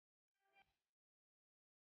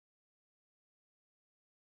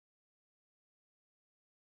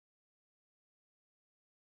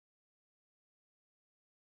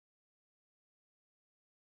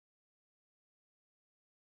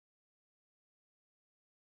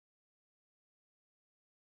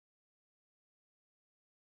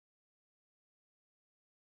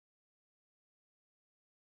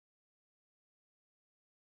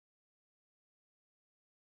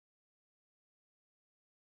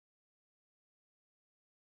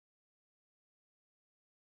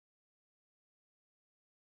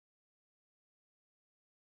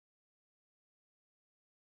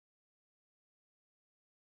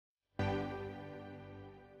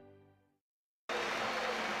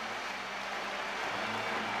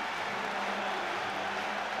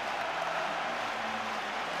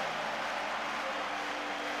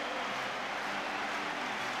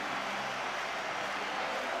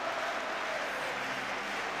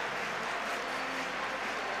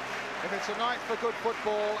If it's a night for good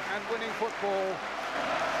football and winning football,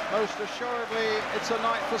 most assuredly it's a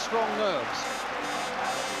night for strong nerves.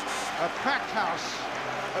 A packed house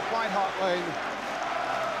at White Hart Lane.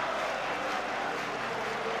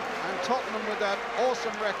 And Tottenham with that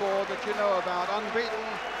awesome record that you know about, unbeaten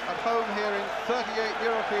at home here in 38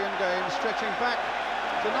 European games, stretching back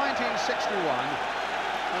to 1961.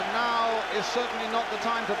 And now is certainly not the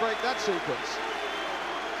time to break that sequence.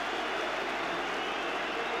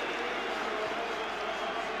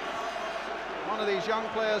 One of these young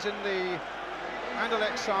players in the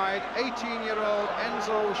Anderlecht side, 18-year-old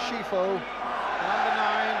Enzo Schifo, number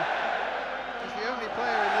 9, is the only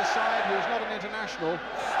player in this side who's not an international.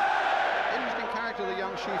 Interesting character, the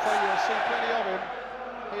young Schifo, you'll see plenty of him.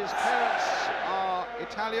 His parents are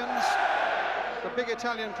Italians. The big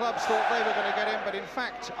Italian clubs thought they were going to get him, but in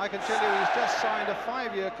fact, I can tell you he's just signed a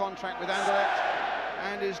 5-year contract with Anderlecht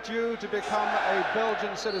and is due to become a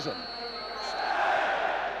Belgian citizen.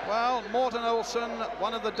 Well, Morten Olsen,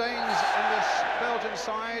 one of the Danes in this Belgian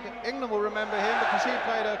side. England will remember him because he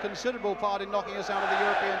played a considerable part in knocking us out of the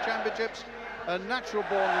European Championships, a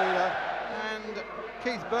natural-born leader, and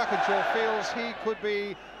Keith Birkinshaw feels he could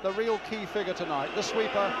be the real key figure tonight, the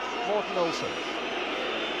sweeper, Morten Olsen.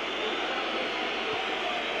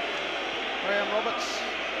 Graham Roberts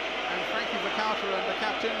and Frankie Vicauta and the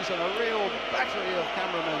captains, and a real battery of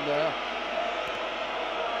cameramen there.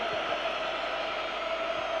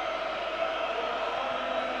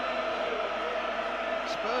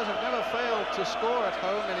 Spurs have never failed to score at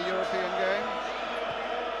home in a European game.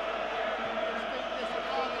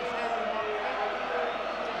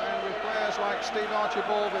 And with players like Steve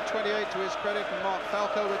Archibald with 28 to his credit and Mark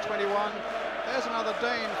Falco with 21. There's another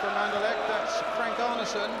Dane from Anderlecht, that's Frank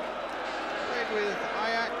Arnesen. Played with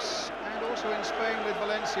Ajax and also in Spain with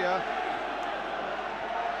Valencia.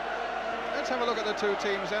 Let's have a look at the two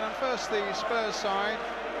teams then, and first the Spurs side.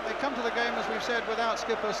 They come to the game, as we've said, without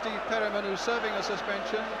skipper Steve Perryman, who's serving a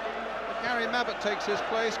suspension. But Gary Mabbutt takes his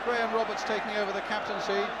place, Graham Roberts taking over the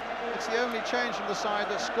captaincy. It's the only change from the side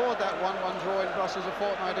that scored that 1-1 draw in Brussels a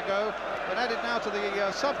fortnight ago. But added now to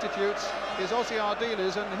the substitutes is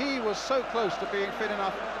Ardiles, and he was so close to being fit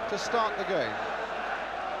enough to start the game.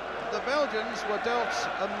 The Belgians were dealt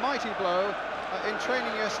a mighty blow in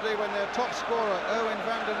training yesterday when their top scorer, Erwin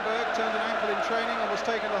van den Berg, turned an ankle in training and was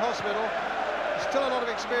taken to hospital. Still a lot of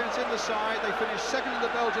experience in the side. They finished second in the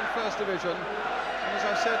Belgian First Division. And as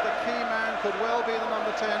I said, the key man could well be the number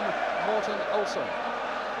 10, Morten Olsen.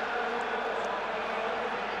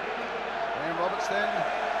 Graham Roberts then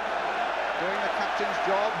doing the captain's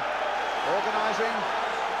job, organising.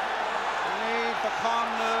 Need for calm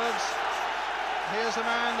nerves. Here's the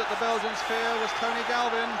man that the Belgians fear was Tony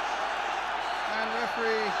Galvin. And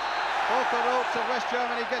referee Falco of West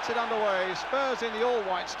Germany gets it underway. Spurs in the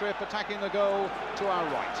all-white strip attacking the goal to our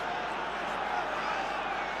right.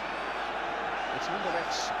 It's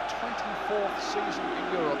Anderlecht's 24th season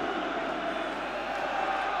in Europe.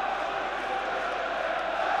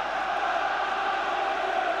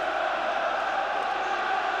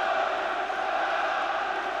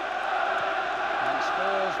 And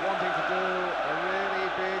Spurs wanting to do a really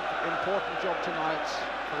big, important job tonight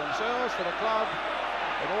for themselves, for the club,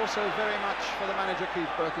 but also very much for the manager, Keith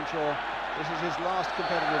Birkinshaw. This is his last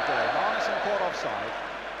competitive day. Arnesen caught offside.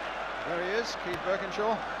 There he is, Keith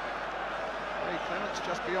Birkinshaw. Ray Clements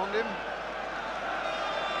just beyond him.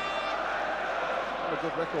 What a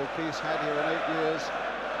good record Keith's had here in 8 years.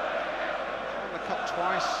 Won the Cup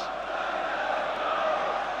twice.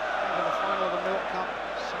 Into the final of the Milk Cup,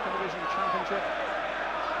 Second Division Championship.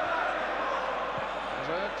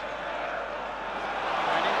 Hazard.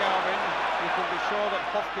 Finding Galvin. You can be sure that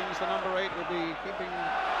Hopkins, the number 8, will be keeping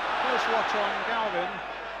close watch on Galvin.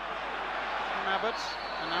 Mabbutt,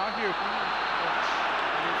 and now Hughton. But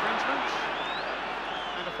an infringement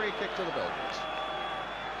and a free kick to the Belgians.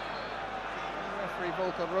 Referee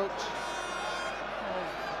Volker wrote of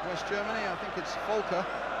West Germany. I think it's Volker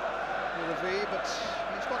with a V, but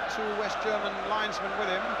he's got 2 West German linesmen with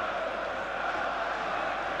him.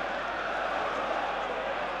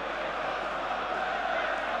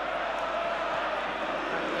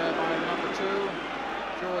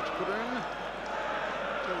 George Grun,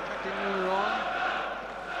 still Jackie Muller on,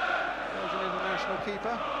 Belgian international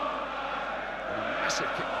keeper. And a massive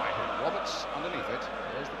kick by him. Roberts underneath it.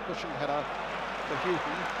 There's the cushioned header to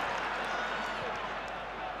Hughton.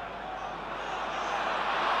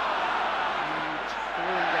 And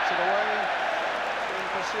Grun gets it away, being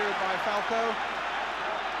pursued by Falco.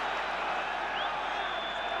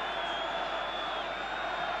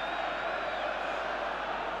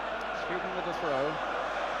 Hughton with the throw.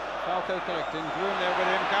 Falco collecting, Gruen there with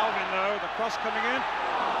him, Galvin though, the cross coming in,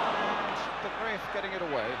 and the Graef getting it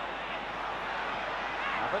away.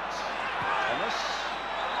 Mabbutt, Thomas,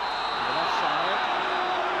 to the left side.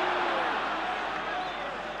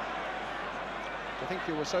 I think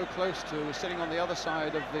you were so close to sitting on the other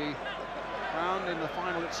side of the ground in the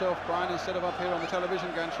final itself, Brian, instead of up here on the television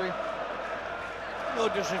gantry. No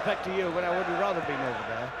disrespect to you, but I would have rather been over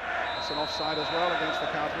there. It's an offside as well against the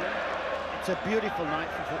Counter. It's a beautiful night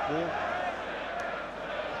for football.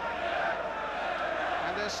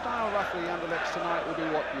 And their style, roughly, Anderlecht tonight will be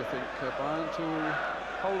what, you think, Brian? To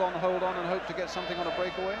hold on, and hope to get something on a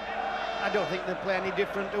breakaway? I don't think they play any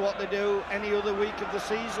different to what they do any other week of the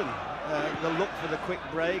season. They'll look for the quick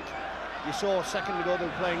break. You saw a second ago they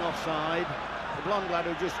were playing offside. The blonde lad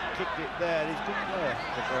who just kicked it there is good player.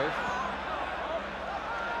 The Graef.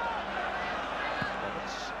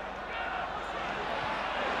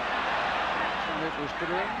 It was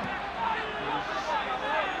Gruen.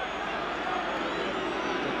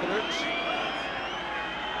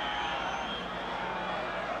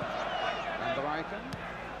 And the Rijken.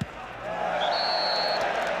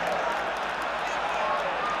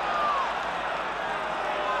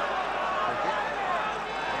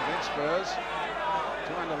 Against Spurs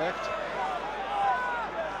to Anderlecht.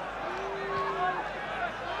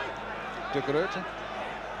 De Groot.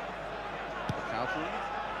 Galvin.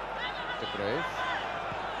 De Graef.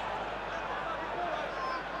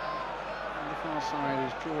 On the far side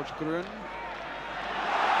is George Gruen.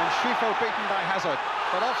 And Schifo beaten by Hazard.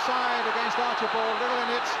 But offside against Archibald, little in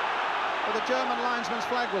it. But the German linesman's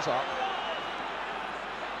flag was up.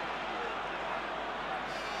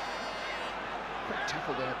 Quick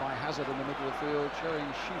tackle there by Hazard in the middle of the field, showing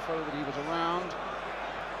Schifo that he was around.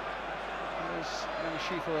 There's young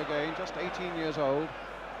Schifo again, just 18 years old.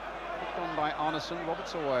 Picked on by Arneson,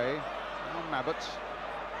 Roberts away. Now Mabbutt,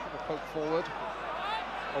 a poke forward.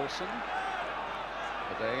 Olsen,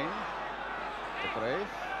 the Dane, de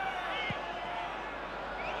Graef.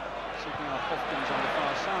 Seeking out Hughton on the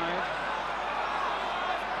far side.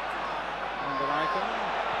 And the Rijken.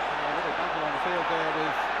 A little battle on the field there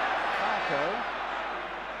with Falco.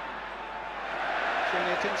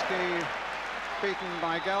 Chernyatinski beaten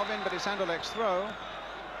by Galvin, but it's Anderlecht's throw.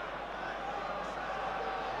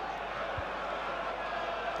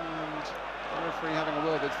 And the referee having a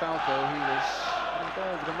word with Falco. He was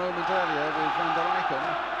involved a moment earlier with Van der Rijken.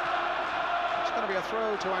 It's going to be a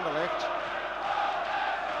throw to Anderlecht.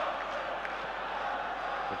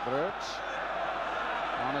 De Groot,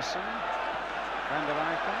 Arneson, Van der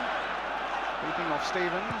Rijken, beating off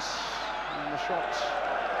Stevens, and the shot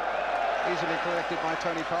easily collected by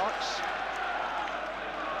Tony Parks.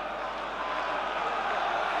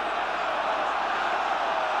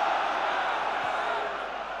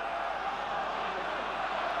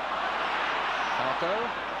 Falco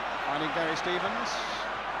finding Gary Stevens,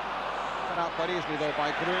 cut out quite easily though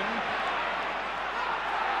by Gruen.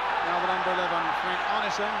 Now the number 11, Frank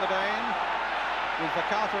Arneson, the Dane, with the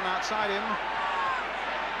Verkauteren outside him.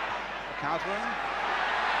 Verkauteren.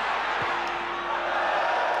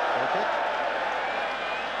 Goal kick.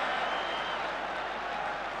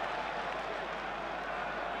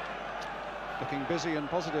 Looking busy and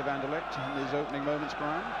positive, Anderlecht, in these opening moments,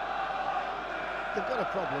 Brian. They've got a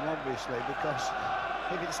problem, obviously, because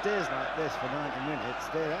if it stays like this for 90 minutes,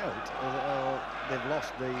 they're out, or they've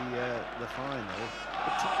lost the final.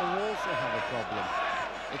 But Tottenham also have a problem.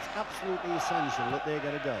 It's absolutely essential that they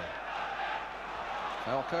get a go.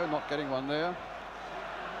 Falco not getting one there.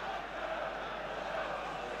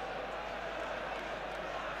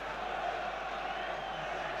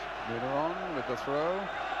 Leader on with the throw.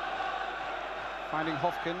 Finding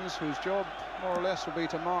Hopkins, whose job more or less will be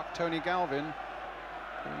to mark Tony Galvin.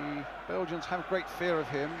 The Belgians have great fear of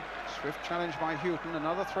him. Swift challenge by Hughton,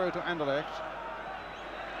 another throw to Anderlecht.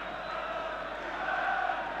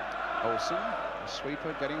 Olsen, the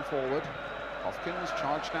sweeper getting forward. Hopkins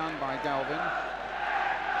charged down by Galvin.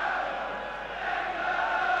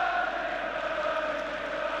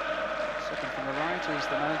 Second from the right is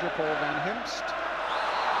the manager, Paul van Himst.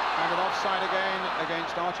 And an offside again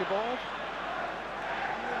against Archibald.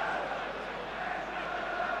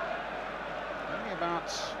 Only about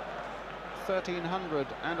 1,300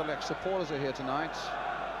 Anderlecht supporters are here tonight,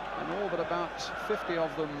 and all but about 50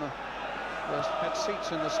 of them had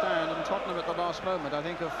seats in the stand, and Tottenham at the last moment, I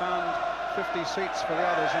think, have found 50 seats for the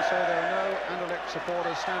others, and so there are no Anderlecht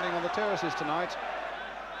supporters standing on the terraces tonight.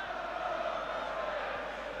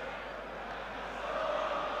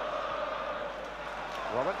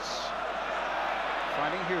 Roberts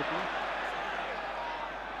finding Hughton.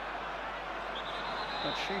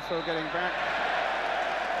 But Schifo getting back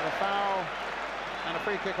A foul and a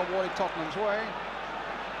free kick awarded Tottenham's way.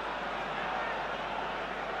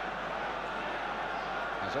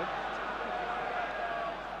 Hazard.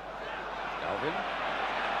 Galvin.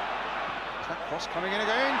 Is that cross coming in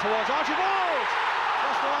again towards Archibald?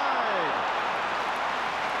 Just wide.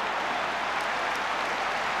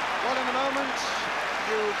 Well, in the moment,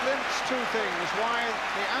 you glimpse two things. Why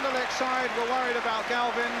the Anderlecht side were worried about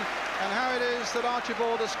Galvin, and how it is that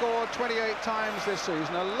Archibald has scored 28 times this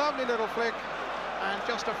season. A lovely little flick, and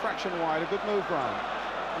just a fraction wide. A good move, Brian.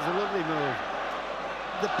 It was a lovely move.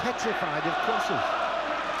 They're petrified of crosses.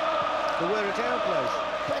 They were at our place,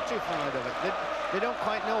 petrified of it. They don't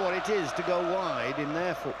quite know what it is to go wide in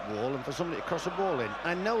their football and for somebody to cross a ball in.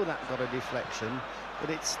 I know that got a deflection, but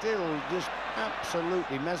it still just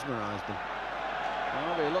absolutely mesmerised them.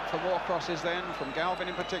 Well, they look for more crosses then, from Galvin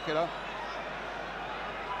in particular.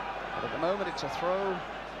 But at the moment, it's a throw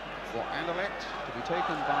for Anderlecht to be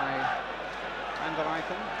taken by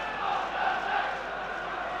Anderlecht.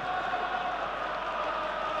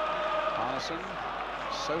 Arneson,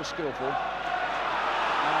 so skillful.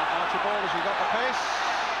 Archibald, as he got the pace.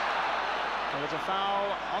 There was a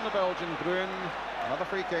foul on the Belgian, Gruen. Another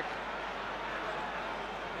free kick.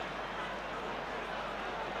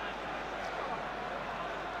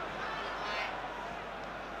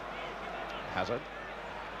 Hazard.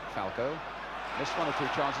 Falco. Missed one or two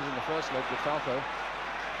chances in the first leg with Falco.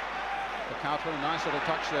 The Hughton, a nice little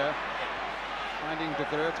touch there. Finding de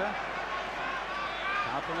Grote.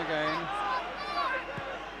 Hughton again.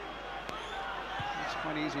 It's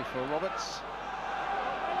quite easy for Roberts.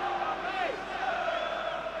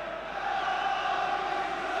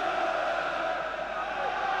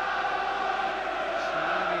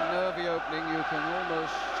 Slightly nervy opening. You can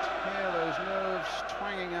almost hear those nerves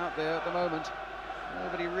twanging out there at the moment.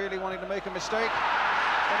 Nobody really wanting to make a mistake.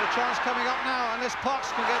 But a chance coming up now, unless Potts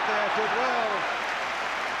can get there. Did well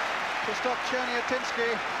to stop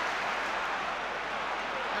Cherniatinsky.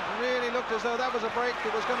 It really looked as though that was a break.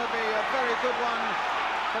 It was going to be a very good one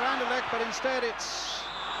for Anderlecht, but instead it's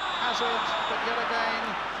Hazard. But yet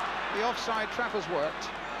again, the offside trap has worked.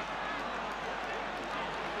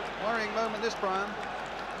 Worrying moment this, Brian.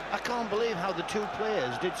 I can't believe how the two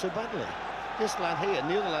players did so badly. This lad here and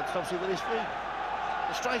the other lad stops it with his feet.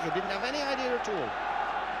 The striker didn't have any idea at all.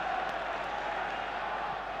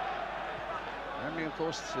 Only, of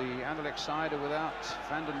course, the Anderlecht side are without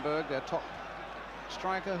Vandenberg, their top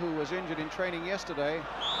striker, who was injured in training yesterday.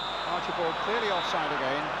 Archibald clearly offside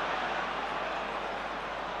again.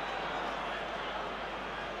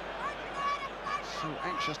 So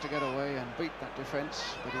anxious to get away and beat that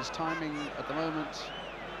defence, but his timing at the moment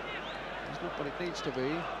is not what it needs to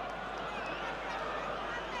be.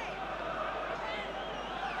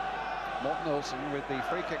 Morten Olsen with the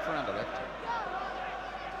free kick for Anderlecht.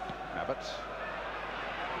 Mabbutt.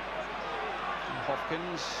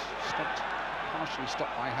 Hopkins partially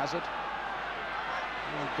stopped by Hazard.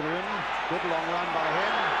 Gruen, good long run by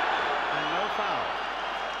him, and no foul.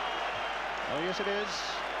 Oh yes it is.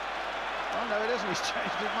 Oh no, it isn't. He's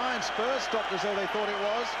changed his mind. Spurs stopped as though they thought it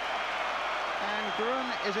was, and Gruen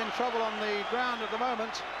is in trouble on the ground at the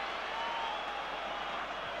moment.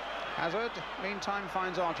 Hazard, meantime,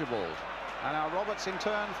 finds Archibald. And now Roberts, in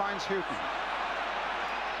turn, finds Hughton.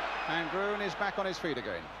 And Gruen is back on his feet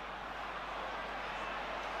again.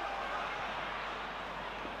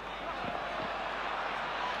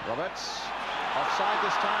 Roberts, offside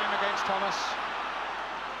this time against Thomas.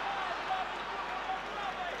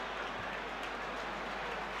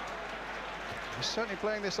 He's certainly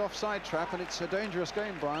playing this offside trap, and it's a dangerous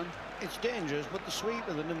game, Brian. It's dangerous, but the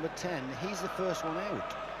sweeper, the number 10, he's the first one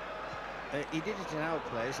out. He did it in our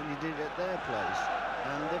place and he did it at their place,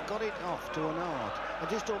 and they've got it off to an art. I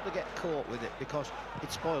just hope they get caught with it, because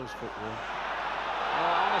it spoils football.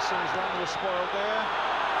 Well, Anderson's run was spoiled there,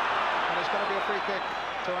 and it's going to be a free kick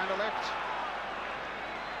to Anderlecht.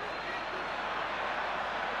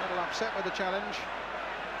 A little upset with the challenge.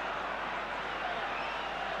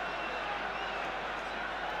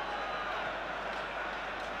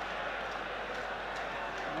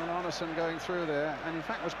 Anderson going through there, and in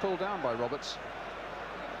fact was pulled down by Roberts.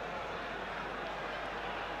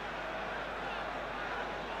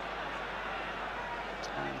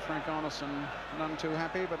 And Frank Arneson none too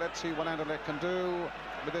happy, but let's see what Anderlecht can do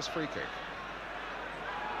with this free kick.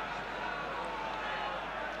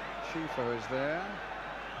 Schifo is there.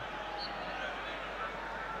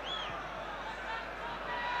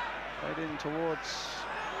 Played in towards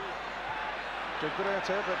de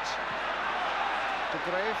Grote, but de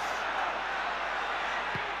Graaf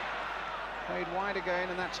played wide again,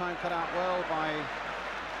 and that time cut out well by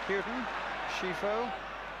Hughton. Schifo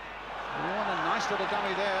Oh, a nice little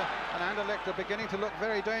dummy there, and Anderlecht are beginning to look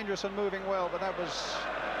very dangerous and moving well, but that was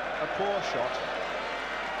a poor shot.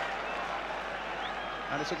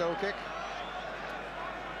 And it's a goal kick.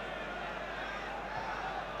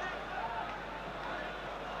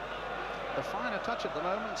 The finer touch at the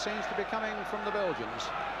moment seems to be coming from the Belgians.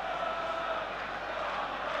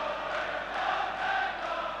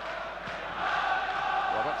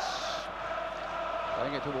 Roberts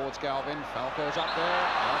playing it towards Galvin. Falco's up there,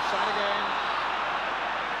 offside again.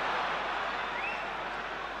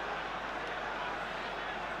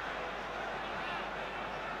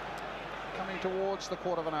 Coming towards the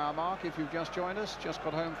quarter of an hour mark. If you've just joined us, just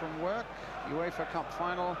got home from work, UEFA Cup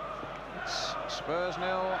Final. It's Spurs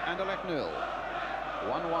 0, Anderlecht 0.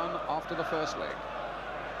 1-1 after the first leg.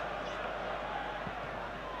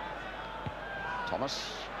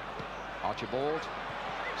 Thomas, Archibald,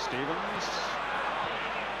 Stevens,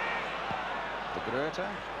 De Grote,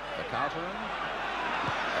 the Vercauteren,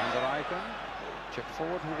 Van der Eycken, chip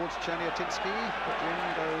forward towards Czerniatinski, but in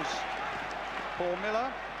goes Paul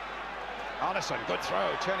Miller. Arneson, good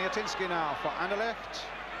throw. Czerniatinski now for Anderlecht.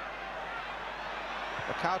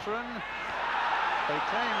 The Vercauteren. They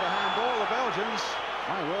claimed a handball, the Belgians.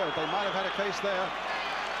 My word, they might have had a case there.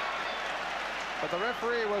 But the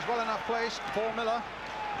referee was well enough placed, Paul Miller.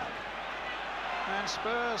 And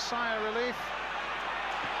Spurs sigh of relief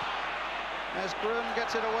as Grun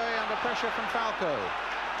gets it away under pressure from Falco.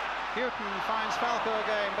 Hughton finds Falco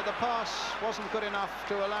again, but the pass wasn't good enough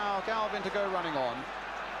to allow Galvin to go running on.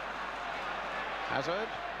 Hazard.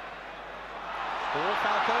 Ball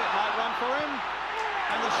Falco, it might run for him.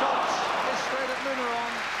 And the shot is straight at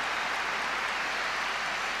Luneron.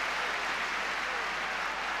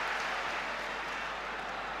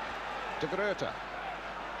 De Grote.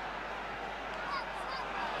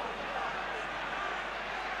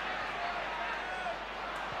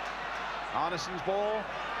 Arneson's ball.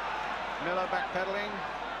 Miller backpedaling.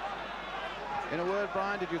 In a word,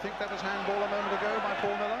 Brian, did you think that was handball a moment ago by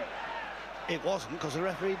Paul Miller? It wasn't, because the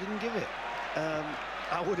referee didn't give it.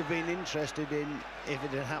 I would have been interested in if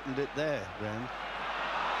it had happened at their ground.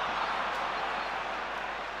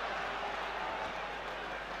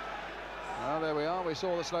 Well, there we are. We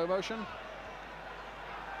saw the slow motion.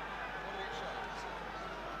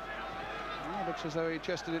 Oh, looks as though he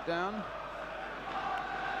chested it down.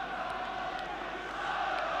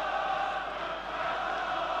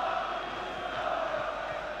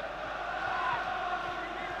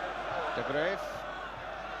 De Graaf.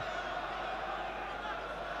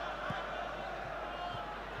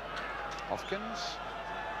 Hopkins.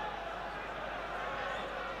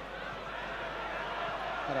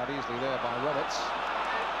 Cut out easily there by Roberts.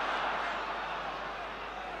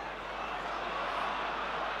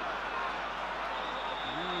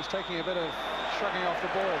 And he's taking a bit of shrugging off the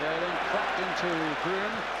ball there, then cracked into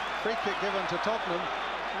Grun. Free kick given to Tottenham,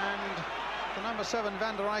 and the number 7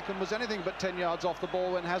 Van der Eycken was anything but 10 yards off the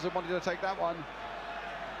ball when Hazard wanted to take that one.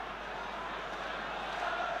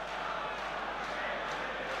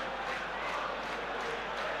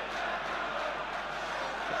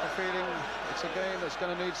 Feeling it's a game that's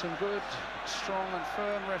going to need some good, strong and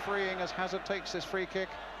firm refereeing as Hazard takes this free kick.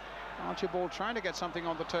 Archibald trying to get something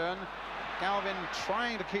on the turn. Galvin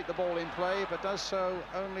trying to keep the ball in play, but does so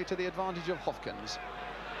only to the advantage of Hopkins.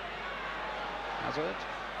 Hazard.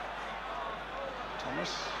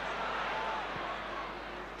 Thomas.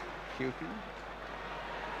 Hughton.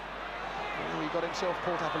 Oh, he got himself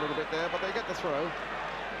caught up a little bit there, but they get the throw.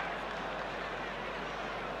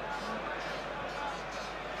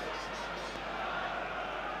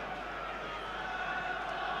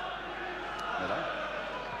 Miller.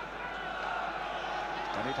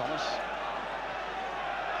 Danny Thomas.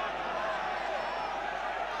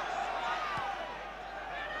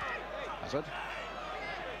 Hazard.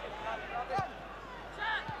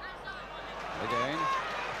 Again.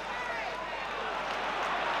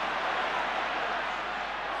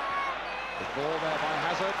 The ball there by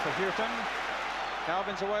Hazard for Hughton.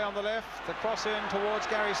 Galvin's away on the left. The cross in towards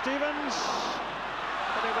Gary Stevens.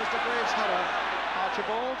 But it was De Graaf's header.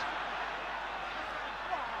 Archibald.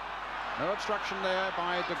 No obstruction there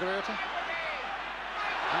by De Grote.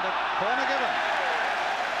 And a corner given.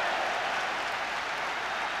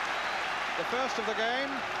 The first of the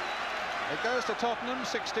game. It goes to Tottenham,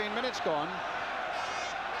 16 minutes gone.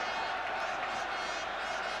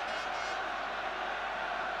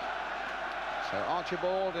 So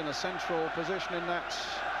Archibald in a central position in that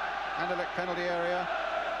Anderlecht penalty area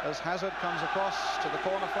as Hazard comes across to the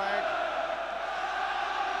corner flag.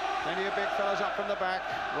 Plenty of big fellas up from the back.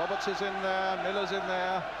 Roberts is in there, Miller's in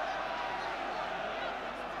there.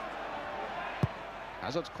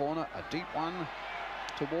 Hazard's corner, a deep one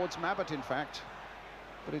towards Mabbutt, in fact,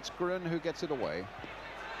 but it's Grun who gets it away.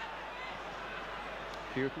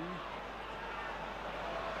 Hughton.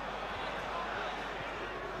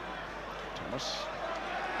 Thomas.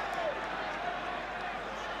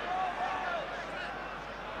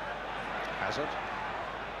 Hazard.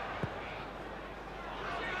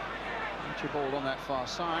 Archibald on that far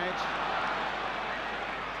side.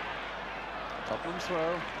 Tottenham's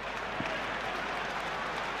throw.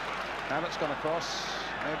 Mabbutt's gone across.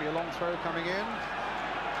 Maybe a long throw coming in.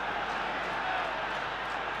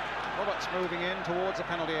 Roberts moving in towards the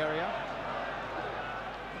penalty area.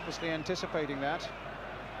 Obviously anticipating that.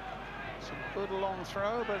 It's a good long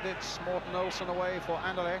throw, but it's Morten Olsen away for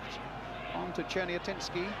Anderlecht. On to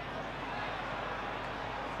Czerniatinski.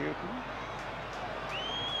 Hughton.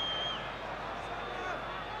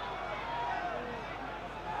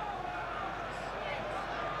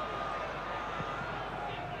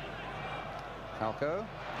 Falco.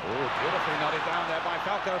 Oh, beautifully nodded down there by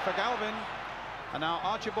Falco for Galvin. And now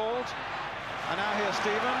Archibald. And now here's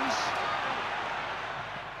Stevens.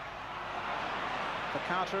 For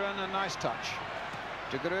Couteren, a nice touch.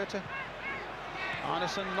 De Groot.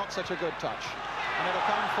 Arneson, not such a good touch. And it'll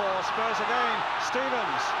come for Spurs again.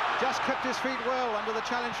 Stevens just kept his feet well under the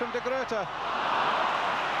challenge from De Groot.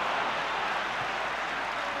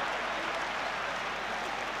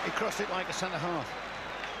 He crossed it like a centre-half.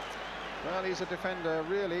 Well, he's a defender,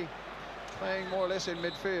 really, playing more or less in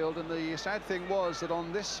midfield. And the sad thing was that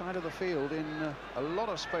on this side of the field, in a lot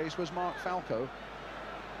of space, was Mark Falco.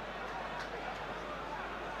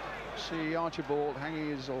 See Archibald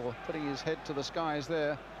hanging his, or putting his head to the skies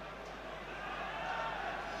there.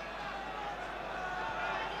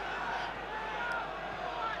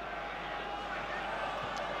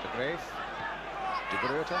 De Graaf, De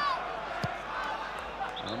Groot,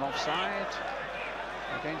 and an offside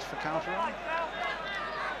against for Couteren.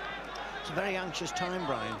 It's a very anxious time,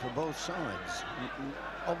 Brian, for both sides.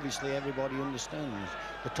 Obviously, everybody understands.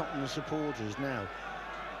 The Tottenham supporters now,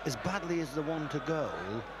 as badly as they want to go,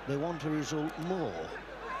 they want a result more.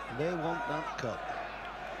 They want that cup.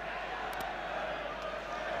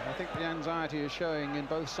 I think the anxiety is showing in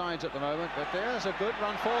both sides at the moment, but there's a good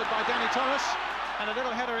run forward by Danny Thomas, and a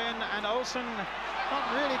little header in, and Olsen not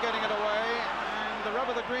really getting it away, and the rub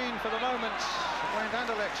of the green for the moment went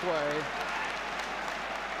Anderlecht's way.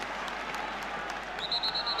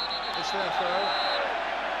 It's their throw.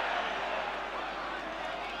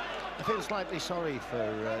 I feel slightly sorry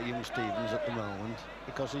for young Stevens at the moment,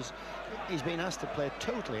 because he's been asked to play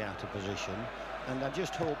totally out of position, and I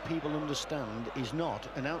just hope people understand he's not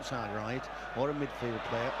an outside right or a midfield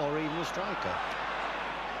player or even a striker.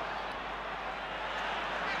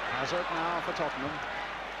 Hazard now for Tottenham.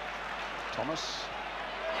 Thomas.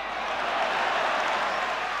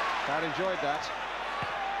 Crowd enjoyed that.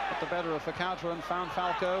 Got the better of Couteren and found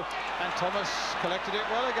Falco, and Thomas collected it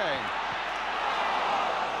well again.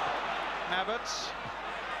 Mabbutt,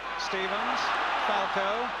 Stevens,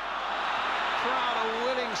 Falco. Crowd are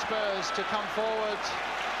willing Spurs to come forward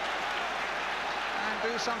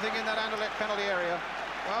and do something in that Anderlecht penalty area.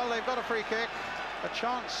 Well, they've got a free kick, a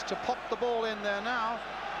chance to pop the ball in there now.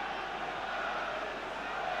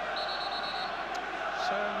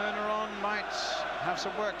 So Muneron might have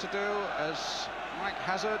some work to do as Mike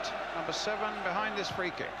Hazard, number 7, behind this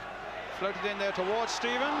free kick. Floated in there towards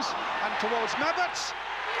Stevens and towards Mabbutt.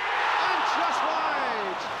 And just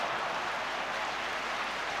wide.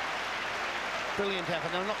 Brilliant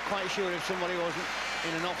effort. I'm not quite sure if somebody wasn't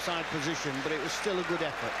in an offside position, but it was still a good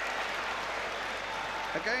effort.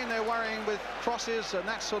 Again, they're worrying with crosses and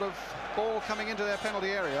that sort of ball coming into their penalty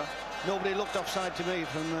area. Nobody looked offside to me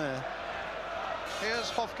from there.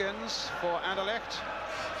 Here's Hopkins for Anderlecht.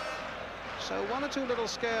 So 1 or 2 little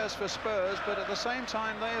scares for Spurs, but at the same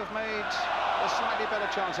time they have made the slightly better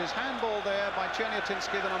chances. Handball there by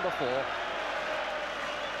Czerniatinski, the number 4.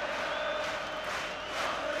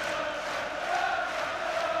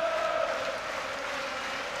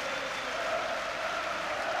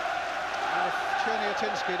 And if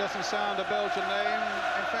Czerniatinski doesn't sound a Belgian name,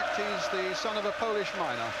 in fact he's the son of a Polish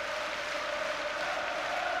miner.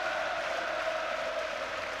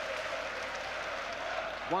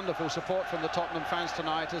 Wonderful support from the Tottenham fans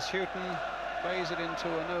tonight as Hughton plays it into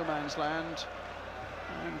a no-man's land.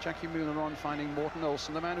 And Jackie Muneron finding Morten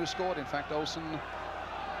Olsen, the man who scored, in fact, Olsen,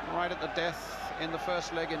 right at the death in the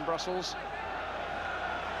first leg in Brussels.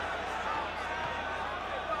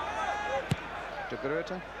 De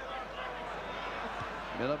Groot.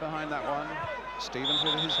 Miller behind that one. Stevens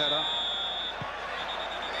with his header.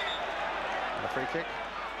 And a free kick.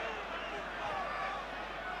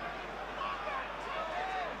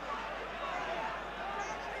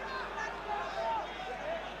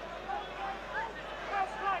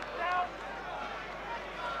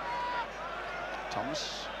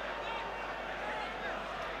 Thomas.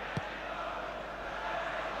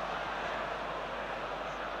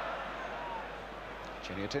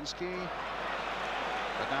 Chiniatinsky.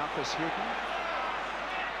 But now Chris Hughton.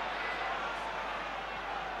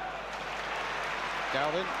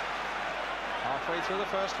 Galvin. Halfway through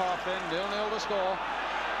the first half then, 0-0 the score.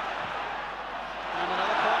 And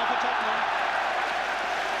another corner for Tottenham.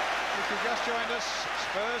 If you've just joined us,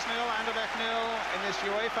 Spurs 0, Anderlecht 0 in this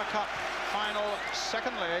UEFA Cup Final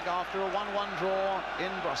second leg after a 1-1 draw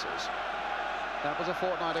in Brussels. That was a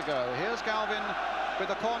fortnight ago. Here's Galvin with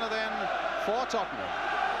the corner then for Tottenham.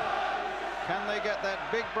 Can they get that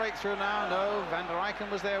big breakthrough now? No, Van der Eycken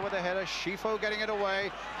was there with a header. Schifo getting it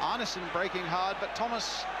away. Arneson breaking hard, but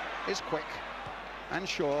Thomas is quick and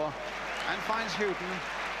sure and finds Hughton.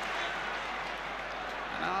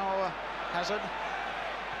 Now Hazard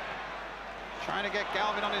trying to get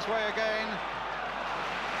Galvin on his way again,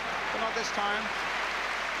 but not this time.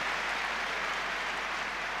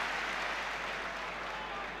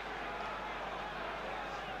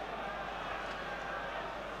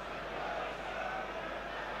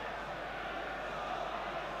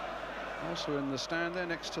 Also in the stand there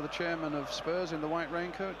next to the chairman of Spurs in the white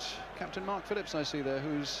raincoat, Captain Mark Phillips I see there,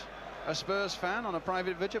 who's a Spurs fan on a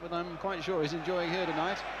private visit, but I'm quite sure he's enjoying here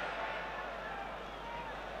tonight.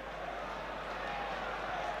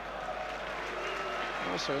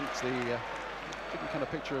 Also, it's the didn't kind of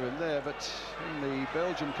picture of him there, but in the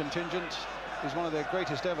Belgian contingent, he's one of their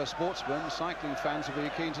greatest ever sportsmen. Cycling fans will be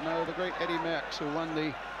keen to know the great Eddy Merckx, who won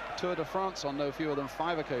the Tour de France on no fewer than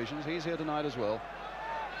 5 occasions. He's here tonight as well.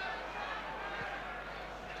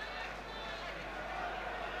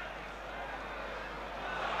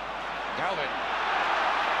 Galvin.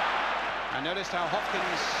 I noticed how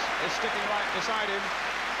Hopkins is sticking right beside him.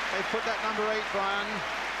 They've put that number 8, Brian,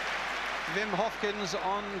 Wim Hopkins,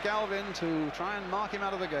 on Galvin to try and mark him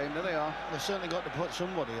out of the game. There they are. They've certainly got to put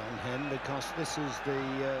somebody on him, because this is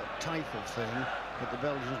the type of thing that the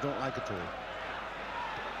Belgians don't like at all.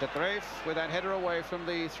 De Graaf with that header away from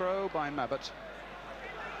the throw by Mabbutt.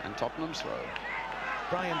 And Tottenham's throw.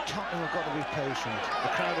 Brian, Tottenham have got to be patient. The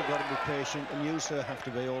crowd have got to be patient, and you, sir, have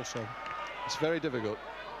to be also. It's very difficult.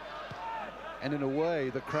 And in a way,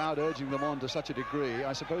 the crowd urging them on to such a degree,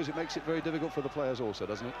 I suppose it makes it very difficult for the players also,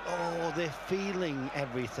 doesn't it? Oh, they're feeling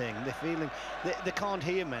everything. They're feeling... They can't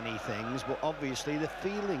hear many things, but obviously they're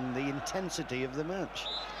feeling the intensity of the match.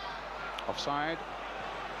 Offside.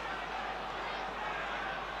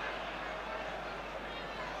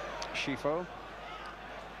 Schifo.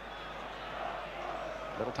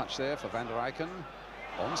 Little touch there for Van der Eycken.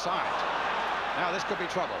 Onside. Now this could be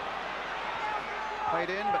trouble. Played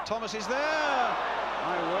in, but Thomas is there.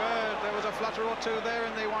 My word, there was a flutter or two there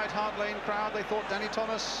in the White Hart Lane crowd. They thought Danny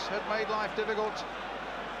Thomas had made life difficult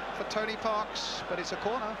for Tony Parks, but it's a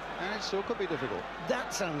corner, and it still could be difficult.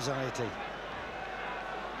 That's anxiety.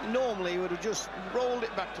 Normally, he would have just rolled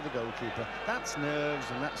it back to the goalkeeper. That's nerves,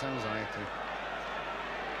 and that's anxiety.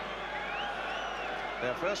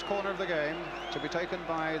 Their first corner of the game to be taken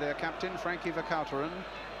by their captain, Frankie Verkouteren.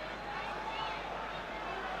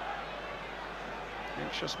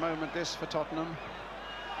 Anxious moment this for Tottenham.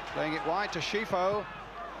 Playing it wide to Schifo.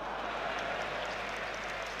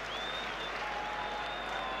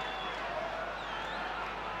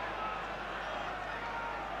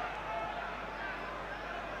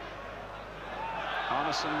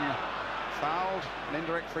 Arneson fouled, an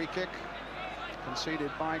indirect free kick conceded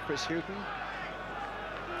by Chris Hughton.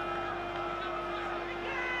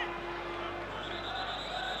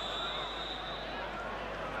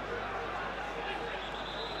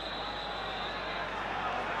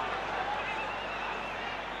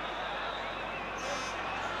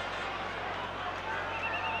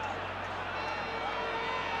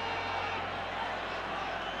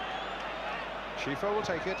 Schifo will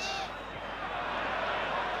take it.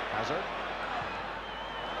 Hazard.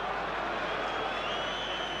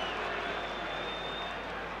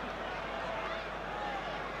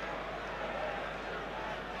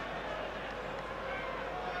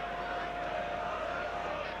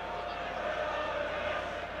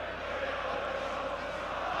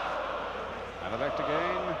 Anderlecht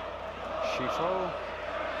again. Schifo.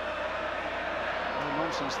 No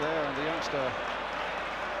nonsense there, and the youngster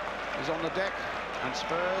is on the deck. And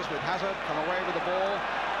Spurs with Hazard come away with the ball.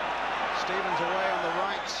 Stevens away on the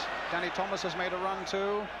right. Danny Thomas has made a run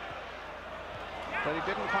too, but he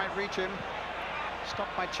didn't quite reach him.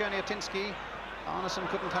 Stopped by Chiniatinsky. Arneson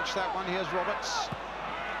couldn't touch that one. Here's Roberts.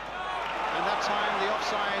 And that time the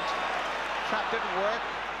offside trap didn't work.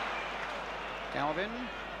 Galvin.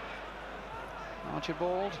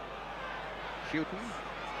 Archibald. Hughton.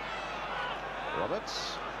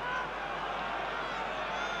 Roberts.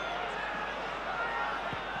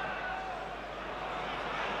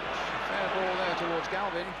 Fair ball there towards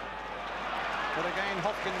Galvin. But again,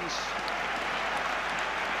 Hopkins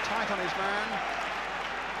tight on his man.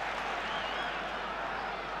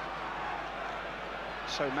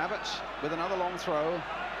 So Mabbutt with another long throw.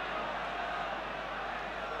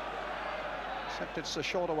 Except it's a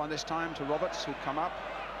shorter one this time to Roberts, who'd come up.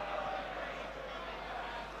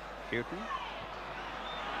 Hughton.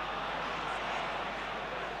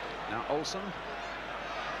 Now Olsen.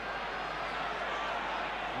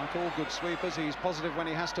 Like all good sweepers, he's positive when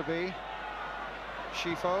he has to be.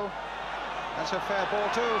 Schifo. That's a fair ball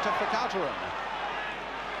too to Falco.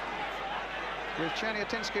 With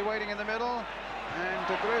Czerniatinski waiting in the middle, and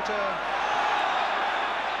De Gruyter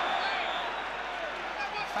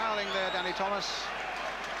fouling there, Danny Thomas.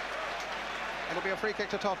 It'll be a free kick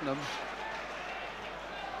to Tottenham.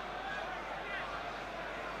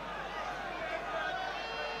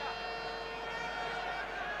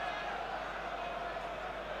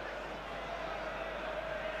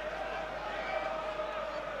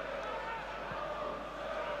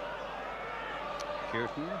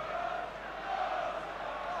 Hughton.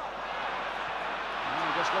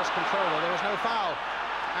 Oh, just lost control. There was no foul.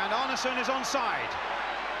 And Arneson is onside.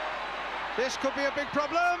 This could be a big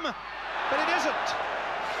problem, but it isn't.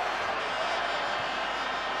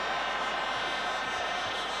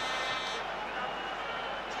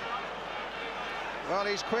 Well,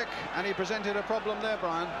 he's quick, and he presented a problem there,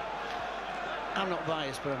 Brian. I'm not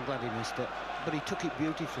biased, but I'm glad he missed it. But he took it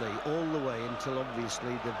beautifully all the way until,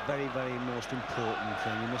 obviously, the very, very most important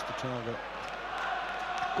thing. He missed the target.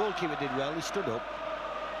 Goalkeeper did well. He stood up.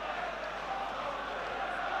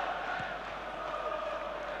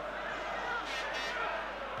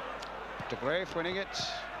 De Graaf winning it.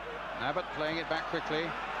 Mabbutt playing it back quickly.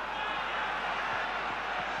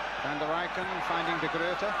 Van der Eycken finding De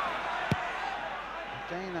Gruyter.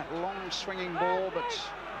 Again, that long swinging ball, but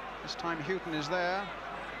this time Hughton is there.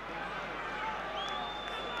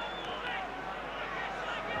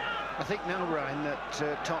 I think now, Ryan, that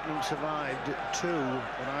Tottenham survived two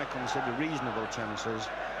what I consider reasonable chances.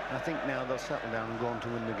 I think now they'll settle down and go on to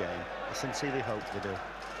win the game. I sincerely hope they do.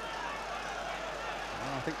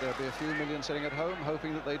 Well, I think there'll be a few million sitting at home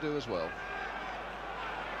hoping that they do as well.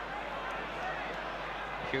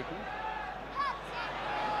 Hughton.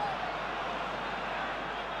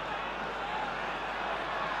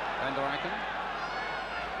 Van der Eycken.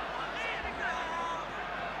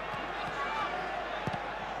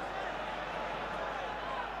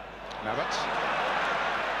 Mabbutt.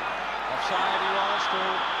 Offside he was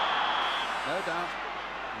too. No doubt.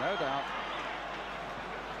 No doubt.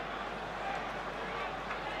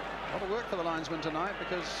 A lot of work for the linesman tonight,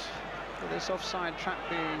 because with this offside trap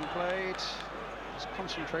being played, his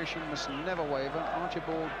concentration must never waver.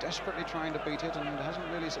 Archibald desperately trying to beat it and hasn't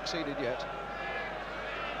really succeeded yet.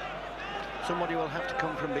 Somebody will have to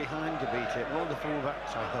come from behind to beat it. One of the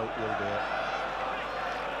full-backs, I hope, will do it.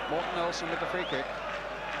 Morten Olsen with the free kick.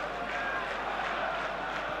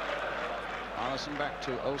 Arneson back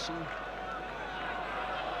to Olsen.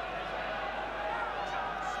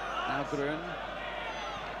 Now Gruen.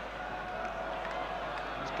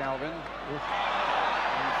 There's Galvin.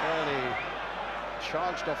 And fairly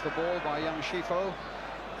charged off the ball by young Schifo.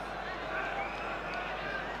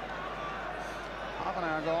 Half an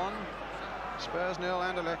hour gone. Spurs 0,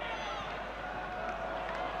 Anderlecht.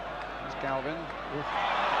 There's Galvin.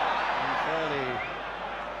 And fairly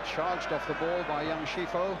charged off the ball by young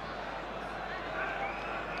Schifo.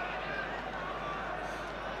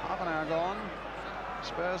 Half an hour gone.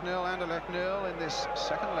 Spurs 0, Anderlecht 0 in this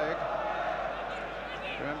second leg.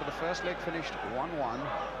 Remember, the first leg finished 1-1.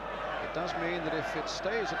 It does mean that if it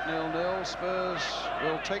stays at 0-0, Spurs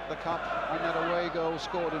will take the cup on that away goal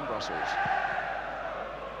scored in Brussels.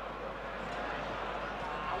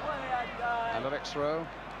 Anderlecht throw.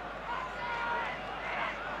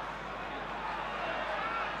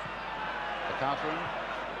 Falco.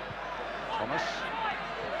 Thomas.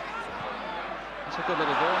 That's a good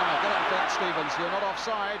little ball. Now get up front, Stevens. You're not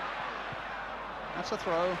offside. That's a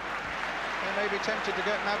throw. They may be tempted to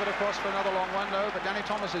get Mabbutt across for another long one, no, but Danny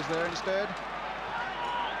Thomas is there instead.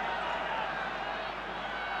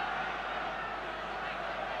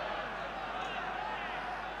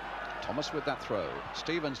 Thomas with that throw.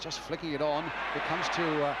 Stevens just flicking it on. It comes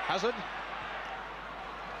to Hazard.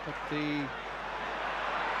 But the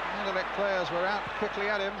Anderlecht players were out quickly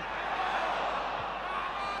at him.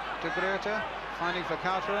 De Gruyter finding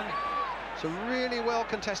Falco. It's a really well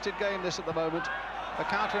contested game, this, at the moment.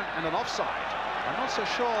 Falco and an offside. I'm not so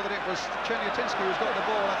sure that it was Chernyatinski who's got the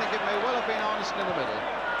ball. I think it may well have been Arneson in the middle.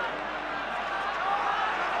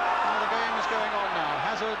 Now the game is going on now.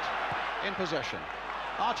 Hazard in possession.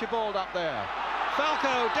 Archibald up there.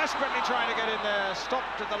 Falco desperately trying to get in there.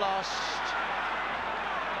 Stopped at the last.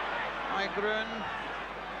 Grun.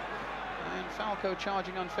 And Falco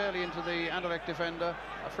charging unfairly into the Anderlecht defender.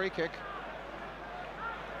 A free kick.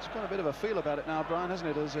 It's got a bit of a feel about it now, Brian,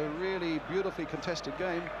 hasn't it? It's a really beautifully contested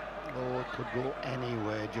game. Oh, it could go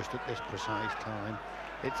anywhere just at this precise time.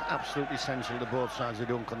 It's absolutely essential to both sides they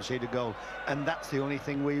don't concede a goal. And that's the only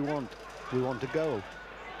thing we want. We want a goal.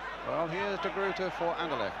 Well, here's De Groot for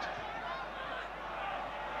Anderlecht.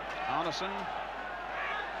 Arneson.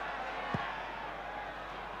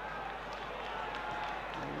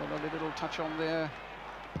 A little touch on there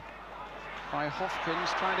by Hopkins,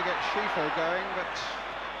 trying to get Schifo going,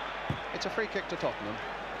 but it's a free kick to Tottenham.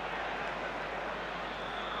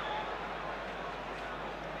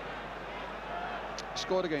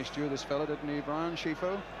 Scored against you, this fella, didn't he, Brian?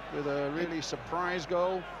 Schifo, with a really surprise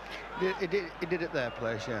goal. He did at their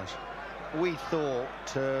place, yes. We thought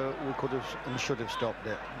we could have and should have stopped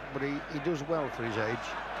it, but he does well for his age.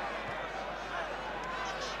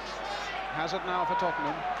 Hazard now for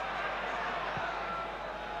Tottenham.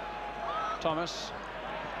 Thomas.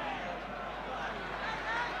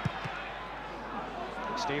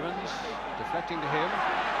 Stevens deflecting to him.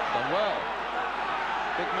 Done well.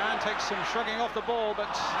 Big man takes some shrugging off the ball, but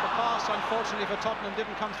the pass, unfortunately for Tottenham,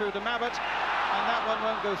 didn't come through to Mabbutt, and that one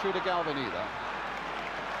won't go through to Galvin either.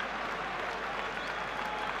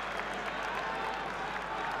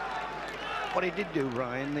 What he did do,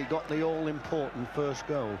 Ryan, he got the all-important first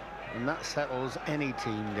goal, and that settles any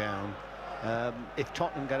team down. If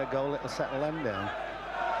Tottenham get a goal, it'll settle them down.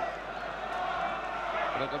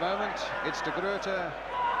 But at the moment, it's De Groot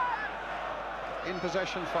in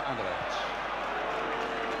possession for Anderlecht.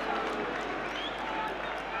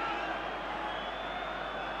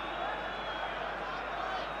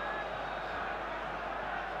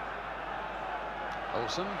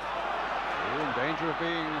 Olsen, in danger of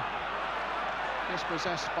being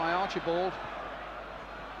dispossessed by Archibald.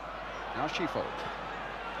 Now Schifo.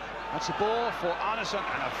 That's the ball for Arneson,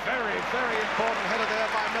 and a very, very important header there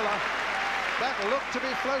by Miller. That looked to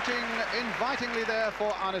be floating invitingly there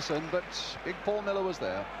for Arneson, but big Paul Miller was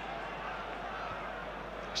there.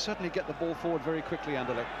 Certainly get the ball forward very quickly,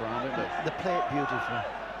 Anderlecht, Brown, don't they? They play it beautifully.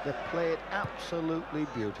 They play it absolutely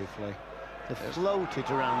beautifully. They float it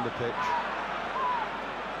around the pitch.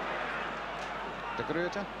 De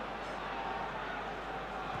Groot.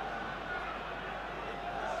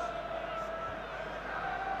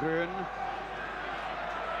 Grun.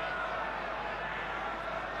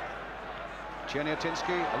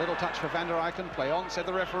 Chernyatinski, a little touch for Van der Eycken. Play on, said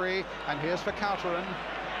the referee. And here's for Vercauteren.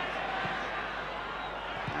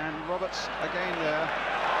 And Roberts again there.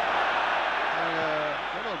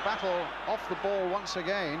 A little battle off the ball once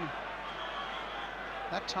again.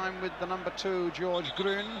 That time with the number 2, George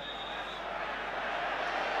Grun.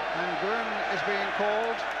 And Grun is being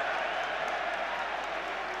called.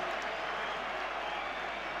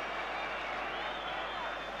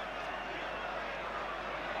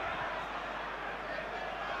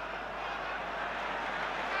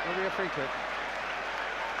 Will be a free kick.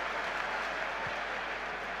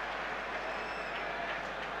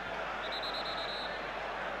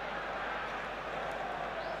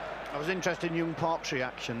 I was interested in young Park's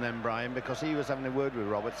reaction then, Brian, because he was having a word with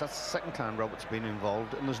Roberts. That's the second time Roberts been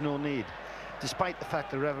involved, and there's no need. Despite the fact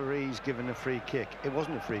the referee's given a free kick, it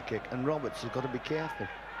wasn't a free kick, and Roberts has got to be careful.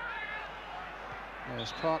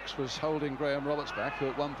 Yes, Parks was holding Graham Roberts back, who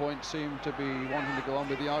at one point seemed to be wanting to go on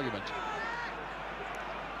with the argument.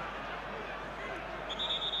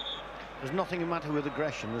 There's nothing the matter with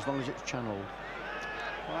aggression as long as it's channeled.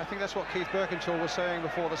 Well, I think that's what Keith Birkinshaw was saying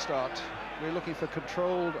before the start. We're looking for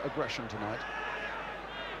controlled aggression tonight.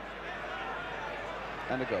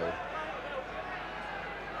 And a goal.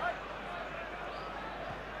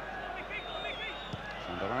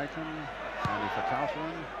 Van der Eycken, finally for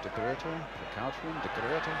Vercauteren, De Groot, Vercauteren, De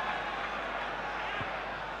Groot.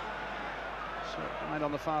 So right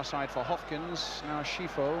on the far side for Hopkins, now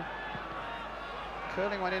Schifo.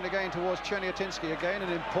 Curling one in again towards Chernyatinski, again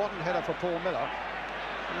an important header for Paul Miller.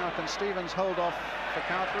 Now can Stevens hold off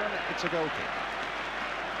Vercauteren? It's a goal kick.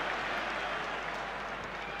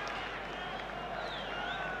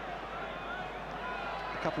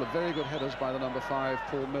 A couple of very good headers by the number 5,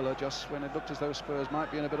 Paul Miller, just when it looked as though Spurs might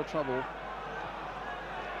be in a bit of trouble.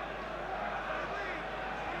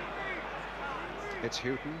 It's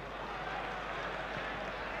Hughton.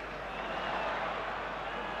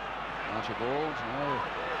 Archibald, no,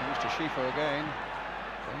 comes to Schifo again.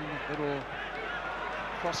 A little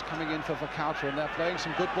cross coming in for Falco, and they're playing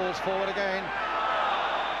some good balls forward again.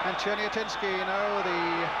 And Chernyatinsky, no,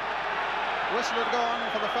 the whistle had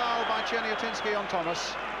gone for the foul by Chernyatinsky on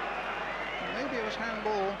Thomas. Maybe it was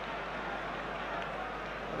handball.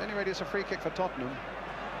 At any rate, it's a free kick for Tottenham.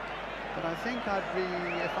 But I think I'd be,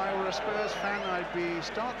 if I were a Spurs fan, I'd be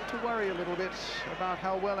starting to worry a little bit about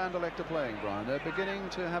how well Anderlecht are playing, Brian. They're beginning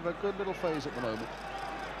to have a good little phase at the moment.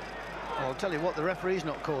 I'll tell you what, the referee's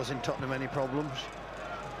not causing Tottenham any problems.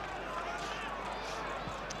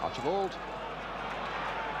 Archibald.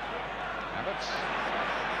 Mabbutt.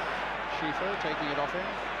 Schifo taking it off him.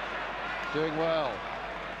 Doing well.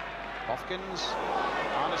 Hopkins.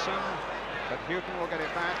 Anderson. But Hughton will get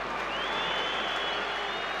it back.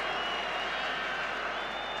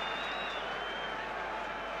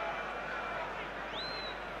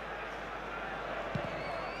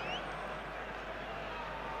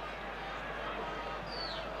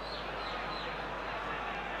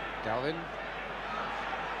 Galvin.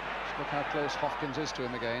 Just look how close Hopkins is to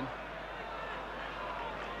him again.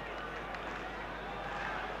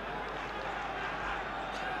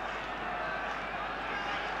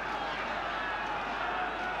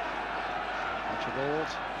 Archibald.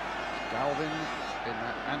 Galvin in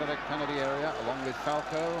that Anderlecht penalty area, along with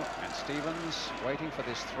Falco and Stevens, waiting for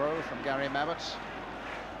this throw from Gary Mabbutt.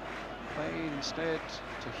 Played instead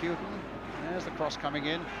to Hughton. There's the cross coming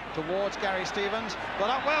in towards Gary Stevens, but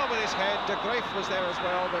up well with his head. De Graaf was there as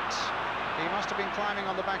well, but he must have been climbing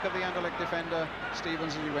on the back of the Anderlecht defender,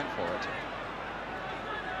 Stevens, and he went for it.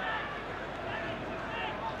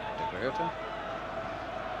 De Graaf.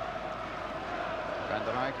 Van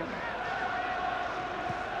der Eycken.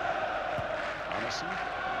 Anderson.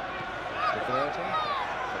 De Graaf.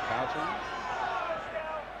 Falco.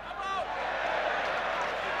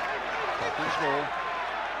 Tottenham's ball.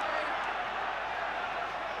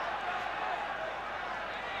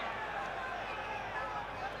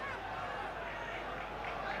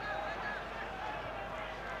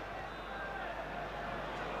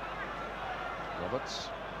 Roberts.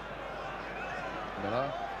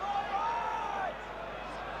 Miller.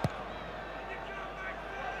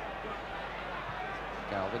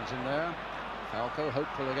 Galvin's in there. Falco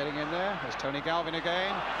hopeful of getting in there. There's Tony Galvin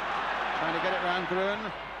again, trying to get it round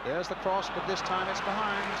Grun. There's the cross, but this time it's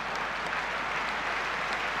behind.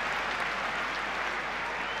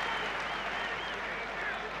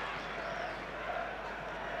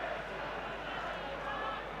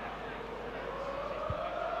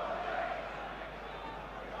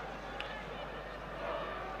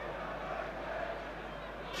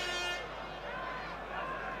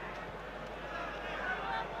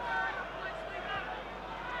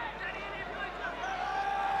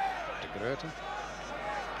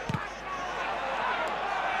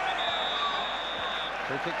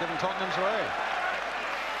 Free kick given Tottenham's way.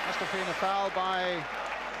 Must have been a foul by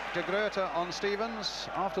De Graaf on Stevens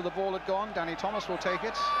after the ball had gone. Danny Thomas will take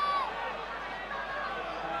it.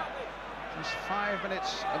 Just 5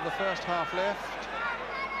 minutes of the first half left.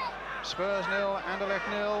 Spurs 0, Anderlecht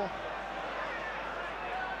 0.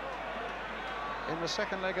 In the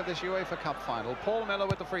second leg of this UEFA Cup Final. Paul Miller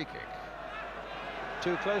with the free kick.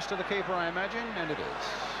 Too close to the keeper, I imagine, and it is.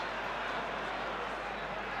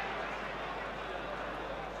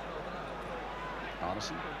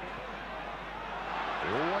 Anderson.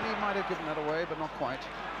 Oh, and he might have given that away, but not quite.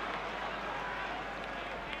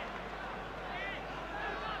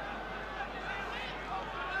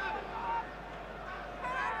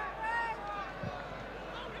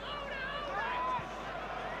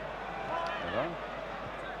 Miller.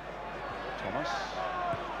 Thomas.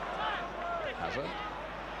 Hazard.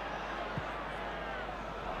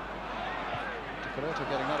 De Graaf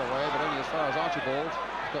getting that away, but only as far as Archibald.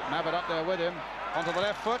 He's got Mabbutt up there with him. Onto the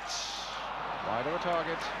left foot. Wide of a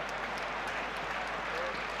target.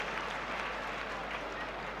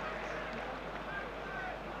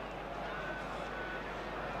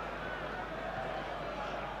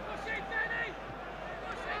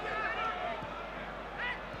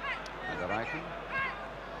 And the Eichen.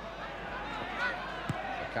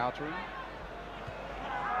 The countering.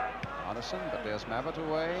 Anderson, but there's Mabbutt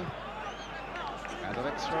away. And the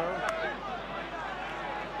next throw.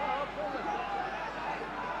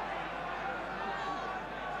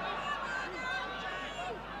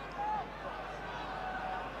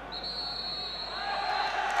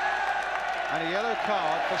 And a yellow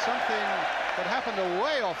card for something that happened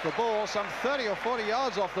away off the ball, some 30 or 40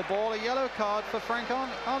 yards off the ball. A yellow card for Frank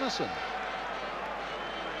Anderson.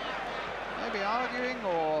 Maybe arguing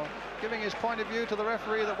or giving his point of view to the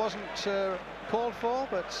referee that wasn't called for,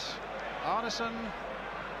 but Arneson,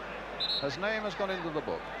 his name has gone into the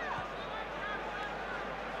book.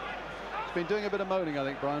 He's been doing a bit of moaning, I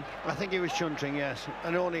think, Brian. I think he was chuntering, yes,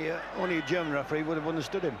 and only a German referee would have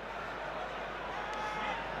understood him.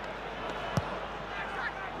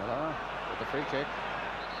 Miller with the free kick.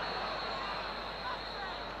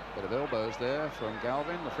 Bit of elbows there from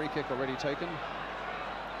Galvin. The free kick already taken.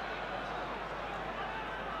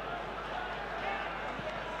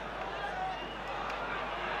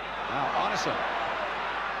 Now Arneson.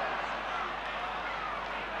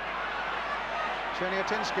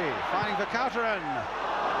 Cherniatinsky finding for Kouteren.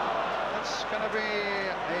 That's going to be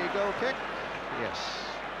a goal kick. Yes.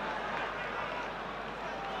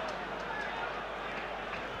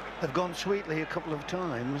 They've gone sweetly a couple of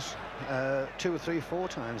times, 2 or 3, 4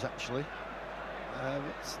 times actually.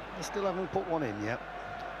 They still haven't put one in yet.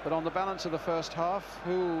 But on the balance of the first half,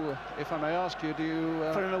 who, if I may ask you, do you...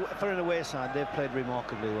 For an away side, they've played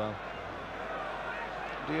remarkably well.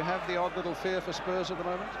 Do you have the odd little fear for Spurs at the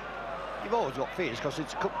moment? You've always got fears because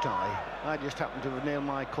it's a cup tie. I just happen to have nailed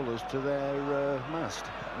my colours to their mast,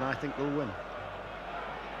 and I think they'll win.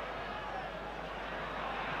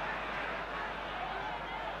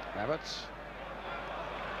 Mabbutt.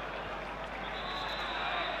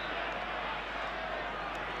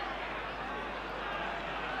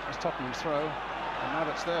 It's Tottenham's throw, and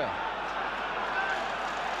Mabbutt's there.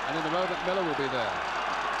 And in the moment, Miller will be there,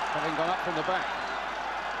 having gone up from the back.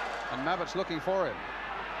 And Mabbutt's looking for him.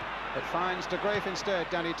 But finds De Graaf instead.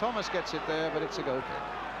 Danny Thomas gets it there, but it's a goal kick.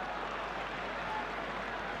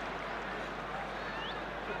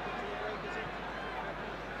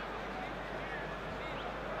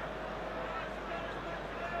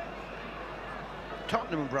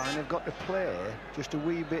 Tottenham and Brian have got to play just a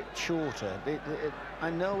wee bit shorter. I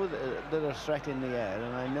know that they're a threat in the air,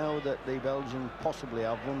 and I know that the Belgians possibly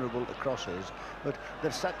are vulnerable to crosses, but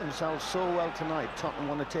they've set themselves so well tonight. Tottenham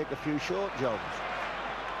want to take a few short jobs.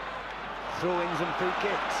 Throw-ins and free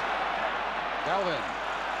kicks. Galvin.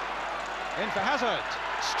 In for Hazard.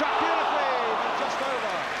 Struck beautifully, but just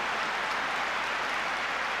over.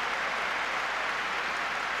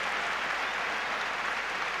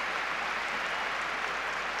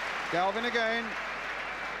 Galvin again.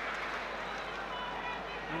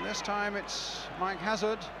 And this time it's Mike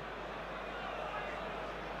Hazard.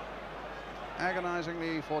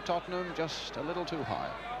 Agonisingly for Tottenham, just a little too high.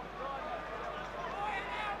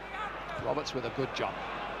 Roberts with a good jump.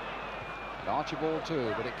 And Archibald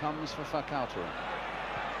too, but it comes for Falco.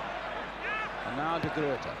 And now De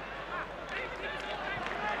Graaf. Not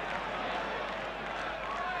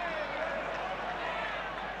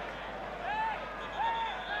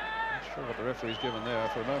sure what the referee's given there.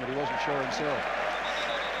 For a moment he wasn't sure himself.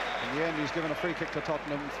 In the end he's given a free kick to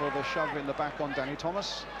Tottenham for the shove in the back on Danny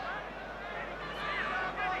Thomas.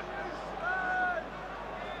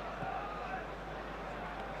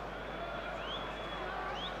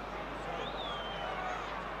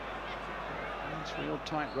 Real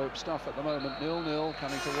tightrope stuff at the moment. 0-0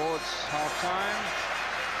 coming towards half-time.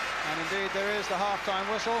 And indeed there is the half-time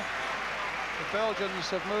whistle. The Belgians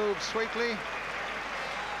have moved sweetly.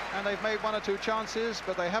 And they've made 1 or 2 chances,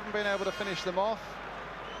 but they haven't been able to finish them off.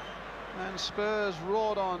 And Spurs,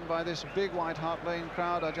 roared on by this big White Hart Lane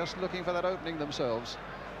crowd, are just looking for that opening themselves.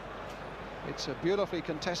 It's a beautifully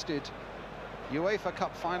contested UEFA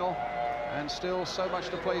Cup Final, and still so much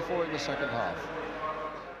to play for in the second half.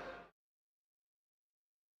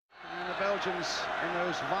 Belgians in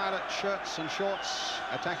those violet shirts and shorts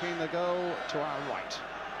attacking the goal to our right.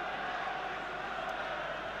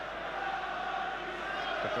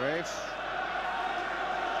 De Graaf.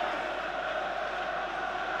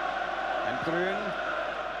 And Bruin.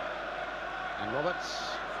 And Roberts.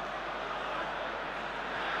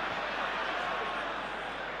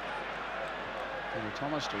 Danny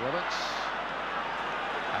Thomas to Roberts.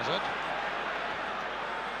 Hazard.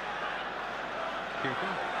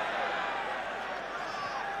 Hughton.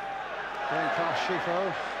 Going past Schifo.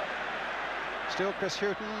 Still Chris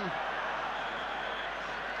Hughton.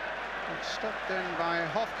 It's stopped in by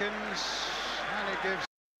Hopkins, and it gives a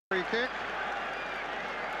free kick.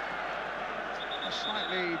 A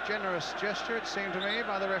slightly generous gesture, it seemed to me,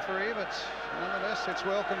 by the referee, but nonetheless, it's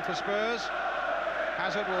welcome for Spurs.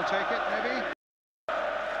 Hazard will take it, maybe.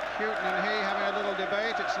 Hughton and he having a little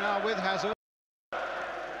debate. It's now with Hazard.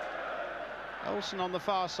 Olsen on the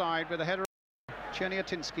far side with a header.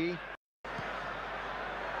 Cherniatinsky.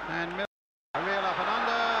 And Miller, a real up and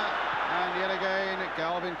under, and yet again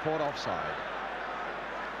Galvin caught offside.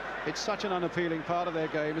 It's such an unappealing part of their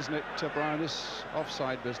game, isn't it, Brian, this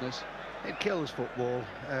offside business? It kills football.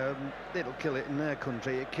 It'll kill it in their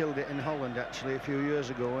country. It killed it in Holland, actually, a few years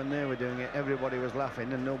ago when they were doing it. Everybody was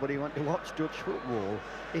laughing and nobody wanted to watch Dutch football.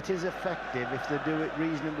 It is effective if they do it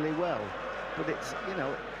reasonably well. But it's, you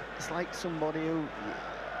know, it's like somebody who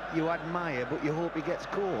you admire, but you hope he gets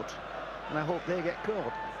caught. And I hope they get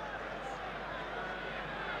caught.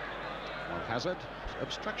 Well, Hazard,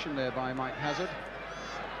 obstruction there by Mike Hazard.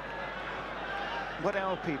 What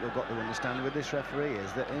our people have got to understand with this referee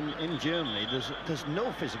is that in Germany there's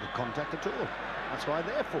no physical contact at all. That's why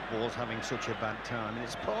their football's having such a bad time. And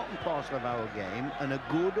it's part and parcel of our game, and a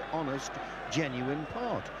good, honest, genuine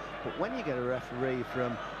part. But when you get a referee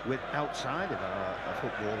from outside of our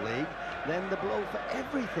football league, then they blow for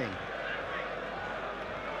everything.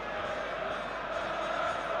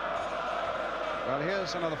 Well,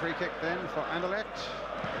 here's another free kick then for Anderlecht.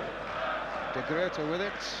 De Groot with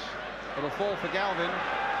it. It'll fall for Galvin.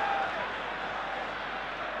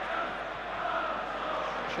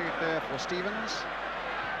 Sheet there for Stevens.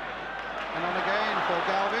 And on again for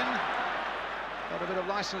Galvin. Got a bit of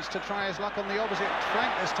license to try his luck on the opposite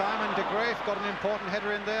flank this time, and De Graaf got an important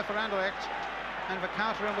header in there for Anderlecht. And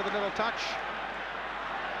Vercauteren with a little touch.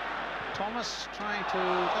 Thomas trying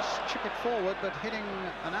to just chip it forward, but hitting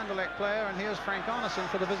an Anderlecht player, and here's Frank Arneson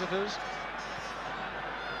for the visitors.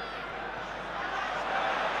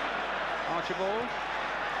 Archibald.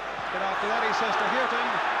 But after that, he says to Hughton,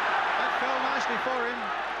 that fell nicely for him.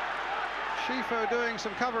 Schifo doing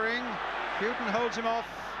some covering. Hughton holds him off,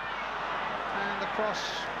 and the cross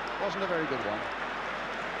wasn't a very good one.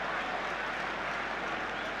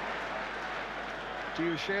 Do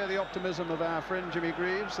you share the optimism of our friend Jimmy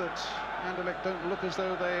Greaves that Anderlecht don't look as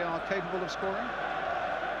though they are capable of scoring?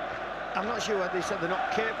 I'm not sure whether they said they're not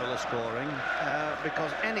capable of scoring,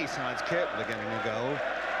 because any side's capable of getting a goal.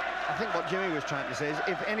 I think what Jimmy was trying to say is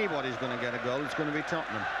if anybody's going to get a goal, it's going to be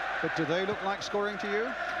Tottenham. But do they look like scoring to you?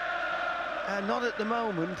 Not at the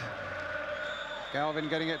moment. Galvin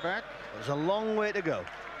getting it back. There's a long way to go.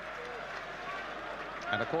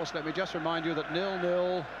 And of course, let me just remind you that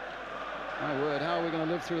 0-0. My word, how are we going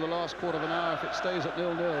to live through the last quarter of an hour if it stays at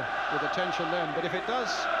 0-0 with the tension then? But if it does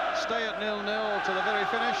stay at 0-0 to the very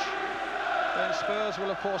finish, then Spurs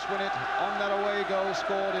will of course win it on that away goal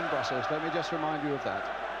scored in Brussels. Let me just remind you of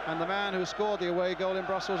that. And the man who scored the away goal in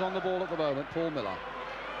Brussels on the ball at the moment, Paul Miller.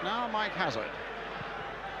 Now Mike Hazard.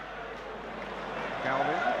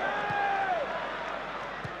 Galvin.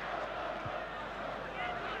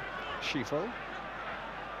 Schifo.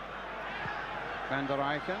 Van der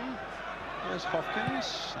Eycken. There's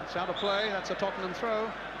Hopkins. That's out of play. That's a Tottenham throw.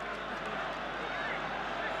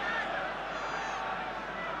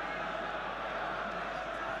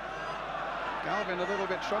 Galvin a little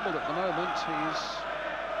bit troubled at the moment. He's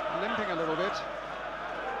limping a little bit.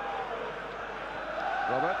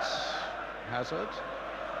 Roberts. Hazard.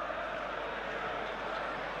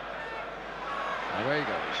 Away he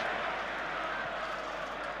goes.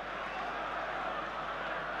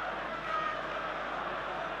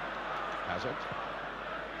 Hazard.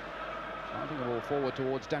 Starting the ball forward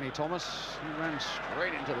towards Danny Thomas. He ran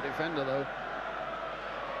straight into the defender though.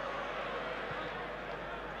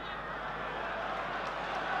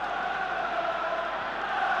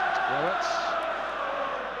 Roberts.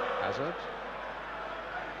 Hazard.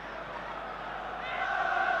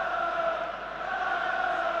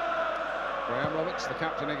 Graham Roberts, the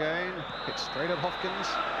captain again. Hits straight at Hopkins.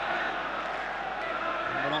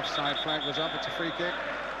 And an offside flag was up. It's a free kick.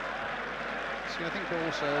 See, I think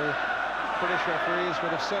also British referees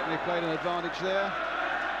would have certainly played an advantage there.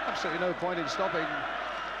 Absolutely no point in stopping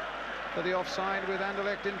for the offside with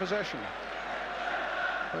Anderlecht in possession.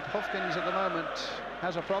 But Hopkins at the moment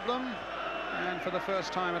has a problem, and for the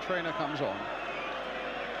first time a trainer comes on.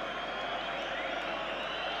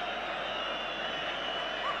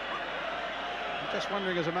 I'm just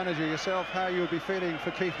wondering, as a manager yourself, how you would be feeling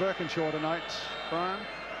for Keith Birkinshaw tonight, Brian.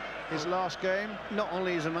 His last game. Not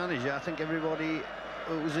only as a manager, I think everybody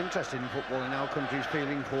who was interested in football in our country is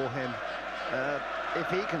feeling for him. If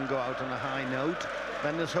he can go out on a high note,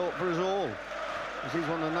 then there's hope for us all, because he's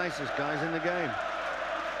one of the nicest guys in the game.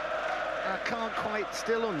 I can't quite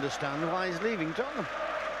still understand why he's leaving Tottenham.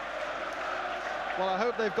 Well, I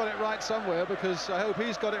hope they've got it right somewhere, because I hope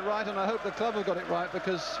he's got it right, and I hope the club have got it right,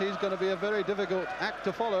 because he's going to be a very difficult act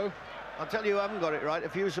to follow. I'll tell you who haven't got it right. A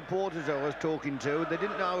few supporters I was talking to, they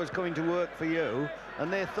didn't know I was coming to work for you,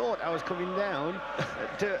 and they thought I was coming down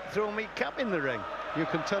to throw me cap in the ring. You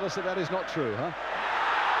can tell us that that is not true, huh?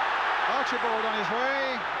 Archibald on his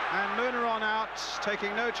way, and Munaron out,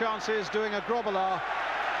 taking no chances, doing a grobbler,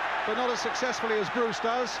 but not as successfully as Bruce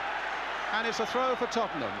does, and it's a throw for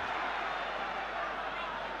Tottenham.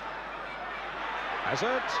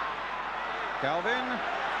 Hazard. Galvin.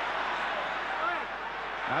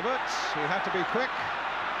 Mabbutt, who had to be quick.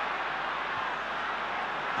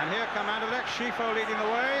 And here come Anderlecht, Schifo leading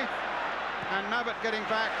the way. And Mabbutt getting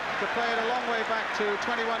back to play it a long way back to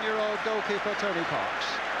 21-year-old goalkeeper Tony Parks.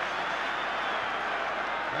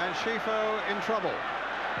 And Schifo in trouble.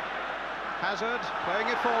 Hazard playing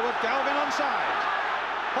it forward, Galvin onside.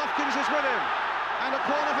 Hopkins is with him. And a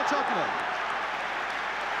corner for Tottenham.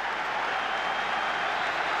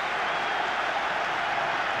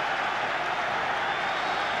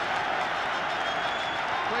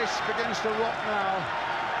 Place begins to rock now,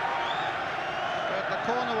 but the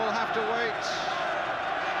corner will have to wait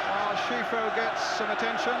while Schifo gets some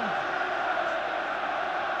attention.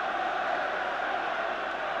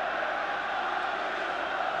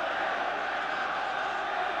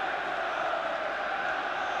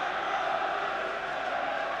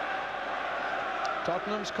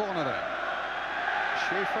 Tottenham's corner then.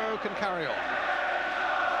 Schifo can carry on.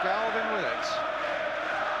 Galvin with it.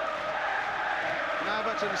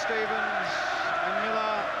 Mabbutt and Stevens and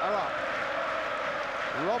Miller are up.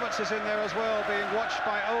 Roberts is in there as well, being watched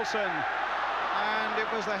by Olsen. And it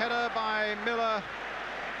was the header by Miller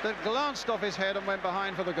that glanced off his head and went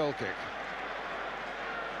behind for the goal kick.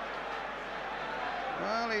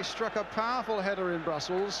 Well, he struck a powerful header in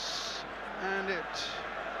Brussels, and it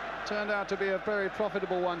turned out to be a very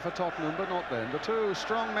profitable one for Tottenham, but not then. The two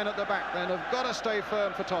strong men at the back then have got to stay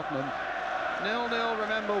firm for Tottenham. 0-0,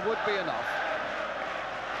 remember, would be enough.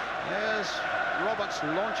 There's Roberts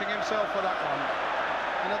launching himself for that one.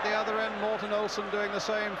 And at the other end, Morten Olsen doing the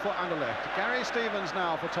same for Anderlecht. Gary Stevens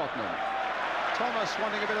now for Tottenham. Thomas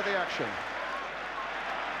wanting a bit of the action.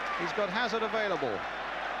 He's got Hazard available. The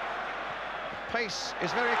pace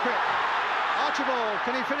is very quick. Archibald,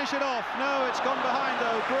 can he finish it off? No, it's gone behind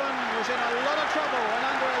though. Grun was in a lot of trouble and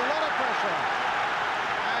under a lot of pressure.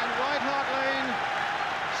 And White Hart Lane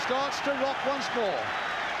starts to rock once more.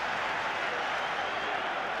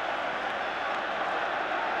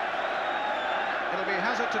 It'll be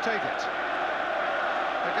Hazard to take it.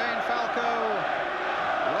 Again, Falco,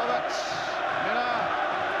 Roberts, Miller,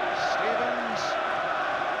 Stevens,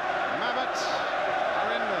 Mabbutt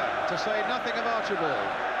are in there, to say nothing of Archibald.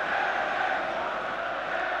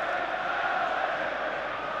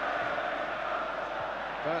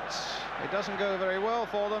 But it doesn't go very well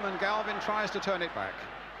for them, and Galvin tries to turn it back.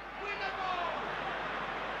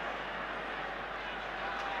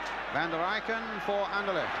 Van der Eycken for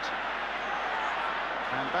Anderlecht.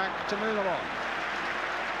 And back to Muleron.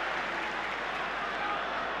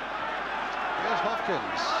 Here's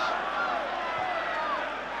Hopkins.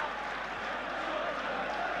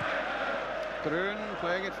 Grun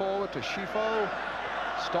playing it forward to Schifo.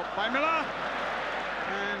 Stopped by Miller.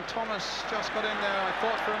 And Thomas just got in there. I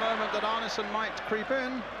thought for a moment that Arneson might creep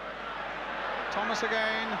in. Thomas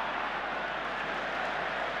again.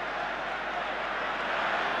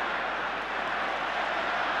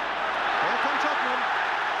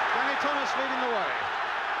 Thomas leading the way.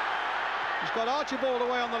 He's got Archibald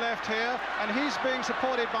away on the left here, and he's being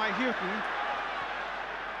supported by Hughton.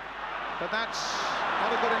 But that's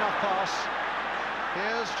not a good enough pass.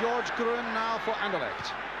 Here's George Grun now for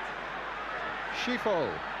Anderlecht. Schifo.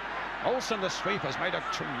 Olsen, the sweep, has made a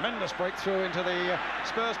tremendous breakthrough into the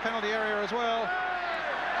Spurs penalty area as well.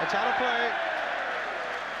 It's out of play.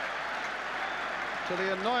 To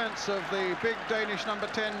the annoyance of the big Danish number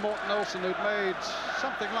 10, Morten Olsen, who'd made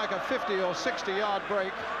something like a 50 or 60-yard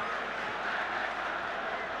break.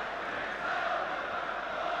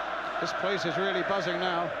 This place is really buzzing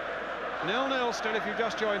now. 0-0 still if you've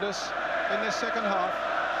just joined us in this second half.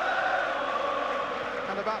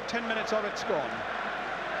 And about 10 minutes of it's gone.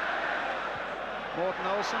 Morten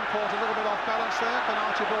Olsen caught a little bit off balance there. Can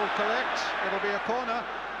Archibald collect? It'll be a corner.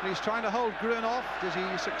 And he's trying to hold Grun off. Does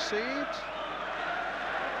he succeed?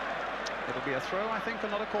 It'll be a throw, I think,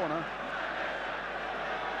 and not a corner.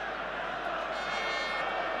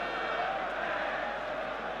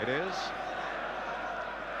 It is.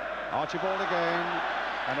 Archibald again,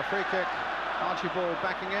 and a free kick. Archibald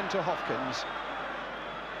backing into Hopkins.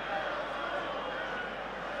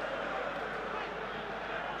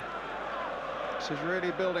 This is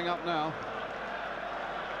really building up now.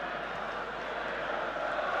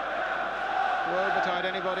 Woe betide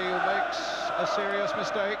anybody who makes a serious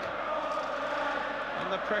mistake.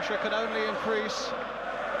 And the pressure can only increase.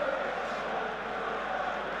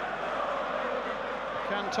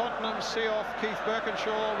 Can Tottenham see off Keith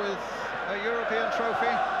Birkinshaw with a European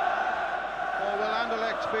trophy? Or will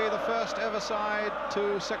Anderlecht be the first ever side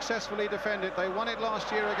to successfully defend it? They won it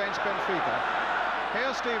last year against Benfica.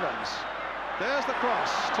 Here's Stevens. There's the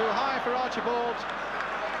cross, too high for Archibald.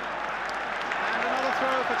 And another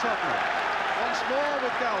throw for Tottenham. Once more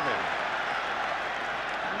with Galvin.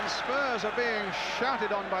 And the Spurs are being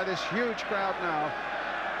shouted on by this huge crowd now.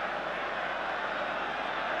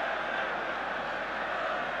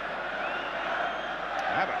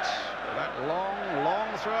 Mabbutt with that long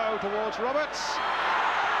throw towards Roberts.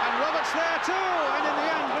 And Roberts there too, and in the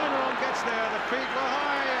end Bruno gets there. The feet were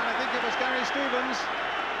high, and I think it was Gary Stevens.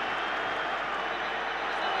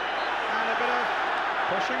 And a bit of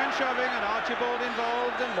pushing and shoving, and Archibald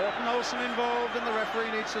involved, and Morten Olsen involved, and the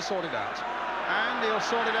referee needs to sort it out. And he'll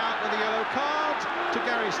sort it out with a yellow card to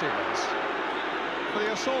Gary Stevens for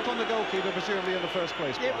the assault on the goalkeeper, presumably in the first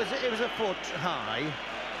place. It was a foot high.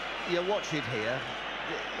 You watch it here.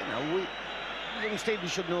 You know, young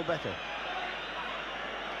Stevens should know better.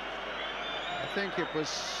 I think it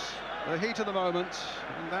was the heat of the moment,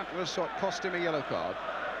 and that was what cost him a yellow card.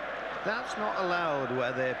 That's not allowed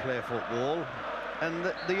where they play football, and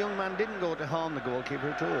the young man didn't go to harm the goalkeeper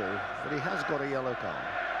at all, but he has got a yellow card.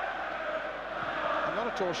 I'm not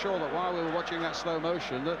at all sure that while we were watching that slow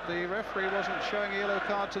motion that the referee wasn't showing a yellow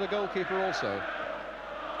card to the goalkeeper also.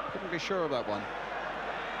 Couldn't be sure of that one.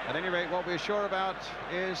 At any rate, what we're sure about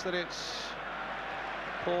is that it's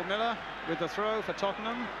Paul Miller with the throw for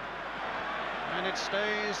Tottenham, and it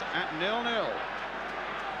stays at 0-0.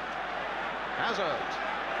 Hazard.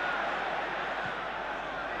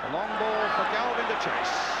 A long ball for Galvin to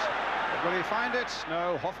chase. But will he find it?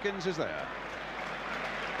 No, Hopkins is there.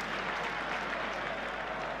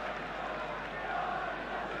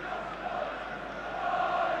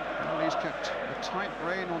 Well, he's kept a tight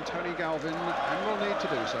rein on Tony Galvin, and will need to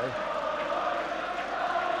do so.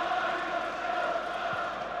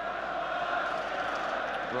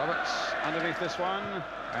 Roberts underneath this one,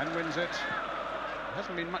 and wins it.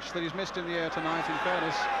 Hasn't been much that he's missed in the air tonight, in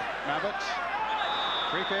fairness. Mabbutt.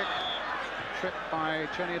 Free kick, tripped by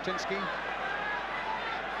Chernyatinski.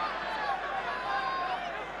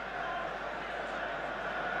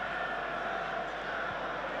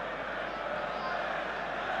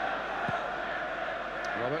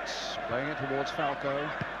 Roberts playing it towards Falco.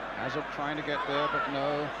 Hazard trying to get there, but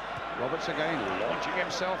no. Roberts again launching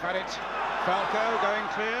himself at it. Falco going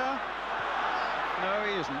clear. No,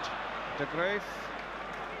 he isn't. De Graaf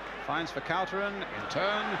finds for Vercauteren in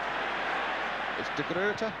turn. It's De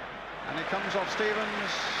Groot, and it comes off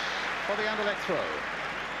Stevens for the Anderlecht throw.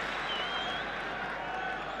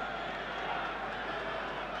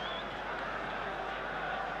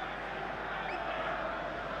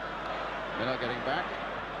 Miller getting back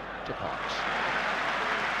to Parks.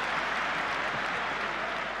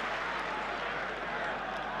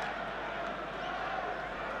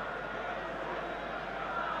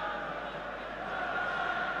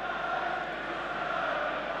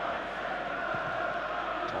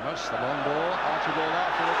 Thomas, the long ball, Archibald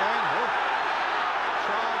after again. Oh.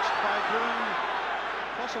 Charged by Groom,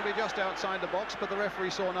 possibly just outside the box, but the referee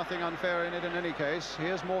saw nothing unfair in it in any case.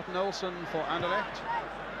 Here's Morten Olsen for Anderlecht.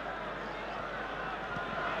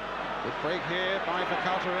 Good break here by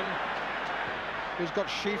Vercauteren, who's got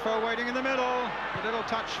Schifo waiting in the middle. The little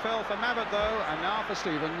touch fell for Mabbutt though, and now for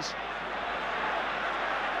Stevens.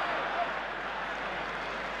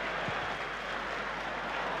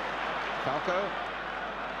 Falco.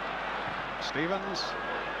 Stevens.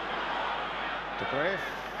 De Graaf.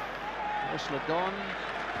 Whistler gone.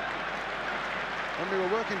 When we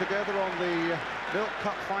were working together on the UEFA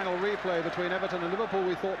Cup Final replay between Everton and Liverpool,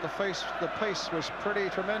 we thought the pace was pretty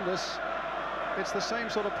tremendous. It's the same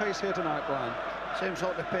sort of pace here tonight, Brian. Same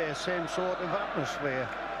sort of pace, same sort of atmosphere.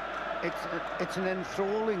 It's an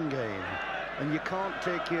enthralling game, and you can't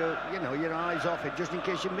take your eyes off it just in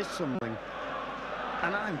case you miss something.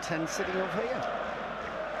 And I'm tense sitting up here.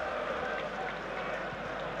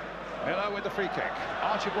 Miller with the free kick.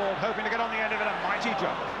 Archibald hoping to get on the end of it, a mighty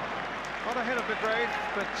jump. Got ahead of De Graaf,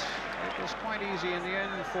 but it was quite easy in the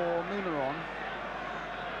end for Munaron.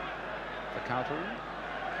 Vercauteren.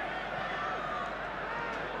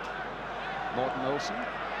 Morten Olsen.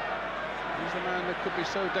 He's the man that could be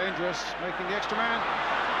so dangerous, making the extra man.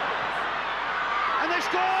 And they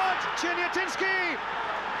scored! Chernyatinski!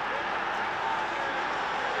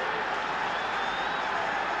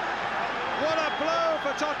 What a blow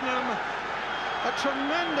for Tottenham. A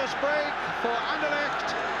tremendous break for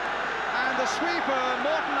Anderlecht. And the sweeper,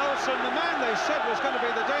 Morten Olsen, the man they said was going to be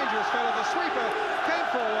the dangerous fellow, the sweeper came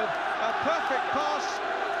forward. A perfect pass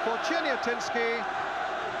for Chernyatinski.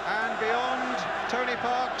 And beyond, Tony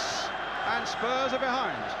Parks, and Spurs are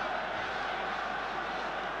behind.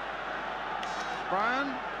 Brian?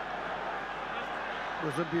 It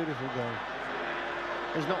was a beautiful goal.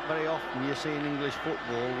 It's not very often you see in English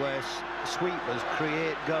football where sweepers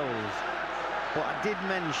create goals. But I did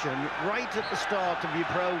mention right at the start of your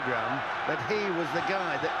programme that he was the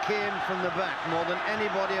guy that came from the back more than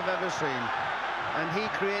anybody I've ever seen. And he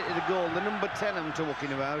created a goal, the number 10 I'm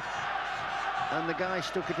talking about. And the guy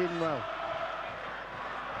stuck it in well.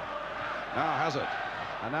 Now Hazard.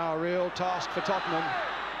 And now a real task for Tottenham.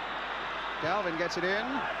 Galvin gets it in.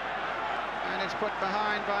 And it's put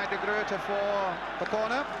behind by De Groote for the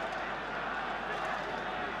corner.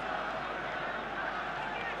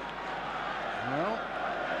 Well,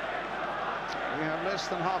 we have less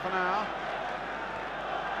than half an hour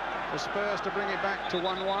for Spurs to bring it back to 1-1.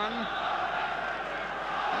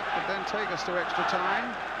 That would then take us to extra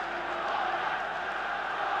time.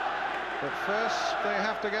 But first, they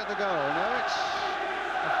have to get the goal. No, it's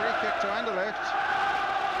a free kick to Anderlecht.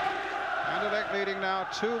 Anderlecht leading now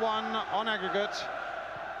 2-1 on aggregate.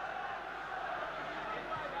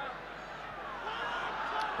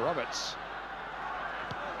 Roberts.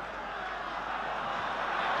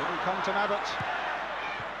 Didn't come to Mabbutt.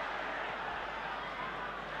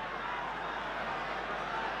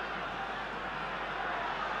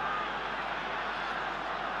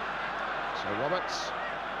 So Roberts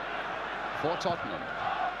for Tottenham.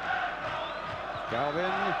 Galvin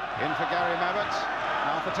in for Gary Mabbutt.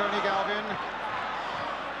 Now for Tony Galvin.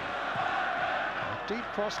 A deep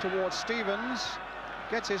cross towards Stevens.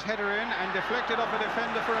 Gets his header in and deflected off a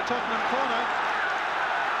defender for a Tottenham corner.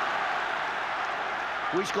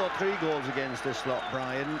 We scored 3 goals against this lot,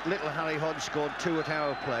 Brian. Little Harry Hodge scored 2 at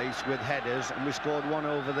our place with headers, and we scored 1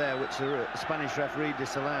 over there, which the Spanish referee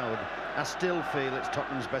disallowed. I still feel it's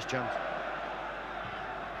Tottenham's best chance.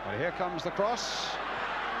 Well, here comes the cross.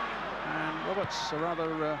 And Roberts, or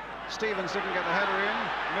rather, Stevens didn't get the header in.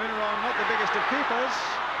 Muneron, not the biggest of keepers.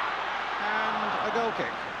 And a goal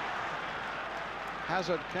kick.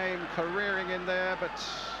 Hazard came careering in there, but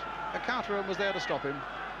a counter was there to stop him.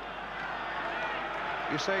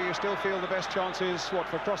 You say you still feel the best chances, what,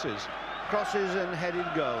 for crosses? Crosses and headed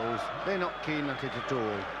goals. They're not keen at it at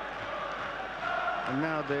all. And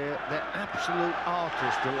now they're absolute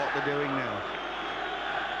artists at what they're doing now.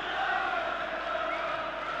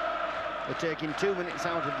 They're taking 2 minutes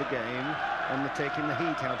out of the game, and they're taking the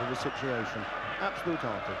heat out of the situation. Absolute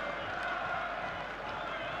artists.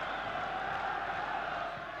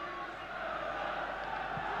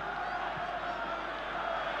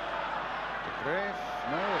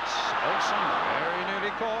 No, it's Olsen, very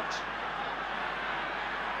nearly caught.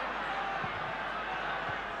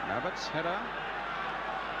 Mabbutt's header.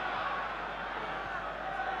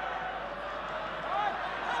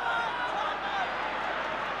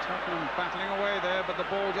 Tottenham battling away there, but the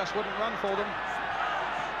ball just wouldn't run for them.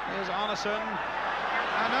 Here's Arneson.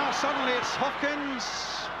 And now suddenly it's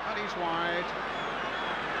Hopkins, but he's wide.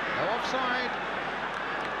 No offside.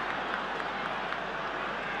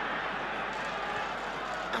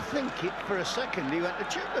 I think for a second he went to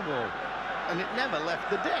chip the ball, and it never left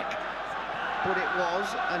the deck. But it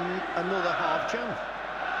was another half chance.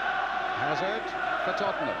 Hazard for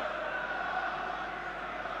Tottenham.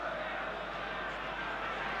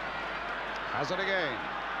 Hazard again.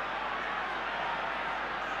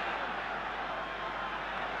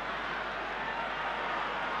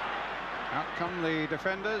 Out come the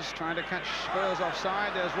defenders, trying to catch Spurs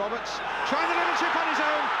offside. There's Roberts, trying the little chip on his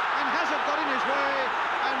own, and Hazard got in his way.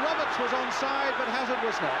 And Roberts was onside, but Hazard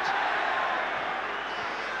was not.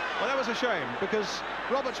 Well, that was a shame, because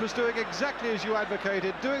Roberts was doing exactly as you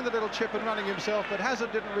advocated, doing the little chip and running himself, but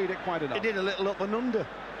Hazard didn't read it quite enough. He did a little up and under,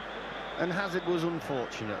 and Hazard was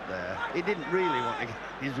unfortunate there. He didn't really want to get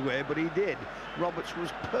his way, but he did. Roberts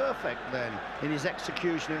was perfect then in his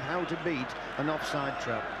execution of how to beat an offside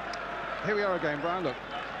trap. Here we are again, Brian, look.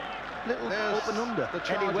 Little up and under.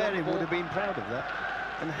 Anywhere he would have been proud of that.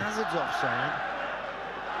 And Hazard's offside.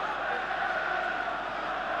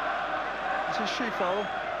 It's a Schifo.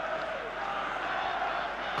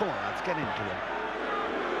 Come on, lads, get into him.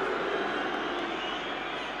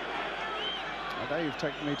 I know you've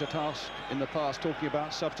taken me to task in the past talking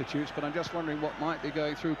about substitutes, but I'm just wondering what might be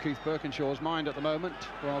going through Keith Birkinshaw's mind at the moment.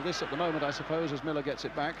 Well, this at the moment, I suppose, as Miller gets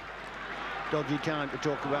it back. Dodgy time to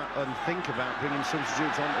talk about and think about bringing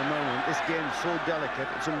substitutes on at the moment. This game's so delicate,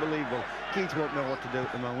 it's unbelievable. Keith won't know what to do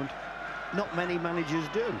at the moment. Not many managers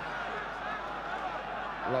do.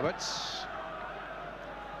 Roberts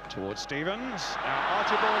towards Stevens. Now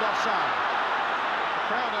Archibald offside. The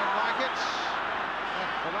crowd don't like it, but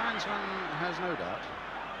the linesman has no doubt.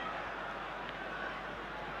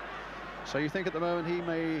 So you think at the moment he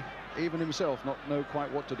may even himself not know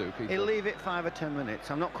quite what to do, Keith? He'll leave it 5 or 10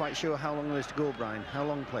 minutes. I'm not quite sure how long there is to go, Brian. How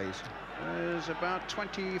long, please? is about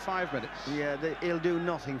 25 minutes. Yeah, he'll do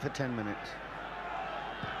nothing for 10 minutes.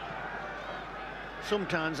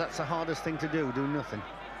 Sometimes that's the hardest thing to do nothing.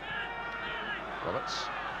 Roberts.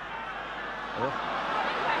 Oh.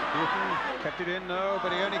 Hughton kept it in, no,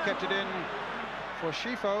 but he only kept it in for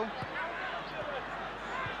Schifo.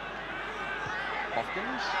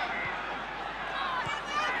 Hopkins.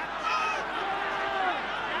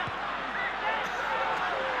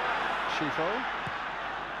 Schifo.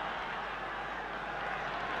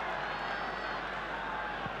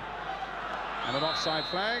 And an offside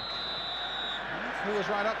flag. Who was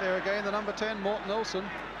right up there again? The number 10, Morten Olsen.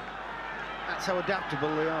 That's how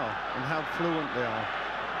adaptable they are and how fluent they are.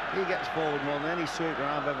 He gets forward more than any sweeper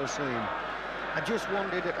I've ever seen. I just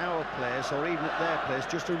wanted at our place, or even at their place,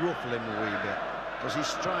 just to ruffle him a wee bit, because he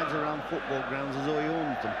strides around football grounds as though he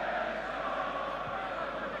owns them.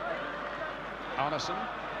 Arneson.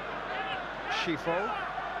 Schifo.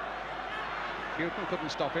 Hughton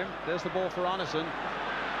couldn't stop him. There's the ball for Arneson.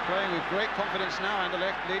 Playing with great confidence now,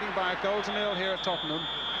 Anderlecht leading by a goal to nil here at Tottenham.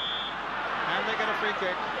 And they get a free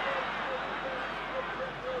kick.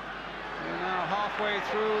 We're now halfway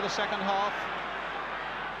through the second half.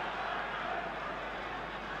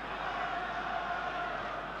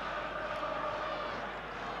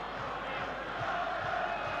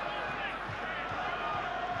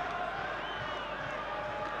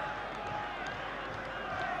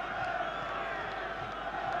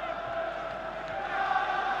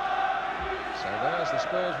 The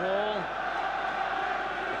Spurs wall.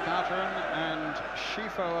 Catherine and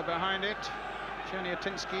Schifo are behind it.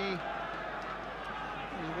 Czerniatinsky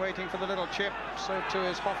is waiting for the little chip, so too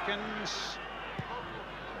is Hopkins.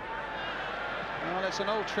 Well, it's an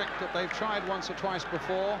old trick that they've tried once or twice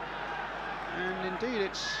before, and indeed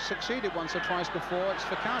it's succeeded once or twice before. It's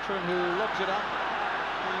for Catherine who lobs it up,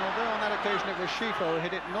 and although on that occasion it was Schifo who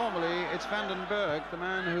hit it, normally it's Vandenberg, the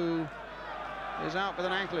man who is out with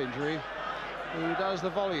an ankle injury, who does the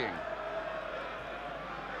volleying.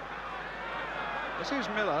 This is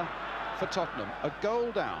Miller for Tottenham, a goal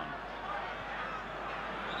down.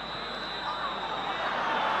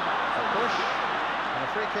 A push and a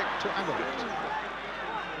free kick to Anderlecht.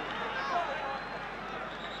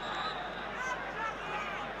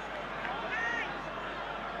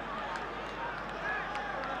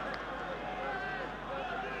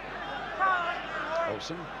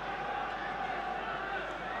 Olsen.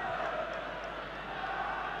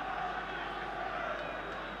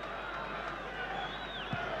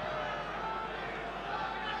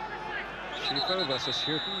 Schifo versus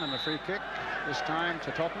Hughton, and the free kick, this time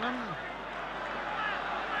to Tottenham.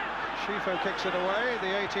 Schifo kicks it away, the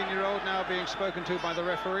 18-year-old now being spoken to by the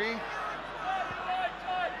referee.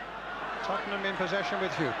 Tottenham in possession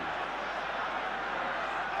with Hughton.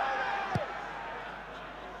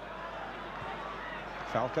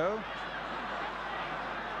 Falco.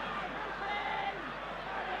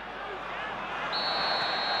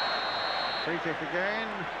 Free kick again.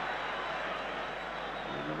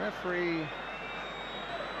 And the referee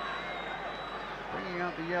bringing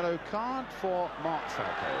out the yellow card for Mark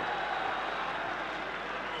Falco.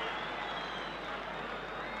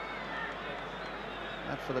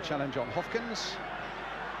 That for the challenge on Hopkins.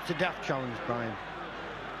 It's a daft challenge, Brian.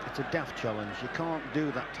 It's a daft challenge. You can't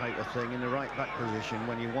do that type of thing in the right back position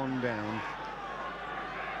when you're one down.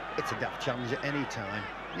 It's a daft challenge at any time.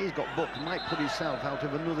 And he's got booked. Might put himself out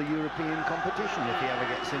of another European competition if he ever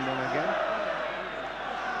gets in one again.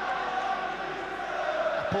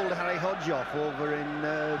 I pulled Harry Hodge off over in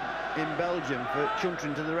Belgium for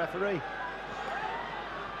chuntering to the referee,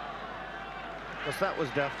 because that was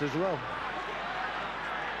daft as well.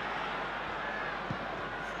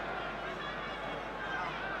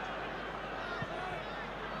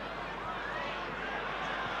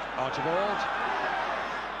 Archibald.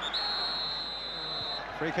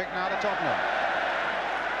 Free kick now to Tottenham.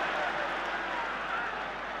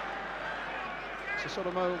 It's a sort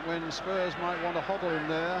of moment when Spurs might want to hobble in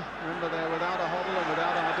there. Remember, they're without a hobble and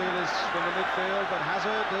without Ardiles from the midfield, but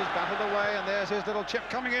Hazard has battled away, and there's his little chip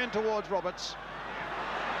coming in towards Roberts.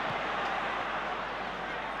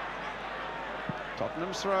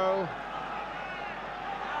 Tottenham's throw.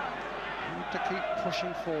 Need to keep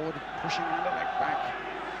pushing forward, pushing Anderlecht back,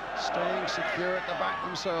 staying secure at the back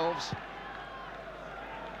themselves.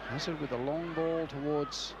 Hazard with a long ball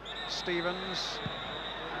towards Stevens.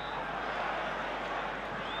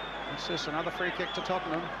 What's this? Another free kick to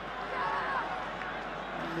Tottenham.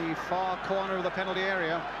 In the far corner of the penalty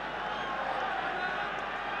area.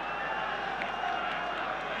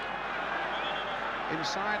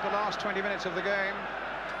 Inside the last 20 minutes of the game.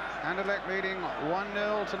 Anderlecht leading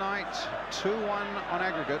 1-0 tonight, 2-1 on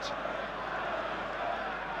aggregate.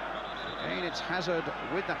 Again, it's Hazard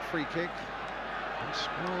with that free kick. And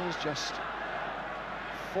Spurs just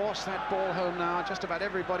force that ball home now. Just about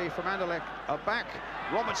everybody from Anderlecht are back.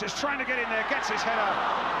 Roberts is trying to get in there, gets his header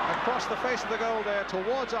across the face of the goal there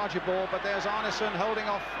towards Archibald, but there's Arneson holding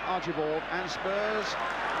off Archibald, and Spurs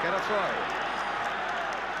get a throw.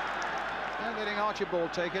 They're letting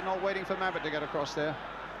Archibald take it, not waiting for Mabbutt to get across there.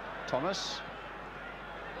 Thomas.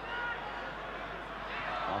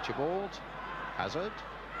 Archibald. Hazard.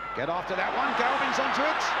 Get after that one. Galvin's onto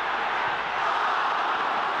it.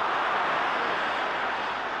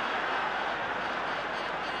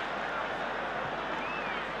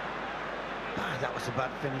 That was a bad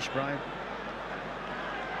finish, Brian.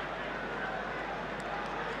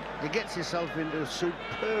 He gets himself into a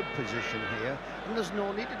superb position here, and there's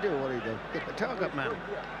no need to do what he did. Hit the target man.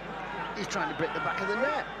 He's trying to break the back of the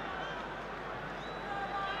net.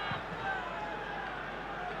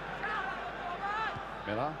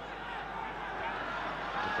 Miller.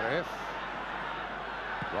 De Graaf.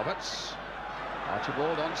 Roberts.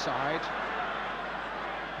 Archibald onside.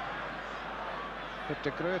 But De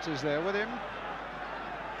Graaf is there with him.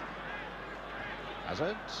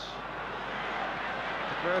 Hazard.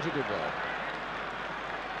 De Graaf did well.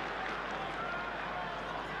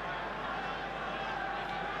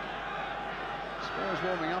 Spurs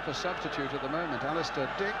warming up a substitute at the moment. Alistair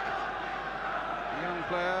Dick, a young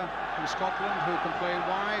player from Scotland who can play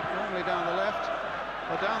wide, normally down the left.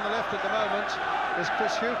 Well, down the left at the moment is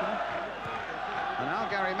Chris Hughton. And now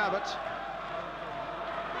Gary Mabbutt.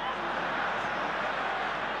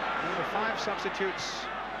 The 5 substitutes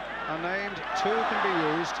are named, 2 can be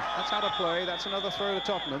used. That's out of play, that's another throw to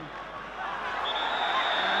Tottenham.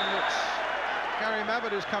 And it's Gary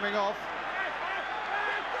Mabbutt who's coming off.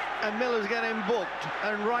 And Miller's getting booked,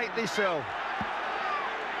 and rightly so.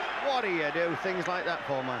 What do you do things like that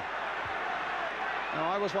for, man? Now,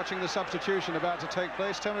 I was watching the substitution about to take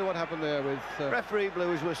place. Tell me what happened there with... Referee blew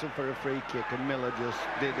his whistle for a free kick, and Miller just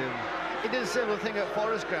did him. He did a similar thing at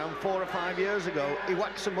Forest Ground 4 or 5 years ago. He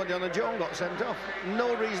whacked somebody on a jaw and got sent off.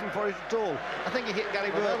 No reason for it at all. I think he hit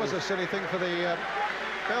Gary Burton. That was a silly thing for the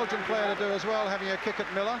Belgian player to do as well, having a kick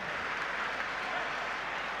at Miller.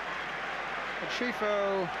 But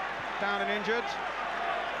Schifo down and injured.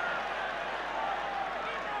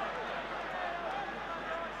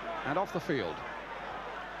 And off the field.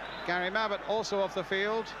 Gary Mabbutt also off the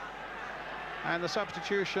field. And the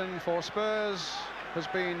substitution for Spurs has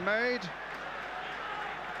been made.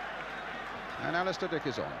 And Alistair Dick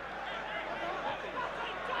is on.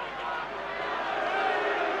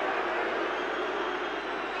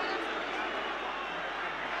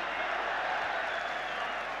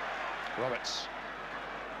 Roberts.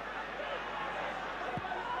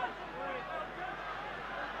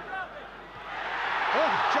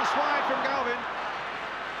 Oh, just wide from Galvin.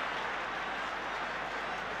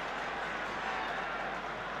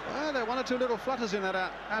 Well, there are 1 or 2 little flutters in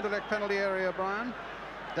that Anderlecht penalty area, Brian.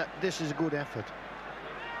 This is a good effort.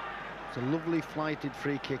 It's a lovely flighted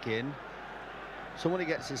free kick in. Somebody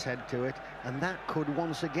gets his head to it, and that could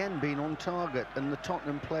once again be on target, and the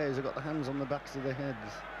Tottenham players have got their hands on the backs of their heads.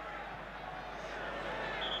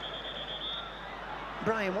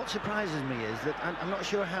 Brian, what surprises me is that I'm not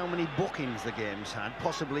sure how many bookings the game's had,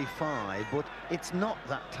 possibly 5, but it's not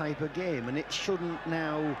that type of game, and it shouldn't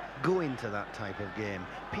now go into that type of game.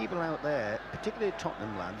 People out there, particularly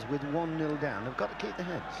Tottenham lads, with 1-0 down, have got to keep their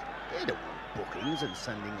heads. They don't want bookings and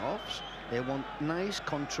sending offs. They want nice,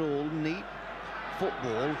 controlled, neat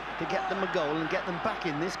football to get them a goal and get them back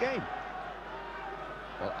in this game.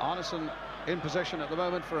 Well, Arneson in possession at the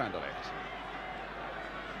moment for Anderlecht.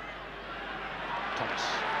 Thomas.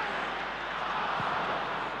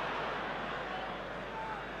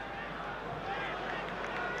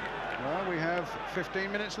 Well, we have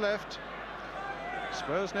 15 minutes left.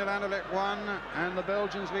 Spurs nil, Anderlecht 1, and the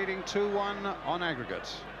Belgians leading 2-1 on aggregate.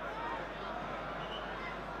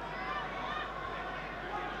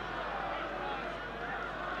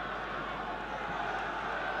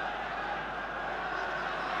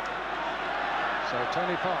 So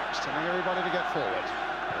Tony Parks telling everybody to get forward.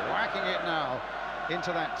 Whacking it now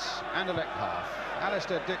into that Anderlecht half.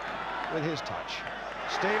 Alistair Dick with his touch.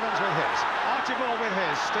 Stevens with his. Archibald with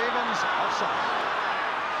his. Stevens offside.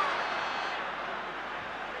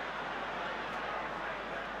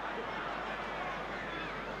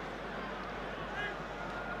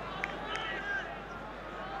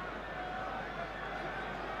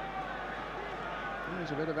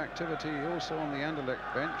 There's a bit of activity also on the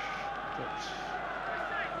Anderlecht bench.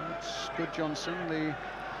 That's Gudjonsson, the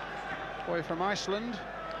boy from Iceland,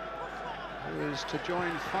 who is to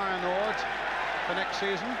join Feyenoord for next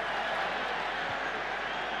season.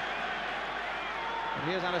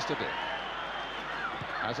 Here's Alistair Dick.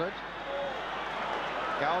 Hazard.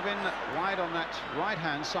 Galvin wide on that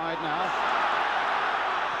right-hand side now.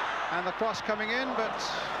 And the cross coming in, but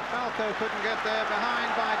Falco couldn't get there, behind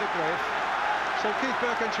by De Griff. So Keith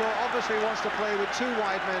Birkinshaw obviously wants to play with two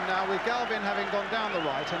wide men now, with Galvin having gone down the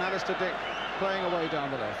right and Alistair Dick playing away down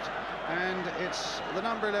the left. And it's the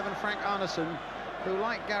number 11, Frank Arneson, who,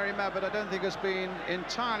 like Gary Mabbutt, I don't think has been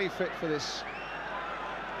entirely fit for this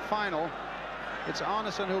final. It's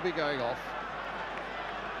Arneson who'll be going off,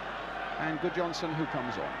 and Gudjohnsen who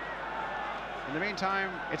comes on. In the meantime,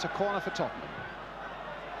 it's a corner for Tottenham.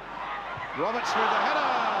 Roberts with the header!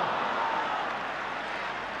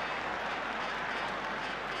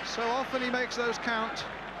 So often he makes those count,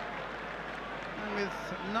 and with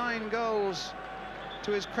 9 goals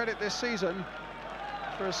to his credit this season,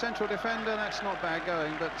 for a central defender, that's not bad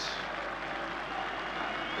going, but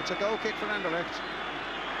it's a goal kick for Anderlecht.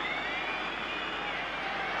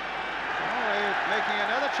 Making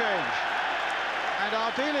another change, and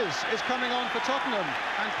Ardiles is coming on for Tottenham,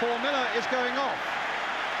 and Paul Miller is going off.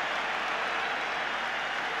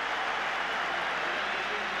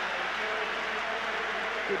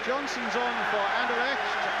 Johnson's on for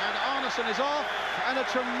Anderlecht, and Arneson is off, and a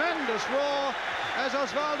tremendous roar as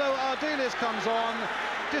Osvaldo Ardiles comes on.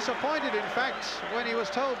 Disappointed, in fact, when he was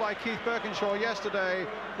told by Keith Birkinshaw yesterday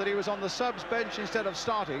that he was on the subs bench instead of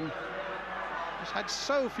starting. He's had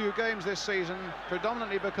so few games this season,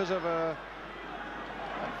 predominantly because of a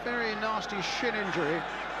very nasty shin injury.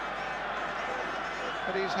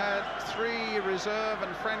 But he's had 3 reserve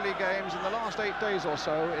and friendly games in the last 8 days or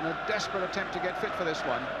so in a desperate attempt to get fit for this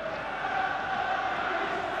one.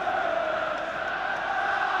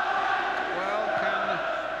 Well, can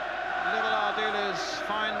little Ardiles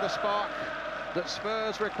find the spark that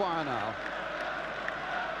Spurs require now?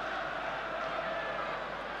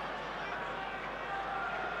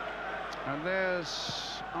 And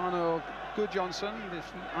there's Arno Gudjohnsen, the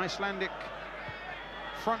Icelandic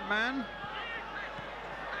front man.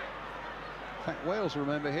 In fact, Wales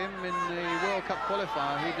remember him in the World Cup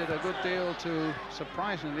qualifier. He did a good deal to,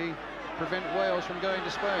 surprisingly, prevent Wales from going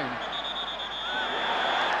to Spain.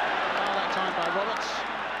 Now that time by Roberts.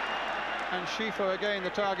 And Schifo again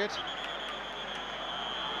the target.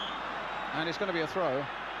 And it's going to be a throw.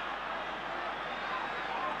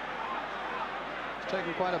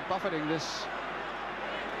 Taken quite a buffeting, this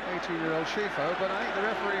 18-year-old Schifo, but I think the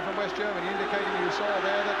referee from West Germany indicating, you saw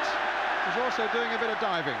there, that he's also doing a bit of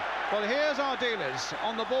diving. Well, here's Ardiles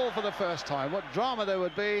on the ball for the first time. What drama there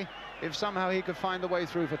would be if somehow he could find the way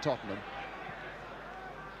through for Tottenham.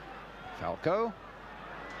 Falco,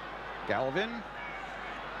 Galvin,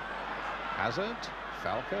 Hazard,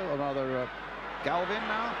 Falco, or rather Galvin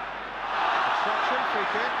now. Obstruction, free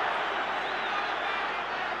kick.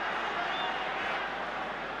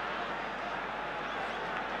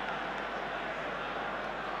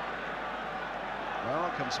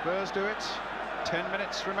 Well, can Spurs do it? 10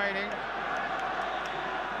 minutes remaining.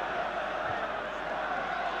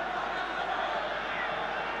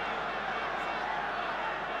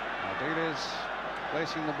 Ardiles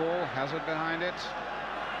placing the ball, Hazard behind it.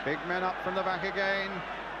 Big men up from the back again.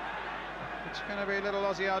 It's going to be little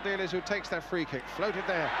Aussie Ardiles who takes that free kick. Floated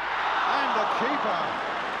there. And the keeper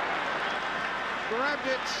grabbed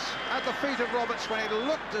it at the feet of Roberts when it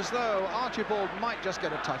looked as though Archibald might just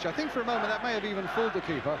get a touch. I think for a moment that may have even fooled the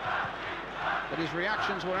keeper, but his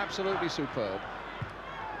reactions were absolutely superb.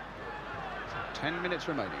 10 minutes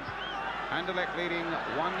remaining. Anderlecht leading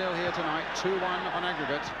 1-0 here tonight, 2-1 on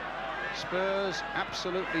aggregate. Spurs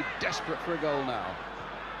absolutely desperate for a goal now,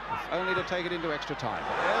 if only to take it into extra time.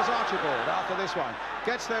 But there's Archibald after this one.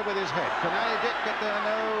 Gets there with his head. Can Ali Dick get there?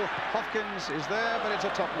 No. Hopkins is there, but it's a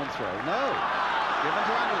Tottenham throw. No. Given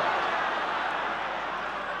to Anderlecht.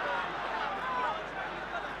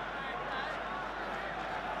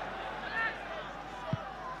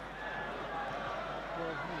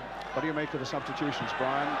 What do you make of the substitutions,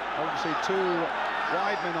 Brian? Obviously 2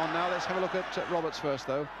 wide men on now. Let's have a look at Roberts first,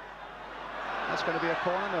 though. That's going to be a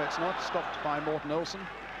corner. No, it's not. Stopped by Morten Olsen.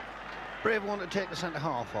 Brave wanted to take the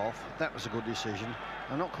centre-half off. That was a good decision.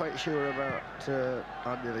 I'm not quite sure about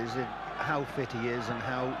Ardiles, how fit he is and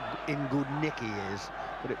how in good nick he is,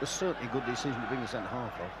 but it was certainly a good decision to bring the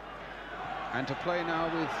centre-half off. And to play now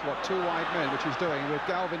with, what, 2 wide men, which he's doing, with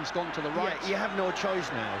Galvin's gone to the right. Yeah, you have no choice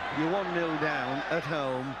now. You're 1-0 down at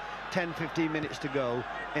home, 10-15 minutes to go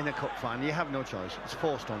in a cup final. You have no choice. It's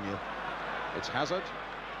forced on you. It's Hazard.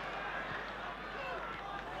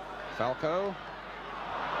 Falco.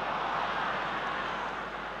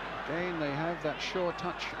 Again, they have that sure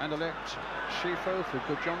touch. Anderlecht. Schifo for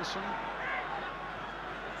Gudjohnsen.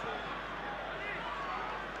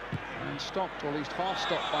 And stopped, or at least half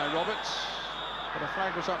stopped by Roberts. But a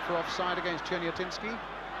flag was up for offside against Chernyatinsky. The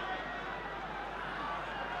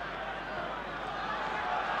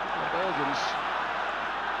Belgians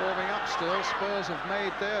warming up still. Spurs have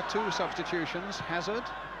made their 2 substitutions. Hazard.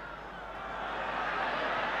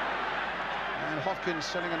 And Hopkins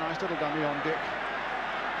selling a nice little dummy on Dick.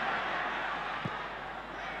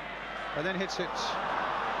 And then hits it.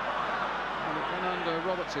 And it went under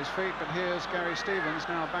Roberts' feet, but here's Gary Stevens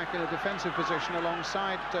now back in a defensive position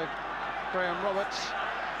alongside Graham Roberts.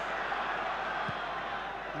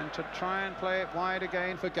 And to try and play it wide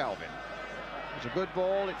again for Galvin. It was a good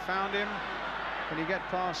ball, it found him. Can he get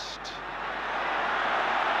past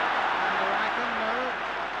Anderlecht? No.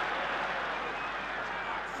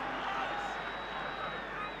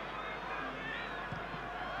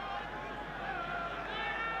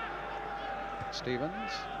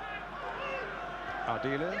 Stevens.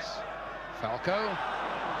 Ardiles. Falco.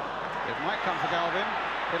 It might come for Galvin.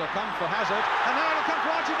 It'll come for Hazard. And now it'll come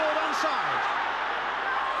for Archibald onside.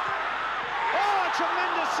 Oh, a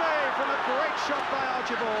tremendous save from a great shot by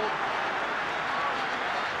Archibald.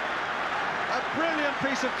 A brilliant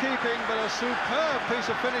piece of keeping, but a superb piece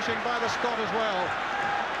of finishing by the Scot as well.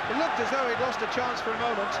 It looked as though he'd lost a chance for a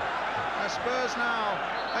moment. As Spurs now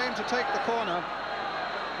aim to take the corner.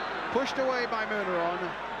 Pushed away by Munaron.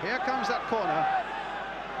 Here comes that corner.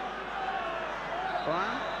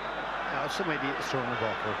 Brian? Oh, some idiots throwing the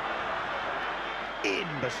bottle.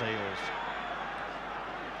 Imbeciles.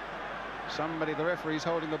 Somebody, the referee's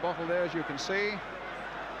holding the bottle there, as you can see.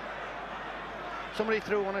 Somebody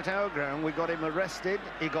threw one at our ground. We got him arrested.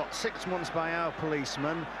 He got 6 months by our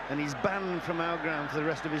policeman, and he's banned from our ground for the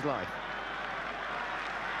rest of his life.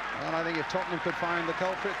 Well, I think if Tottenham could find the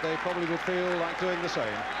culprit, they probably would feel like doing the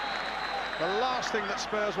same. The last thing that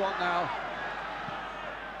Spurs want now.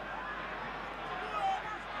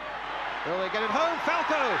 Will they get it home?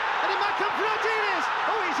 Falco! And it might come for Ardiles!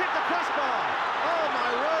 Oh, he's hit the crossbar! Oh,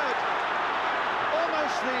 my word!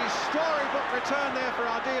 Almost the storybook return there for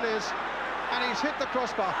Ardiles. And he's hit the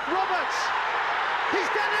crossbar. Roberts! He's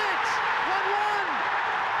done it! 1-1!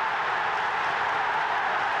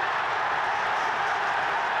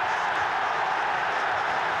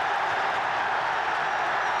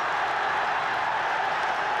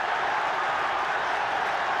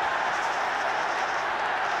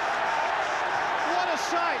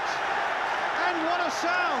 Sight and what a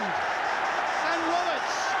sound, and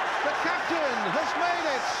Roberts, the captain, has made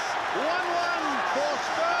it 1-1 for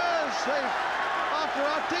Spurs. After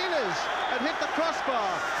Ardiles had hit the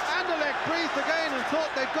crossbar, Anderlecht breathed again and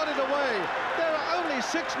thought they'd got it away. There are only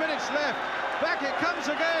 6 minutes left. Back it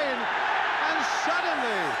comes again, and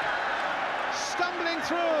suddenly stumbling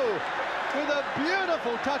through with a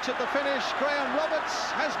beautiful touch at the finish, Graham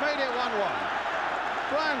Roberts has made it 1-1.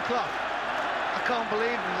 Brian Clough. I can't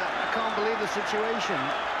believe the situation.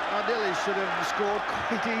 Ardiles should have scored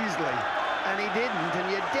quite easily, and he didn't. And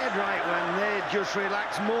you're dead right when they just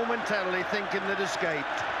relaxed momentarily, thinking they'd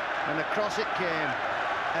escaped, and across it came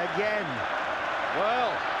again.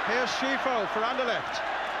 Well, here's Schifo for Anderlecht.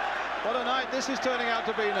 What a night this is turning out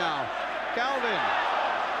to be now. Galvin.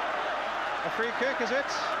 A free kick, is it?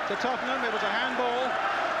 To Tottenham. It was a handball.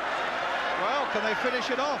 Well, can they finish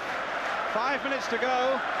it off? 5 minutes to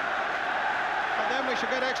go. And then we should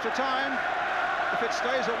get extra time if it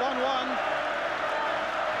stays at 1-1.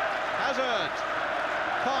 Hazard.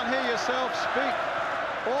 Can't hear yourself speak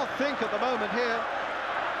or think at the moment here.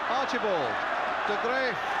 Archibald. De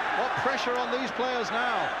Graaf. What pressure on these players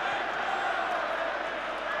now.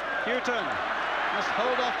 Hughton must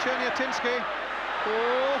hold off Chernyatinsky.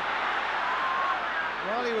 Oh.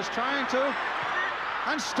 Well, he was trying to.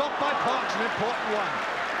 And stopped by Parks, an important one.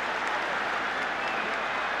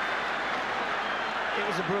 It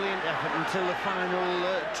was a brilliant effort until the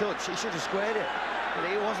final touch. He should have squared it, but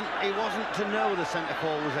he wasn't to know the centre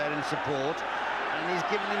forward was there in support, and he's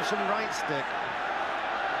given him some right stick.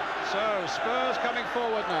 So Spurs coming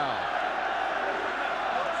forward now.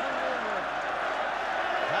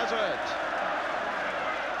 Hazard.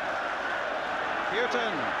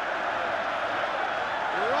 Hughton.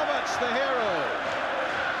 Roberts, the hero.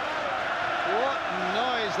 What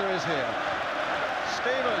noise there is here.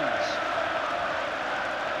 Stevens.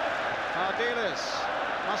 Ardiles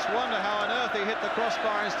must wonder how on earth he hit the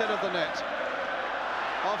crossbar instead of the net.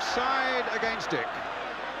 Offside against Dick.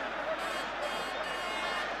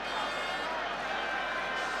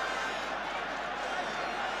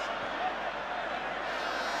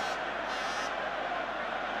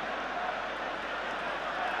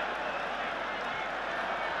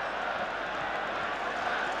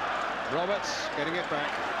 Roberts getting it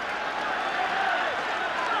back.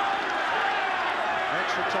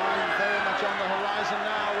 extra time very much on the horizon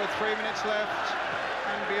now, with 3 minutes left,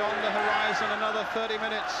 and beyond the horizon another 30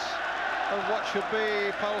 minutes of what should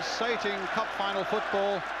be pulsating cup final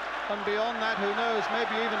football, and beyond that, who knows,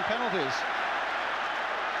 maybe even penalties.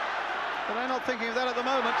 But they're not thinking of that at the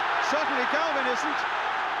moment. Certainly Galvin isn't.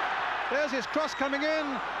 There's his cross coming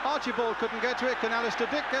in. Archibald couldn't get to it. Can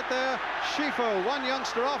Alistair Dick get there? Schifo, one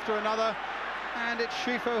youngster after another, and it's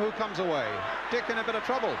Schifo who comes away. Dick in a bit of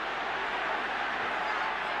trouble,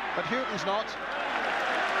 but Hughton's not,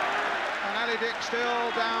 and Ali Dick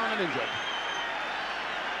still down and injured.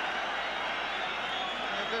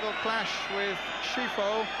 A little clash with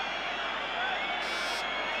Schifo.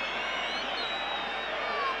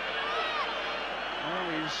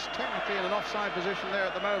 Well, he's technically in an offside position there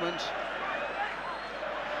at the moment,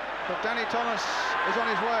 but Danny Thomas is on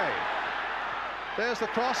his way. There's the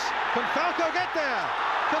cross. Can Falco get there?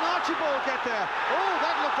 Can Archibald get there? Oh,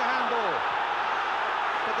 that looked a handball.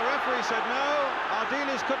 But the referee said no.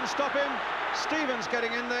 Ardiles couldn't stop him. Stevens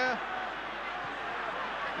getting in there.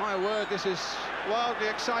 My word, this is wildly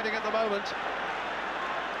exciting at the moment.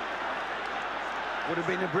 Would have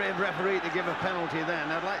been a brave referee to give a penalty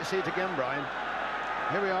then. I'd like to see it again, Brian.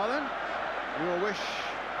 Here we are then. Your wish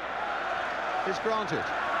is granted.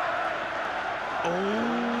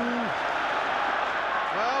 Oh!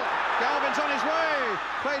 Well, Galvin's on his way.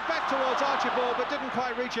 Played back towards Archibald, but didn't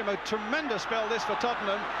quite reach him. A tremendous spell this for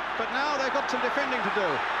Tottenham, but now they've got some defending to do.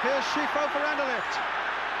 Here's Schifo for Anderlecht.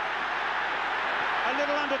 A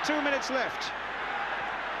little under 2 minutes left,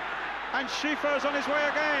 and Schifo's on his way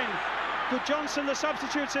again. Good Johnson, the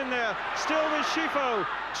substitute's in there. Still with Schifo,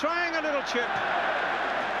 trying a little chip,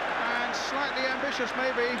 and slightly ambitious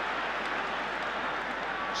maybe.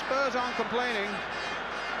 Spurs aren't complaining.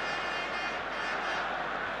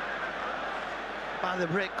 By the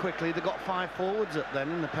break quickly, they got 5 forwards up then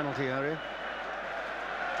in the penalty area.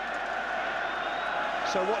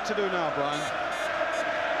 So what to do now, Brian?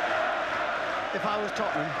 If I was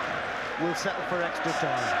Tottenham, we'll settle for extra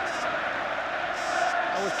time.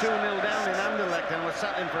 I was 2-0 down in Anderlecht and was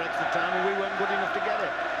settling for extra time, and we weren't good enough to get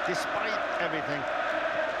it, despite everything.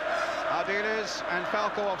 Ardiles and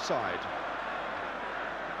Falco offside.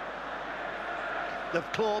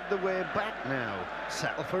 They've clawed their way back now.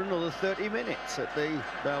 Settle for another 30 minutes at the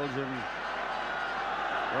Belgium.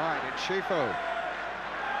 Right, it's Schifo.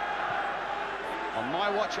 On my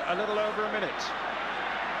watch, a little over a minute.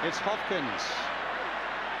 It's Hopkins,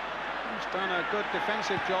 who's done a good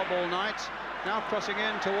defensive job all night. Now crossing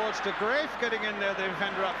in towards De Graaf, getting in there, the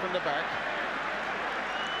defender up from the back.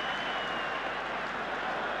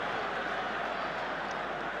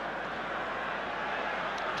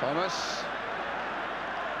 Thomas.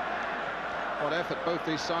 What effort both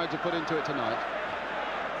these sides have put into it tonight.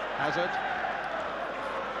 Hazard.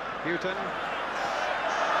 Hughton.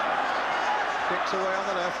 Kicks away on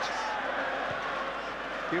the left.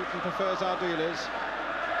 Hughton prefers Ardiles.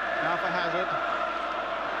 Now for Hazard.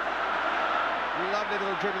 Lovely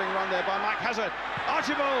little dribbling run there by Mike Hazard.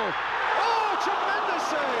 Archibald. Oh, tremendous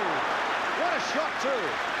save. What a shot too.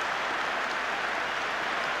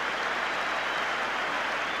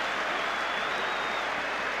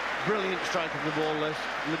 Brilliant strike of the ball, this.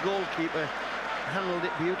 And the goalkeeper handled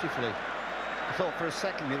it beautifully. I thought for a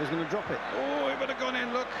second he was going to drop it. Oh, he would have gone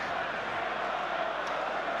in, look.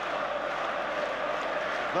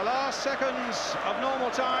 The last seconds of normal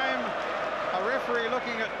time. A referee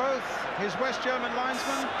looking at both his West German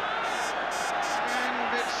linesmen.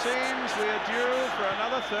 And it seems we are due for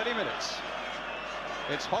another 30 minutes.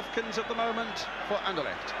 It's Hopkins at the moment for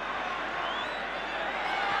Anderlecht.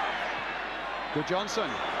 Good Johnson.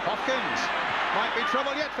 Hopkins. Might be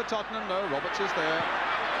trouble yet for Tottenham. No, Roberts is there.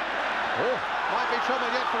 Oh, might be trouble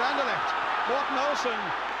yet for Anderlecht. Morten Olsen.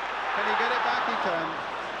 Can he get it back? He can.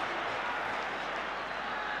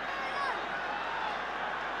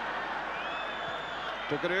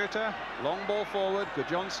 De Groot, long ball forward. Good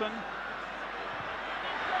Johnson.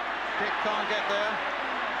 Dick can't get there.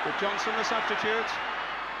 Good Johnson, the substitute.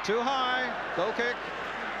 Too high. Goal kick.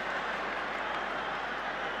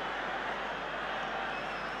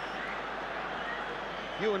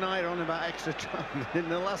 You and I are on about extra time. In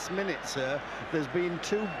the last minute, sir, there's been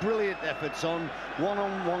 2 brilliant efforts on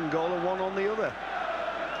one goal and one on the other.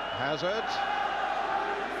 Hazard.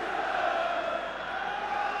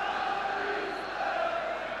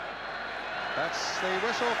 That's the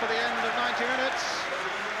whistle for the end of 90 minutes.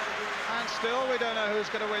 And still we don't know who's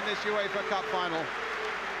going to win this UEFA Cup Final.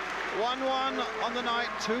 1-1 on the night,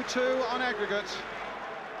 2-2 on aggregate.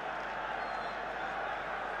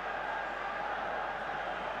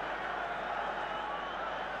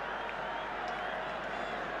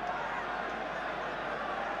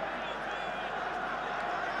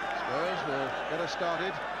 Spurs will get us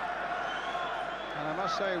started. And I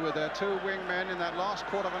must say, with their two wingmen in that last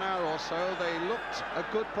quarter of an hour or so, they looked a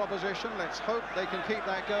good proposition. Let's hope they can keep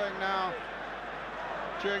that going now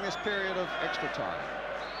during this period of extra time.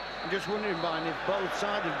 I'm just wondering, Brian, if both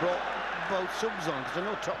sides have brought both subs on, because I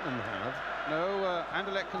know Tottenham have. No,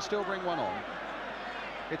 Anderlecht can still bring one on.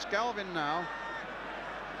 It's Galvin now.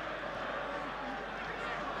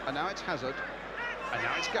 And now it's Hazard. And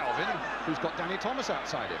now it's Galvin, who's got Danny Thomas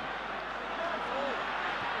outside him.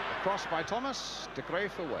 Cross by Thomas, de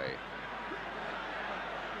Graaf away.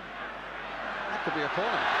 That could be a corner,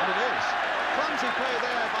 and it is. Clumsy play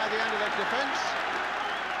there by the Anderlecht defence.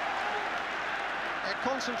 A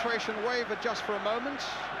concentration wavered just for a moment.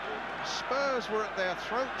 Spurs were at their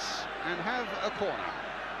throats and have a corner.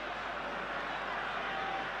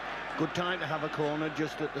 Good time to have a corner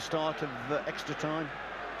just at the start of extra time.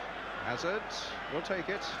 Hazard will take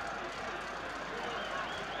it.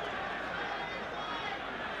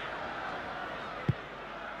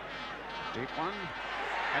 Deep one,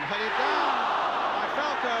 and headed down by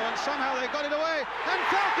Falco, and somehow they got it away, and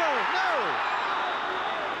Falco, no!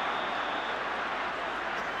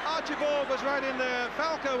 Archibald was right in there,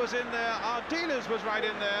 Falco was in there, Ardiles was right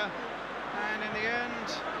in there, and in the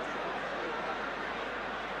end,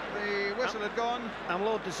 the whistle had gone. I'm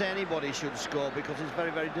loath to say anybody should score because it's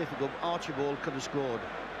very, very difficult. Archibald could have scored.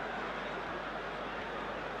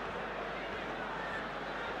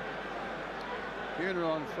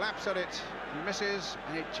 Hughton flaps at it, misses,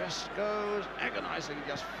 and it just goes agonisingly,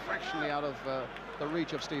 just fractionally out of the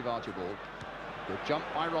reach of Steve Archibald. Good jump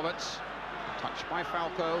by Roberts, touched by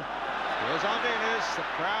Falco. Here's Ardiles, the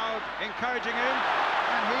crowd encouraging him,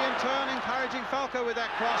 and he in turn encouraging Falco with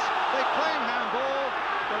that cross. They claim handball,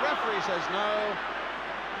 the referee says no,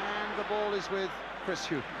 and the ball is with Chris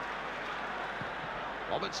Hughton.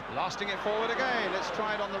 Roberts blasting it forward again. Let's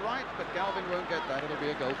try it on the right, but Galvin won't get that. It'll be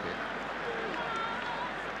a goal kick.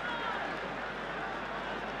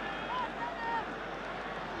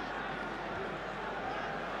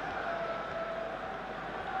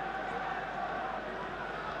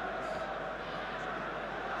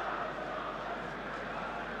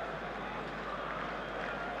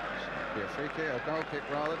 Be a free kick, a goal kick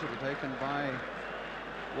rather, to be taken by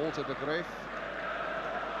Walter de Graaf.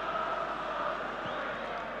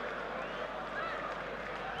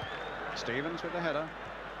 Stevens with the header,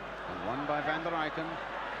 and won by Van der Eycken.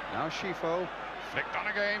 Now Schifo, flicked on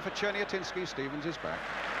again for Cherniatinski. Stevens is back.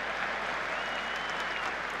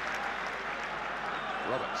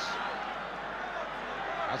 Roberts.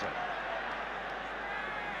 Hazard.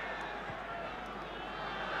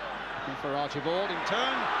 Looking for Archibald in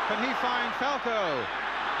turn. Can he find Falco?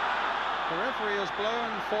 The referee has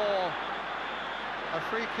blown for a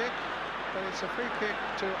free kick, but it's a free kick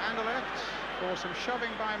to Anderlecht for some shoving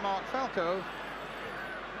by Mark Falco.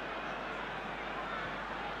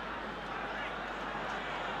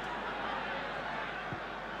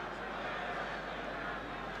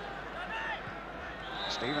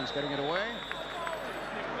 Stevens getting it away.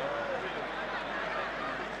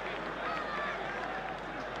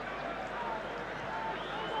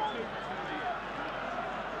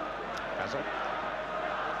 Hazard.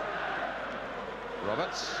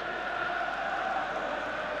 Roberts.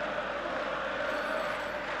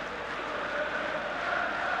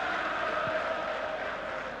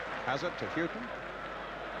 Hazard to Hughton.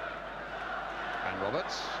 And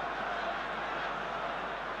Roberts.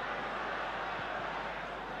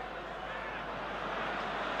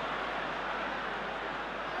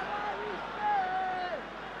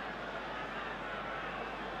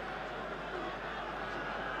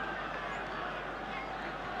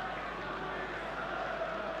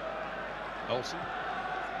 Olsen.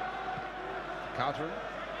 Carteren.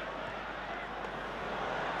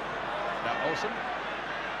 Now Olsen.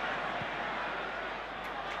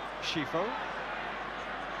 Schifo.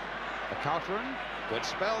 For Carteren. Good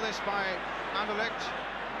spell this by Anderlecht.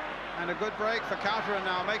 And a good break for Carteren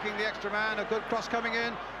now, making the extra man. A good cross coming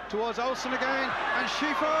in towards Olsen again. And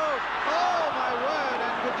Schifo. Oh my word.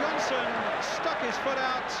 And Gudjonsson stuck his foot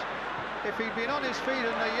out. If he'd been on his feet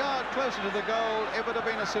and a yard closer to the goal, it would have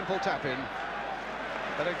been a simple tap-in.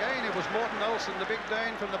 But again, it was Morten Olsen, the big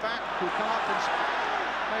Dane from the back, who come up and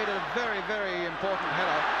made a very, very important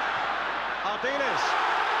header. Ardiles,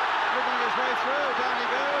 wriggling his way through, down he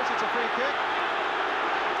goes, it's a free kick.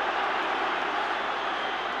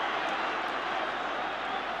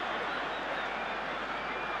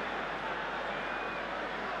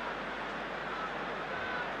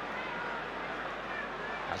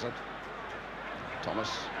 Hazard.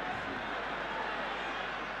 Thomas.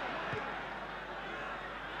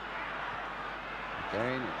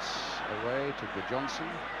 Again, it's away to Gudjonsson.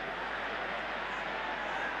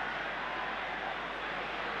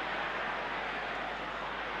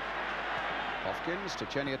 Hopkins to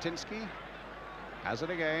Cheniatinski. Has it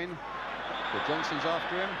again. Gudjonsson's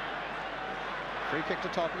after him. Free kick to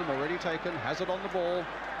Tottenham, already taken. Hazard on the ball.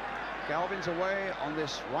 Galvin's away on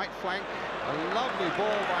this right flank. A lovely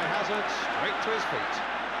ball by Hazard, straight to his feet.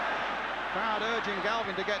 Crowd urging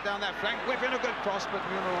Galvin to get down that flank. Whip in a good cross, but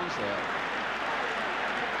Munaron's there.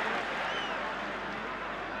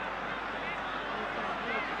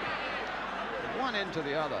 One into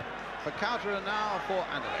the other. For counter now for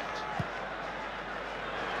Anderlecht.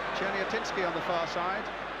 Cheniatinski on the far side.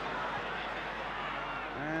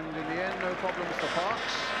 And in the end, no problems for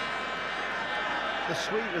Parks. The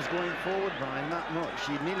sweep was going forward, Brian, that much.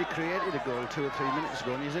 He nearly created a goal 2 or 3 minutes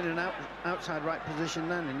ago, and he's in an outside right position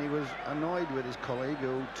then, and he was annoyed with his colleague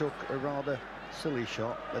who took a rather silly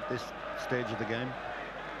shot at this stage of the game.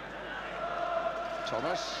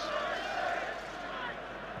 Thomas.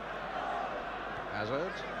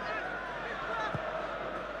 Hazard.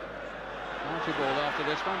 Archibald after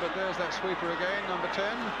this one, but there's that sweeper again, number 10.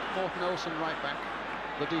 Morten Olsen right back,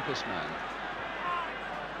 the deepest man.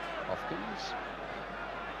 Hopkins.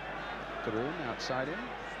 Through outside him.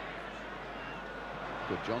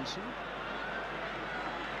 Gudjonsson.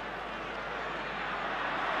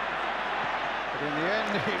 But in the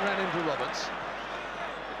end, he ran into Roberts.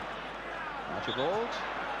 Archibald.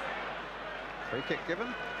 Free kick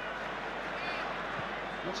given.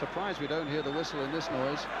 Not surprised we don't hear the whistle in this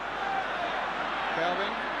noise.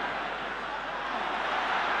 Galvin.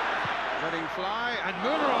 Letting fly, and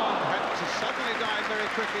Munaron had to suddenly dive very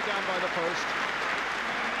quickly down by the post.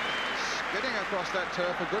 Skidding across that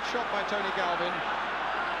turf, a good shot by Tony Galvin.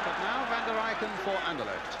 But now Van der Eycken for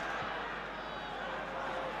Anderlecht.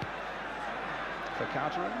 For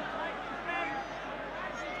Kouteren.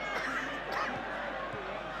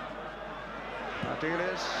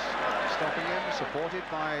 Ardiles stopping him, supported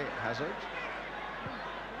by Hazard.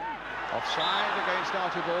 Offside against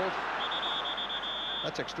Archibald.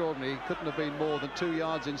 That's extraordinary. Couldn't have been more than 2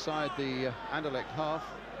 yards inside the Anderlecht half.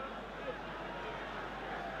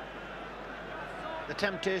 The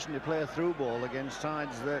temptation to play a through ball against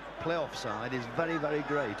sides that play offside is very, very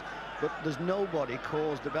great. But there's nobody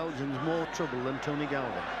caused the Belgians more trouble than Tony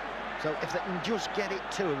Galvin. So if they can just get it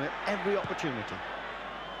to him at every opportunity.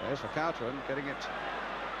 There's for Kouteren, getting it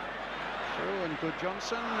through, and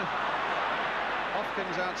Gudjonsson.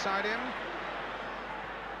 Hopkins outside him.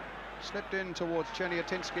 Slipped in towards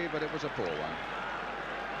Cheniatinski, but it was a poor one.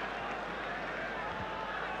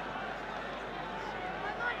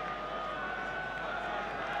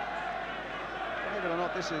 Believe it or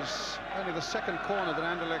not, this is only the second corner that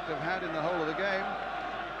Anderlecht have had in the whole of the game.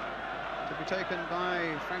 To be taken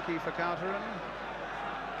by Frankie Verkouteren.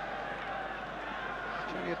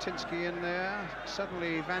 Cheniatinski in there.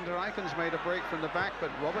 Suddenly Van der Eycken's made a break from the back, but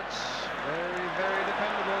Roberts, very, very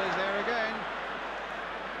dependable, is there again.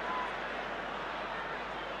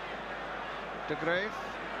 De Graaf.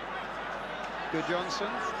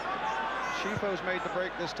 Gudjonsson. Schifo's made the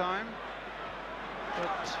break this time.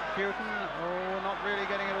 But Hughton, not really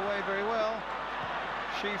getting it away very well.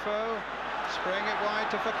 Schifo spraying it wide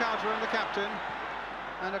to Verkouteren, the captain.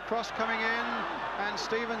 And a cross coming in, and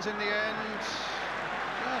Stevens in the end.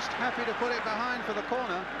 Just happy to put it behind for the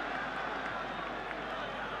corner.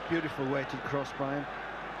 Beautiful weighted cross, Brian.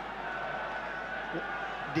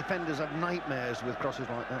 Defenders have nightmares with crosses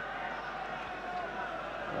like that.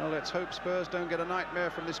 Well, let's hope Spurs don't get a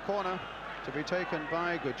nightmare from this corner. To be taken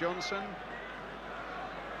by Gudjonsson.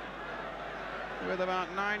 With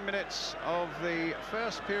about 9 minutes of the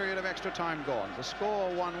first period of extra time gone. The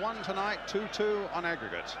score 1-1 tonight, 2-2 on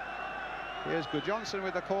aggregate. Here's Gudjonsson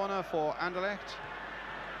with the corner for Anderlecht.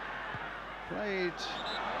 Played,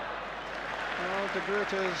 well, De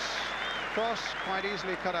Gruyter's cross quite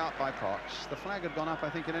easily cut out by Cox. The flag had gone up, I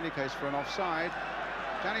think, in any case for an offside.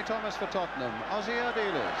 Danny Thomas for Tottenham, Ozzy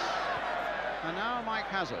Ardiles, and now Mike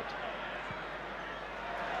Hazard.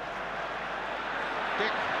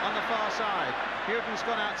 Dick on the far side. Hughton's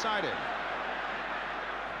gone outside him.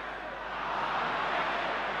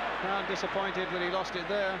 Crowd disappointed when he lost it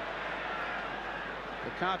there.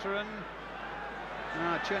 The Kouteren.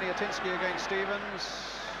 Now Cheniatinski against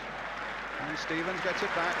Stevens, and Stevens gets it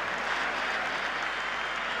back.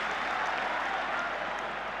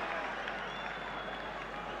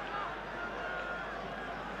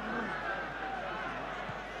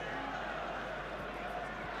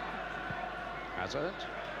 Hazard.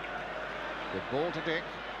 Good ball to Dick.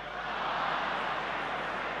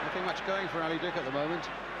 Nothing much going for Ali Dick at the moment.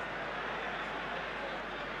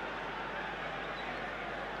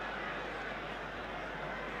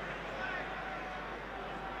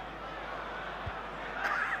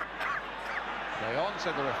 on,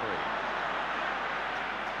 said the referee.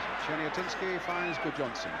 So Cheniatinski finds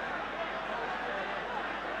Gudjonsson.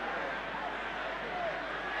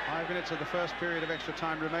 5 minutes of the first period of extra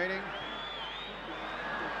time remaining.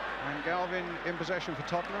 And Galvin in possession for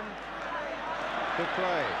Tottenham. Good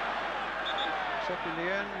play. Except in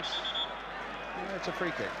the end, yeah, it's a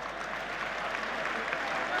free kick.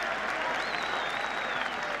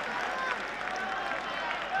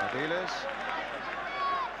 Ardiles.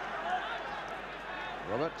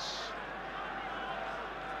 Roberts.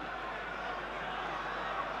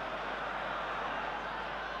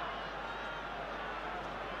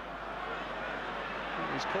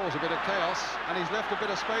 He's caused a bit of chaos, and he's left a bit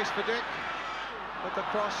of space for Dick, but the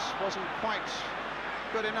cross wasn't quite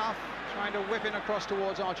good enough, trying to whip in across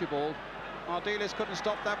towards Archibald. Ardiles couldn't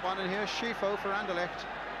stop that one, and here's Schifo for Anderlecht.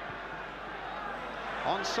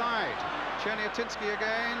 Onside, Cheniatinski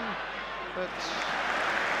again, but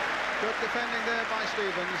good defending there by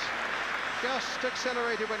Stevens. Just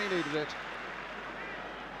accelerated when he needed it.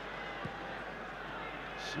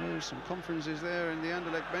 So some conferences there in the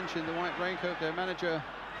Anderlecht bench in the white raincoat. Their manager,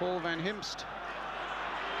 Paul van Himst.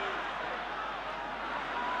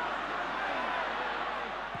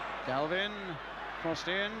 Galvin, crossed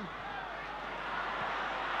in.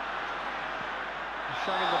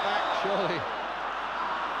 Shot in the back, surely.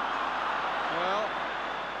 Well,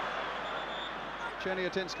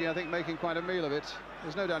 Cheniatinski, I think, making quite a meal of it.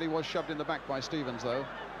 There's no doubt he was shoved in the back by Stevens, though.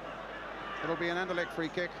 It'll be an Anderlecht free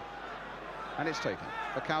kick, and it's taken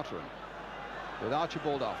for Couteren, with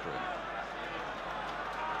Archibald after him.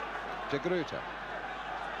 De Gruyter.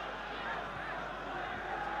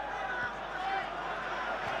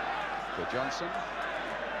 Gudjonsson.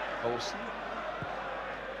 Olsen.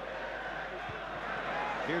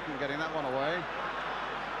 Hughton getting that one away.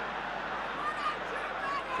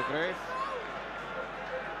 De Graaf.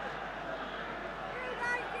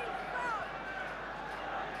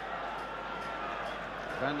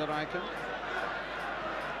 Van der Eycken.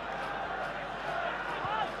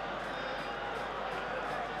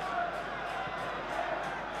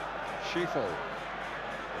 Schifo.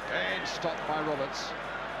 Again stopped by Roberts.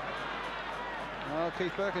 Well,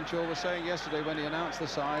 Keith Birkinshaw was saying yesterday when he announced the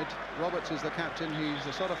side, Roberts is the captain. He's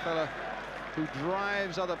the sort of fella who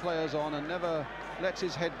drives other players on and never lets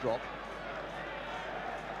his head drop.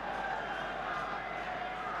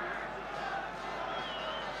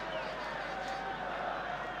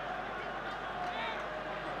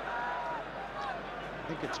 I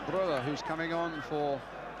think it's Breuer who's coming on for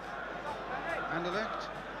Anderlecht.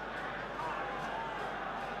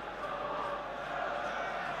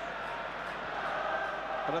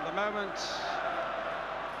 But at the moment,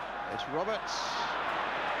 it's Roberts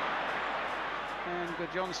and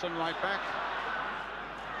Gudjonsson right back.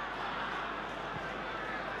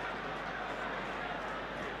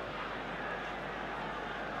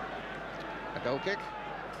 A goal kick.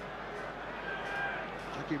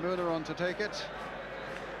 Jackie Mueller on to take it.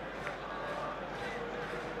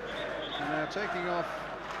 And they're taking off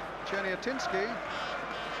Cheniatinski,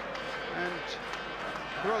 and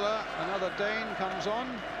Breuer, another Dane, comes on.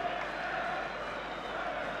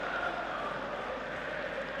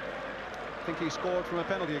 I think he scored from a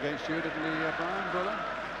penalty against you, didn't he, Brian, Breuer?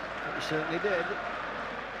 He certainly did.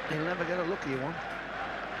 He'll never get a lucky one.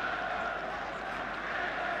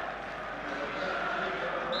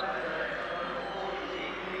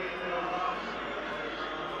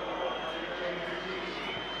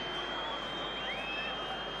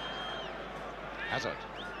 Hazard.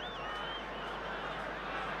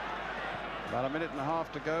 About a minute and a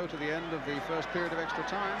half to go to the end of the first period of extra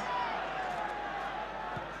time.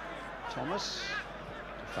 Thomas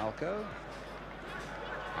to Falco.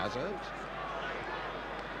 Hazard.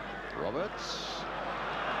 Roberts.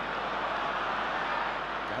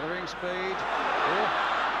 Gathering speed. Oh,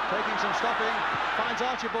 taking some stopping. Finds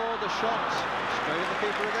Archibald. The shot straight at the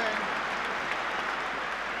keeper again.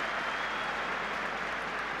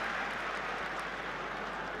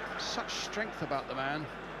 Such strength about the man.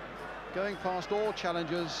 Going past all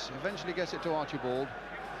challengers, eventually gets it to Archibald.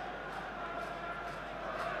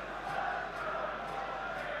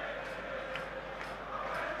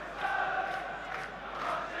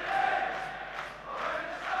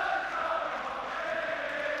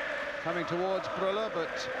 Coming towards Breuer, but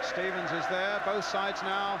Stevens is there. Both sides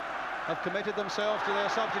now have committed themselves to their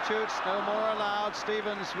substitutes. No more allowed.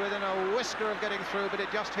 Stevens within a whisker of getting through, but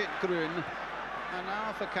it just hit Grün. And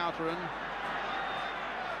now for Couteren.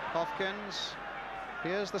 Hopkins.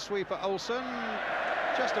 Here's the sweeper, Olsen.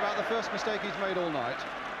 Just about the first mistake he's made all night.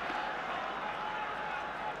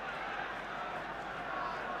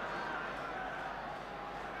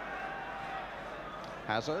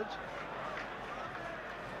 Hazard.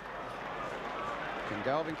 Can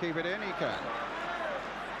Galvin keep it in? He can.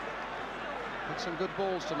 Hit some good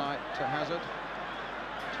balls tonight to Hazard.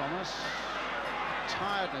 Thomas.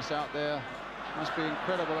 Tiredness out there. Must be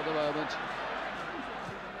incredible at the moment.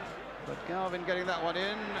 But Galvin getting that one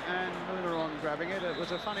in, and Muneron grabbing it. It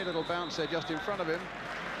was a funny little bounce there just in front of him.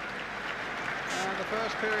 And the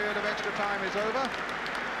first period of extra time is over.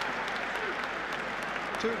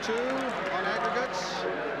 2-2 on aggregates.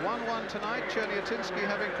 1-1 tonight. Cherniatinski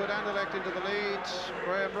having put Anderlecht into the lead.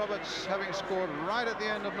 Graham Roberts having scored right at the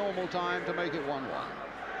end of normal time to make it 1-1.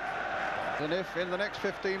 And if in the next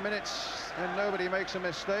 15 minutes then nobody makes a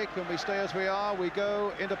mistake and we stay as we are, we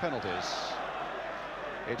go into penalties.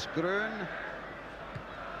 It's Grün.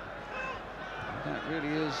 That really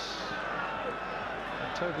is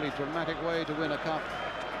a totally dramatic way to win a cup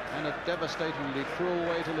and a devastatingly cruel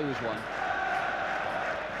way to lose one.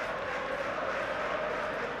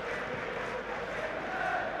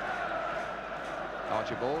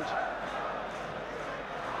 Archibald.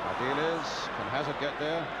 Ardiles. Can Hazard get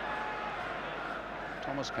there?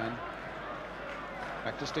 Thomas can.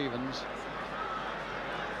 Back to Stevens.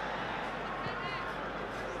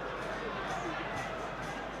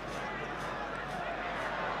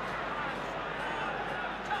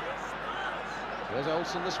 Here's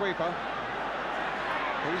Olsen, the sweeper.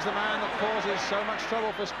 He's the man that causes so much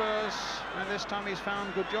trouble for Spurs, and this time he's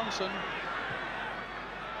found Good Johnson.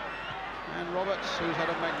 And Roberts, who's had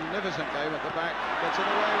a magnificent game at the back, gets it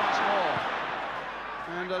away once more.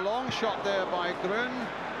 And a long shot there by Grün.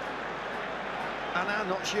 And I'm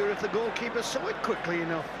not sure if the goalkeeper saw it quickly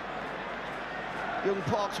enough. Young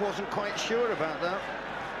Parks wasn't quite sure about that.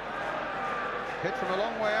 Hit from a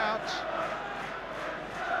long way out.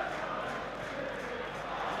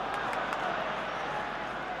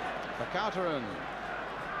 Vercauteren.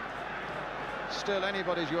 Still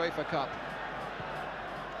anybody's UEFA Cup.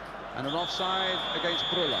 And an offside against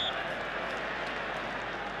Brüller.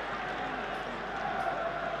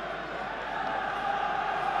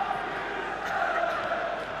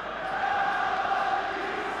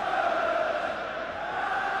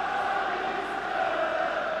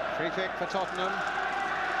 Free kick for Tottenham.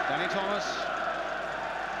 Danny Thomas.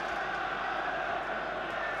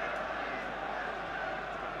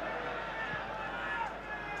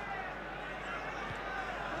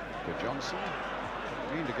 Good Johnson.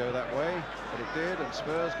 Didn't mean to go that way, but it did, and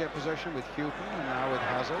Spurs get possession with Hughton and now with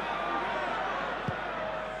Hazard.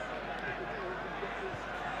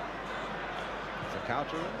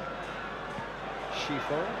 Vercauteren.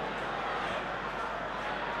 Schifo.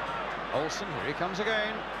 Olsen, here he comes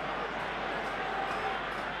again.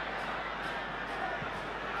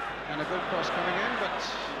 And a good cross coming in, but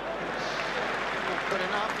it's not good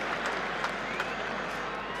enough.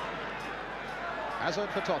 Hazard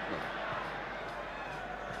for Tottenham.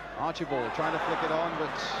 Archibald trying to flick it on,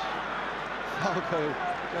 but Falco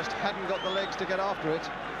just hadn't got the legs to get after it.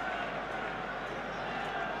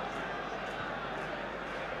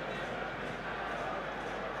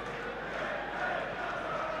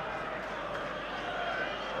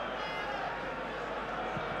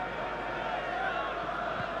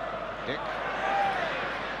 Dick.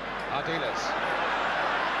 Ardiles.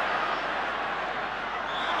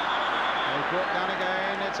 They brought down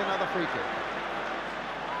again. It's another free kick.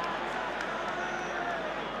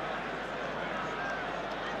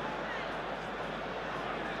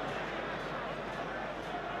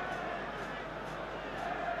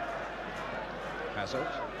 Hazard.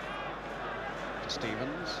 To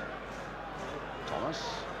Stevens. Thomas.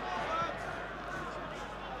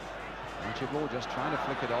 Archibald just trying to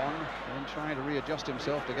flick it on and trying to readjust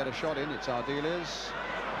himself to get a shot in. It's Ardiles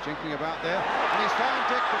jinking about there, and he's found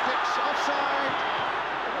Dick. The Dick's offside.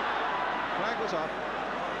 Flag was up.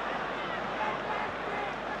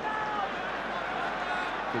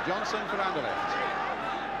 Good Johnson for Anderlecht.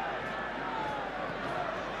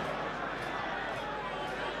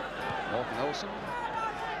 Morten Olsen.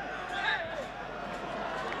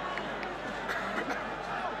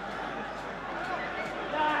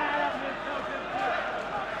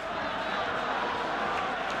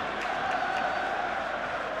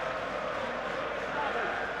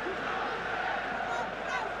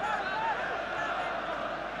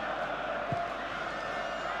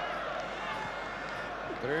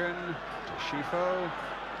 Grün to Schifo.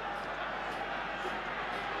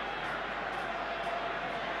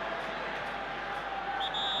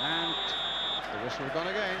 And the whistle gone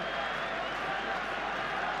again.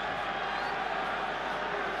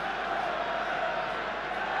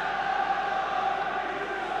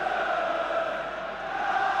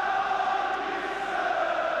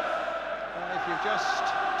 Well, if you've you've just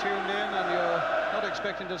tuned in and you're not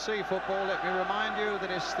expecting to see football, let me remind you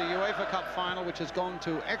that it's the UEFA Cup Final, which has gone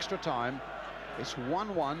to extra time. It's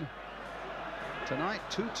 1-1. Tonight,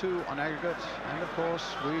 2-2 on aggregate. And, of course,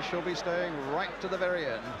 we shall be staying right to the very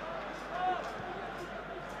end.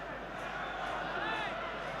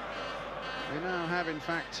 We now have, in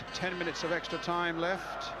fact, 10 minutes of extra time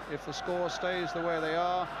left. If the score stays the way they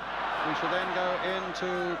are, we shall then go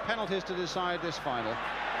into penalties to decide this final.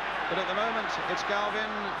 But at the moment, it's Galvin,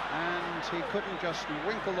 and he couldn't just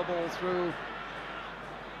winkle the ball through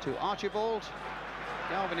to Archibald.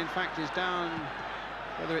 Galvin, in fact, is down.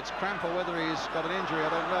 Whether it's cramp or whether he's got an injury, I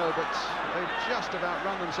don't know, but they've just about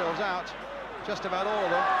run themselves out. Just about all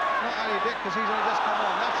of them. Not Ali Dick, because he's only just come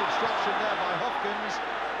on. That's obstruction there by Hopkins,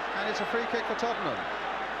 and it's a free kick for Tottenham.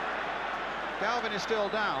 Galvin is still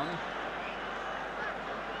down.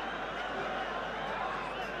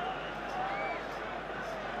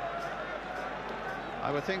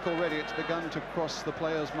 I would think already it's begun to cross the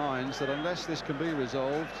players' minds that unless this can be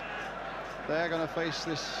resolved, they're going to face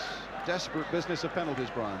this desperate business of penalties,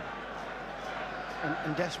 Brian.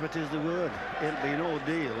 And desperate is the word. It'll be an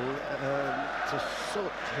ordeal to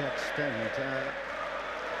such an extent.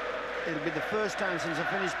 It'll be the first time since I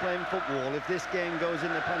finished playing football, if this game goes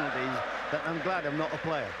into penalties, that I'm glad I'm not a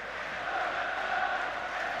player.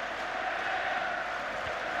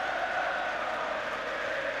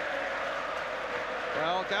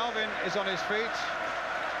 Well, Galvin is on his feet.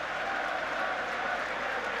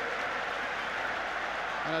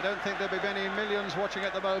 And I don't think there'll be many millions watching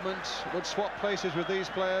at the moment would swap places with these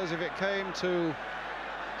players if it came to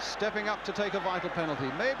stepping up to take a vital penalty.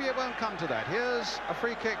 Maybe it won't come to that. Here's a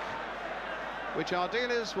free kick which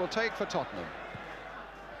Ardiles will take for Tottenham.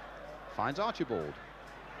 Finds Archibald.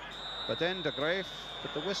 But then De Graaf,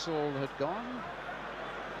 but the whistle had gone.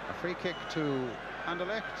 A free kick to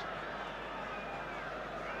Anderlecht.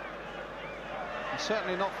 And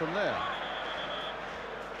certainly not from there.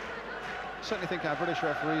 I certainly think our British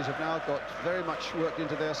referees have now got very much worked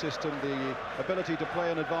into their system the ability to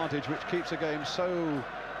play an advantage, which keeps a game so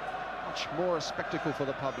much more a spectacle for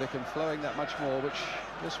the public and flowing that much more, which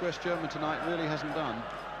this West German tonight really hasn't done.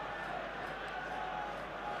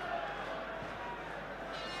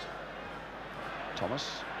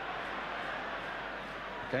 Thomas.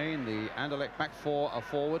 Again, the Anderlecht back four are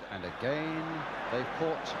forward, and again they've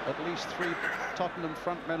caught at least 3 Tottenham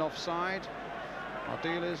front men offside.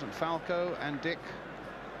 Ardiles and Falco and Dick.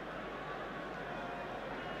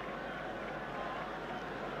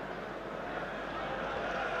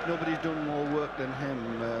 Nobody's done more work than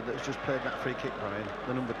him that's just played that free kick, Brian,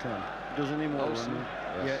 the number 10. Does any more running?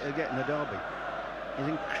 Yes. Yeah, getting the derby. His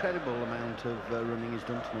incredible amount of running he's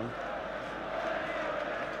done tonight.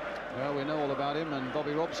 Well, we know all about him, and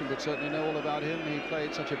Bobby Robson would certainly know all about him. He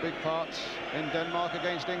played such a big part in Denmark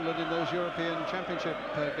against England in those European Championship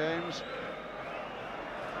games.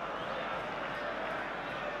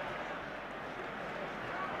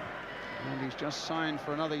 And he's just signed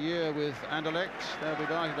for another year with Anderlecht. They'll be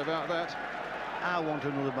delighted about that. I want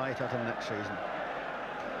another bite at him next season.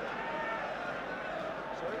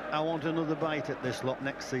 Sorry? I want another bite at this lot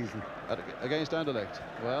next season. Against Anderlecht.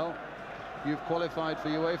 Well, you've qualified for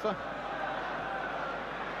UEFA.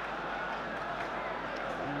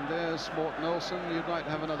 And there's Morten Olsen. You'd like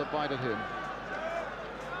to have another bite at him.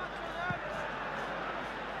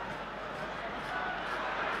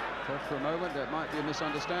 Thought for a moment there might be a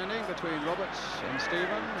misunderstanding between Roberts and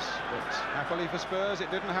Stevens, but happily for Spurs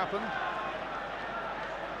it didn't happen.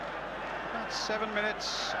 About 7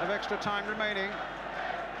 minutes of extra time remaining.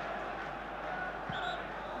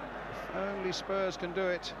 If only Spurs can do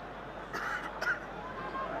it.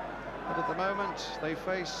 But at the moment they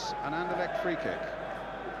face an Anderlecht free kick.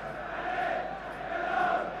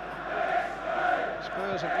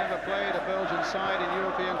 Spurs have never played a Belgian side in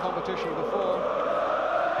European competition before.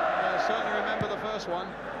 They'll certainly remember the first one.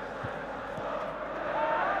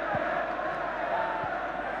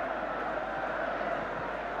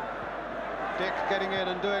 Dick getting in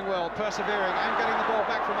and doing well, persevering and getting the ball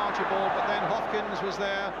back from Archibald, but then Hopkins was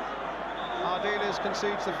there. Ardiles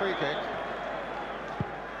concedes the free kick.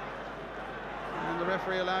 And the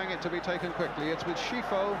referee allowing it to be taken quickly. It's with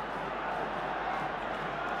Schifo.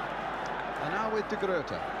 And now with De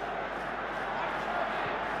Grote.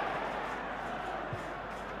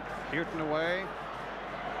 Hughton away.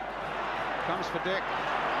 Comes for Dick.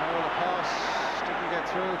 Oh, the pass didn't get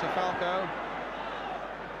through to Falco.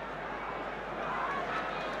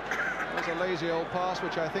 There's a lazy old pass,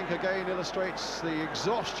 which I think again illustrates the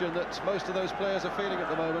exhaustion that most of those players are feeling at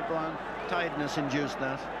the moment, Brian. Tiredness induced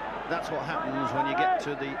that. that's what happens when you get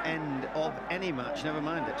to the end of any match, never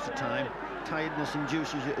mind extra time. Tiredness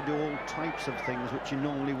induces you to do all types of things which you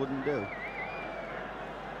normally wouldn't do.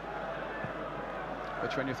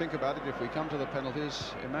 Which, when you think about it, if we come to the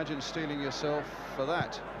penalties, imagine steeling yourself for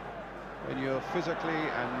that when you're physically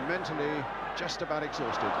and mentally just about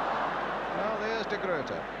exhausted. Well, there's De Groot.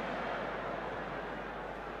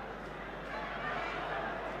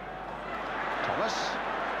 Thomas.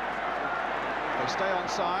 They stay on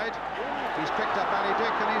side. He's picked up Ali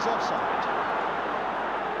Dick and he's offside.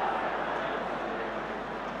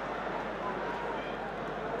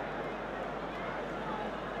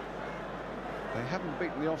 They haven't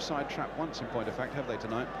beaten the offside trap once, in point of fact, have they,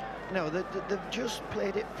 tonight? No, they've just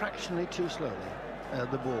played it fractionally too slowly,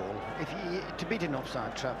 the ball. To beat an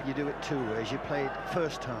offside trap, you do it two ways. You play it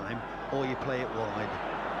first time, or you play it wide.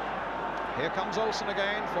 Here comes Olsen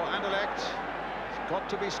again for Anderlecht. It's got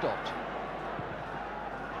to be stopped.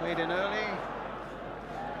 Played in early.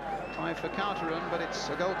 Time for counter-run, but it's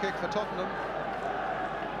a goal kick for Tottenham.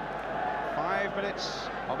 5 minutes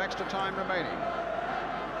of extra time remaining.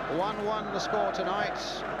 1-1 the score tonight,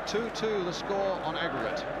 2-2 the score on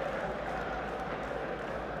aggregate.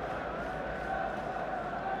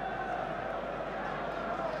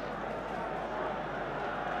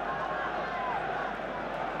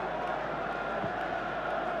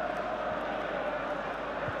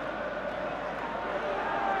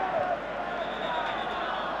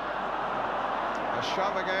 A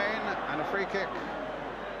shove again and a free kick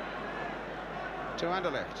to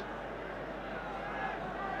Anderlecht.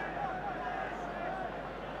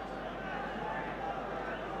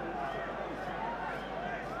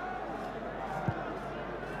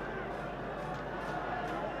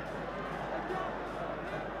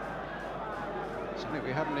 Something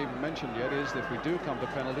we haven't even mentioned yet is that if we do come to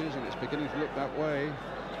penalties, and it's beginning to look that way,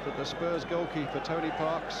 that the Spurs goalkeeper, Tony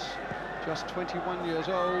Parks, just 21 years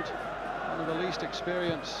old, one of the least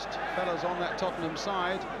experienced fellas on that Tottenham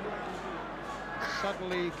side,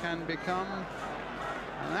 suddenly can become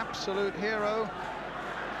an absolute hero.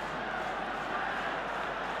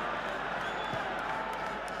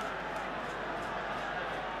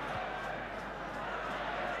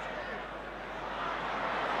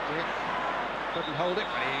 Couldn't hold it,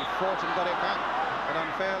 but he fought and got it back. But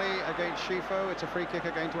unfairly against Schifo, it's a free kick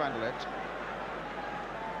again to Anderlecht.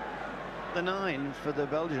 The 9 for the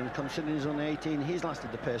Belgians, considering he's only 18, he's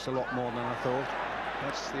lasted the pace a lot more than I thought.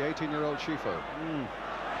 That's the 18-year-old Schifo.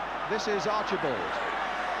 This is Archibald.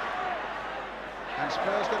 And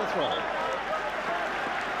Spurs get a throw.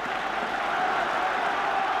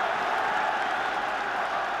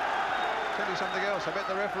 Tell you something else, I bet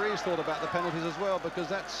the referees thought about the penalties as well, because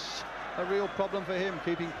that's a real problem for him,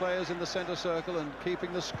 keeping players in the centre circle and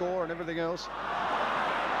keeping the score and everything else.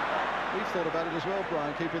 We've thought about it as well,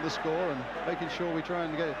 Brian, keeping the score and making sure we try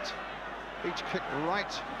and get each kick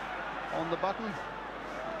right on the button.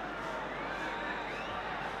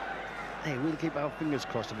 Hey, we'll keep our fingers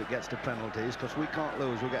crossed if it gets to penalties, because we can't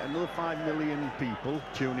lose. We'll get another 5 million people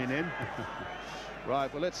tuning in.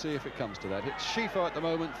 Right, well, let's see if it comes to that. It's Schifo at the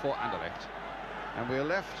moment for Anderlecht. And we're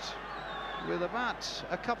left with about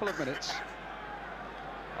a couple of minutes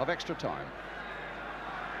of extra time.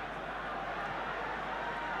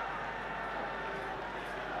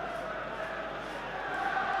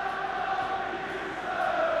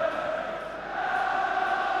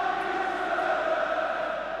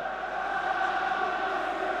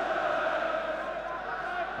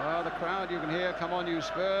 Well, the crowd, you can hear, come on you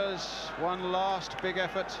Spurs, one last big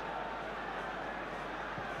effort.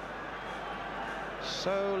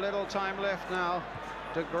 So little time left now.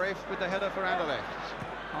 De Graaf with the header for Anderlecht.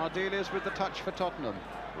 Ardiles with the touch for Tottenham.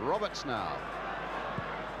 Roberts now.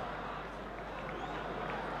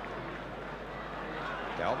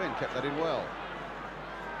 Galvin kept that in well.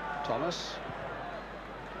 Thomas.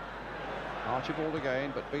 Archibald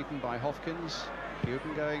again, but beaten by Hopkins.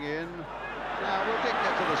 Hughton going in. Now, will Dick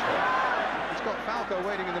get to this one? He's got Falco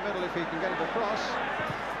waiting in the middle if he can get it across.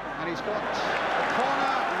 And he's got the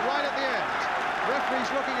corner right at the end.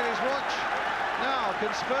 Referee's looking at his watch. Now,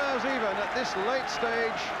 can Spurs even at this late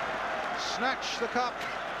stage snatch the cup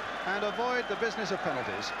and avoid the business of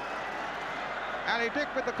penalties? Ali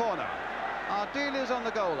Dick with the corner. Ardiles on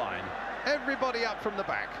the goal line. Everybody up from the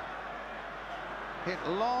back. Hit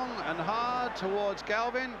long and hard towards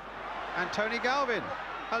Galvin, and Tony Galvin.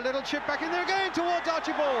 A little chip back in there again towards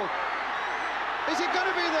Archibald. Is it going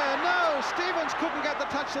to be there? No, Stevens couldn't get the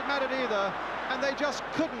touch that mattered either, and they just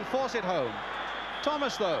couldn't force it home.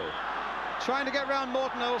 Thomas, though, trying to get round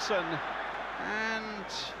Morten Olsen, and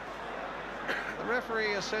the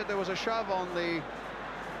referee has said there was a shove on the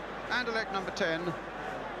Anderlecht number 10,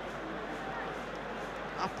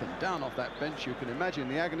 up and down off that bench. You can imagine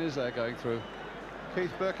the agonies they're going through.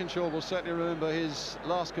 Keith Birkinshaw will certainly remember his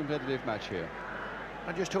last competitive match here.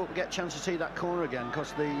 I just hope we get a chance to see that corner again,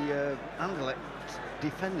 because the Anderlecht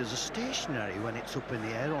defenders are stationary when it's up in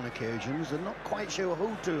the air on occasions. They're not quite sure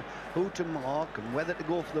who to mark and whether to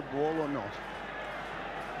go for the ball or not.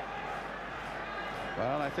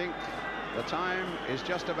 Well, I think the time is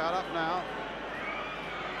just about up now.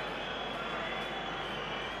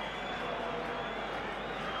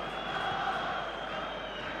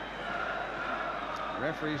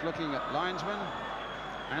 Referee's looking at linesman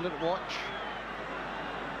and at watch.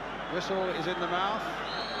 Whistle is in the mouth.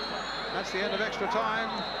 That's the end of extra time.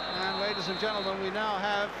 And ladies and gentlemen, we now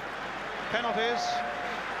have penalties.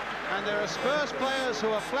 And there are Spurs players who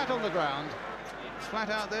are flat on the ground. Flat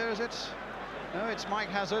out there, is it? No, it's Mike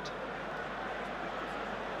Hazard.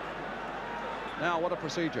 Now, what a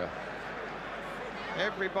procedure.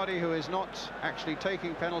 Everybody who is not actually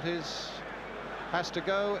taking penalties has to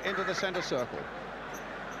go into the centre circle.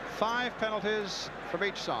 5 penalties from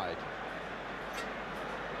each side.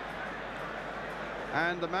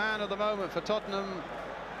 And the man of the moment for Tottenham,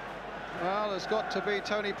 well, has got to be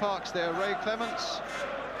Tony Parks there. Ray Clements.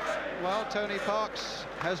 Well, Tony Parks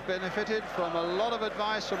has benefited from a lot of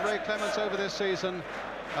advice from Ray Clements over this season,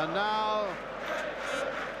 and now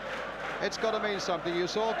it's got to mean something. You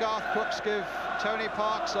saw Garth Crooks give Tony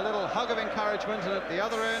Parks a little hug of encouragement, and at the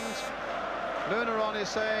other end, Munaron is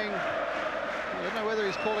saying, I don't know whether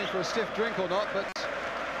he's calling for a stiff drink or not, but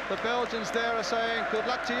the Belgians there are saying, good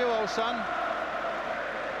luck to you, old son.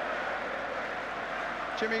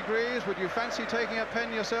 Jimmy Greaves, would you fancy taking a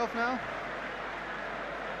pen yourself now?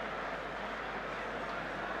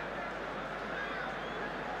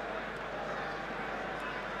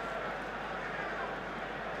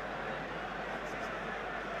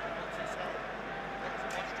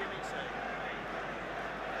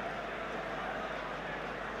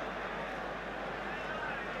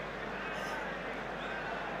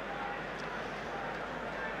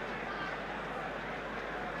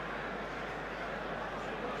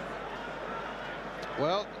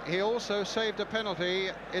 Well, he also saved a penalty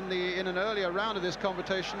in an earlier round of this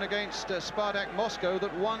competition against Spartak Moscow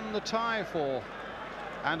that won the tie for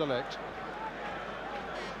Anderlecht.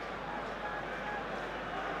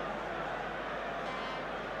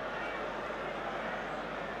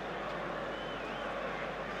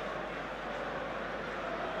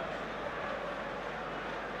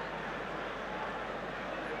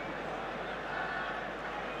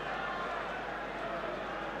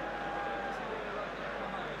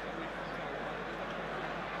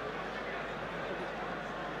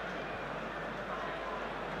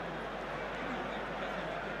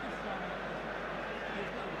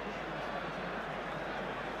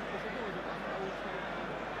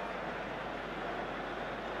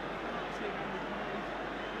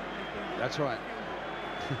 That's right.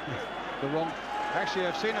 Actually,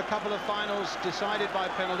 I've seen a couple of finals decided by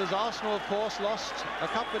penalties. Arsenal, of course, lost a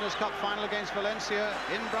Cup Winners' Cup final against Valencia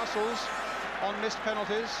in Brussels on missed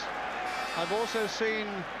penalties. I've also seen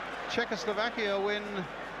Czechoslovakia win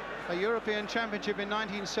a European Championship in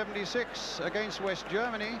 1976 against West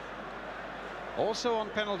Germany, also on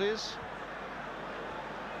penalties.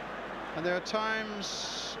 And there are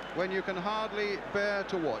times when you can hardly bear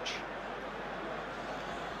to watch.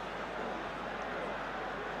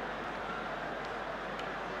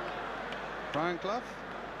 Brian Clough.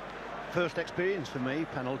 First experience for me,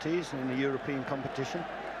 penalties in a European competition.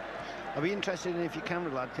 I'd be interested in if your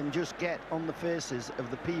camera lad can just get on the faces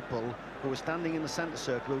of the people who are standing in the centre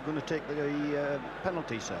circle who are going to take the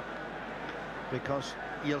penalty set, because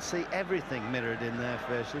you'll see everything mirrored in their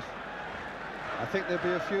faces. I think there'll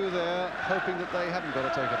be a few there hoping that they haven't got to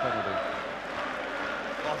take a penalty.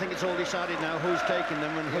 Well, I think it's all decided now who's taking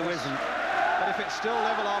them and who isn't. But if it's still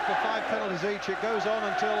level after 5 penalties each, it goes on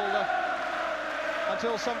until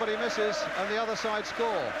somebody misses and the other side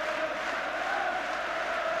score.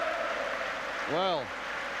 Well,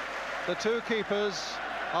 the two keepers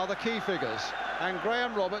are the key figures, and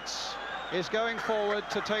Graham Roberts is going forward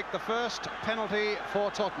to take the first penalty for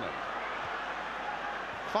Tottenham.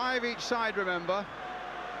 5 each side, remember,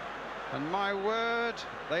 and my word,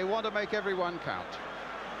 they want to make everyone count.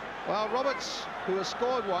 Well, Roberts, who has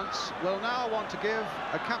scored once, will now want to give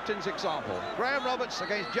a captain's example. Graham Roberts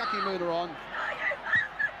against Jackie Munaron,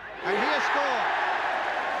 and he has scored.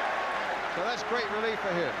 So that's great relief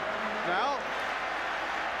for him. Now,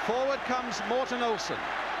 forward comes Morten Olsen,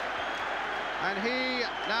 and he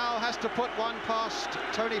now has to put one past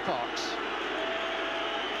Tony Parks.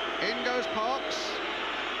 In goes Parks.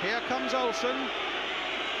 Here comes Olsen,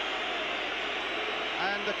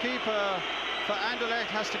 and the keeper for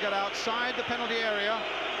Anderlecht has to get outside the penalty area.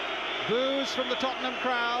 Boos from the Tottenham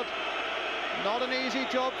crowd. Not an easy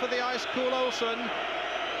job for the ice-cool Olsen.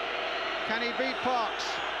 Can he beat Parks?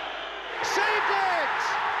 Saved it!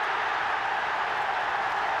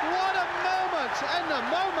 What a moment, and a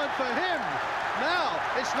moment for him. Now,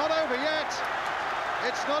 it's not over yet.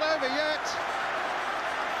 It's not over yet.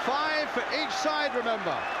 5 for each side,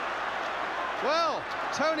 remember. Well,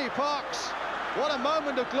 Tony Parks, what a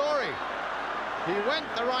moment of glory. He went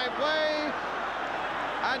the right way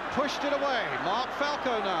and pushed it away. Mark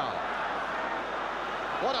Falco now.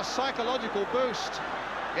 What a psychological boost.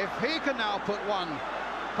 If he can now put one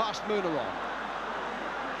past Munaron.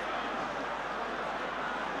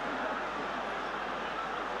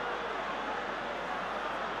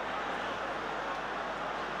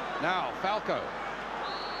 Now, Falco.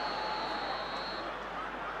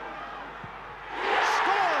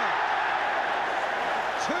 Score!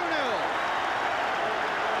 2-0.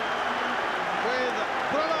 With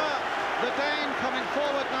Brüller, the Dane, coming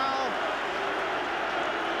forward now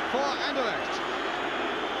for Anderlecht.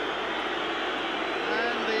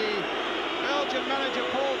 And the Belgian manager,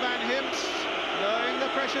 Paul van Himst, knowing the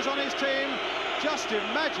pressures on his team. Just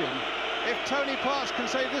imagine if Tony Parks can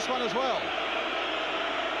save this one as well.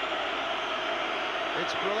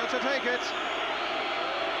 It's Brüller to take it.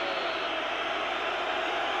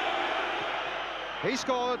 He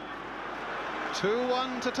scored.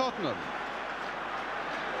 2-1 to Tottenham.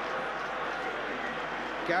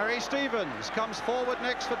 Gary Stevens comes forward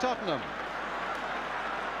next for Tottenham.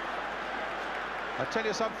 I tell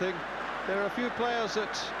you something, there are a few players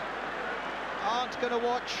that aren't going to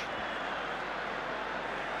watch.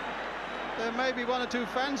 There may be 1 or 2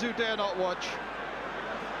 fans who dare not watch.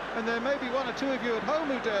 And there may be 1 or 2 of you at home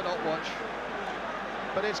who dare not watch.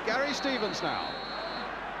 But it's Gary Stevens now.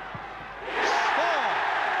 Score!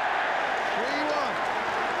 3-1.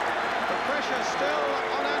 The pressure still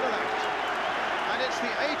on Anderlecht. And it's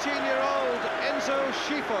the 18-year-old Enzo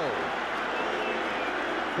Schifo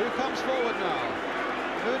who comes forward now.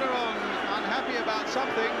 Munaron unhappy about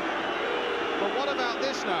something. But what about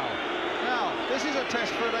this now? Now, this is a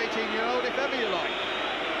test for an 18-year-old, if ever you like.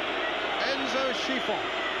 Enzo Schifo.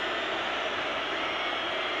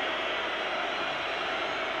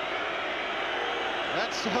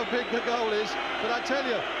 That's how big the goal is, but I tell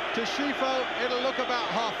you, to Schifo, it'll look about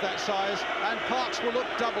half that size, and Parks will look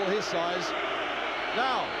double his size.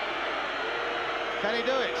 Now, can he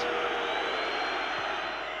do it?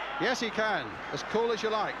 Yes, he can, as cool as you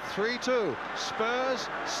like. 3-2, Spurs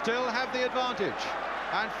still have the advantage.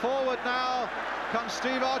 And forward now comes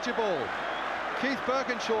Steve Archibald. Keith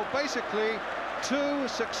Birkinshaw basically 2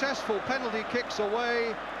 successful penalty kicks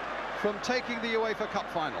away from taking the UEFA Cup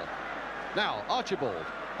Final. Now, Archibald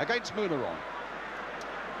against Munaron.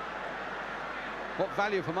 What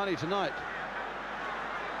value for money tonight.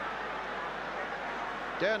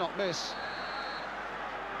 Dare not miss.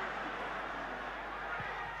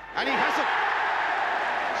 And he has it.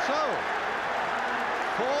 So,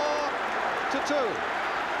 4-2.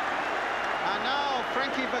 And now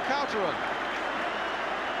Frankie Verkouteren,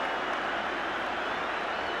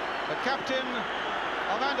 the captain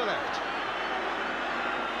of Anderlecht,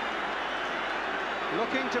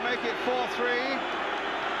 looking to make it 4-3,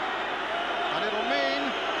 and it'll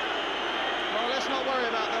mean, well, let's not worry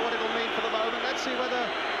about what it'll mean for the moment. Let's see whether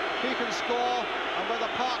he can score and whether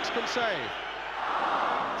Parks can save.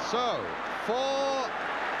 So, 4-3.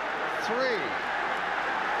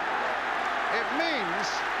 It means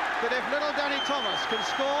that if little Danny Thomas can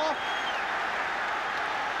score,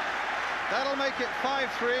 that'll make it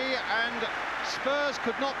 5-3, and Spurs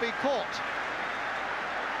could not be caught.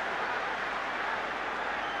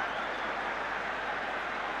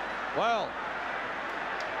 Well,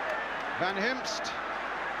 Van Himst,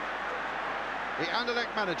 the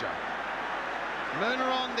Anderlecht manager,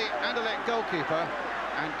 Munaron, the Anderlecht goalkeeper,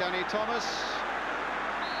 and Danny Thomas,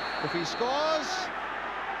 if he scores,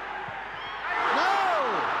 no!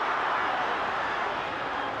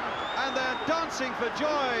 And they're dancing for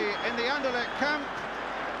joy in the Anderlecht camp,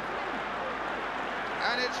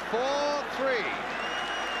 and it's 4-3.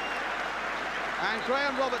 And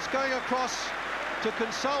Graham Roberts going across to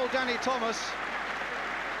console Danny Thomas.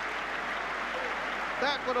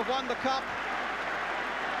 That would have won the cup.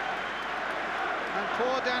 And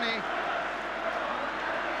poor Danny.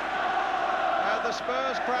 The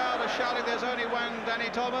Spurs crowd are shouting there's only one Danny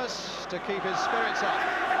Thomas to keep his spirits up.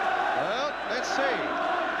 Well, let's see.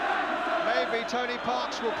 Maybe Tony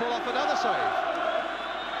Parks will pull off another save.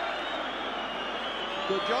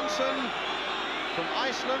 Good Johnson from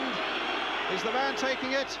Iceland is the man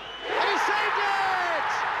taking it. And he saved it!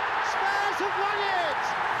 Spurs have won it!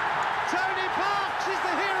 Tony Parks is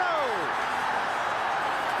the hero!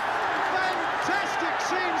 Fantastic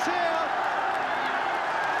scenes here!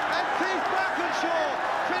 And Keith Brackenshaw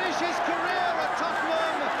finishes career at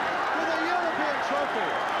Tottenham with a European trophy.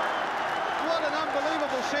 What an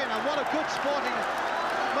unbelievable scene, and what a good sporting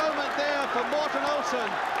moment there for Morten Olsen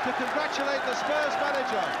to congratulate the Spurs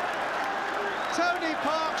manager. Tony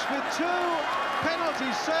Parks with 2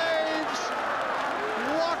 penalty saves.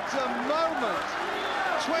 What a moment!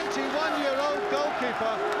 21-year-old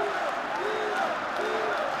goalkeeper,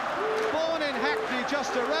 born in Hackney,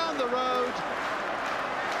 just around the road,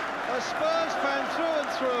 a Spurs fan through and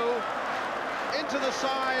through, into the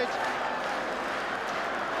side,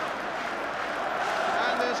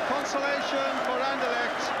 and there's consolation for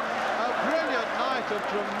Anderlecht. A brilliant night of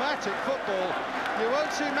dramatic football. You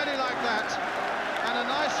won't see many like that, and a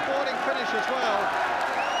nice sporting finish as well.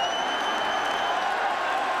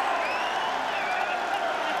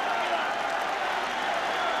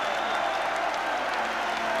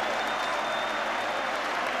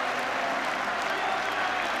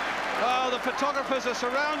 Well, the photographers are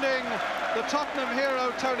surrounding the Tottenham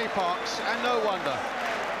hero Tony Parks, and no wonder.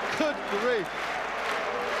 Good grief.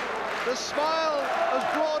 The smile as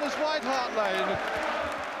broad as White Hart Lane.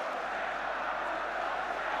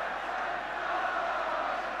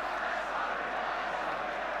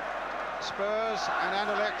 Spurs and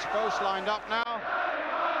Anderlecht both lined up now.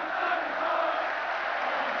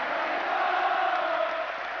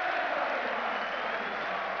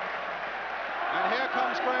 And here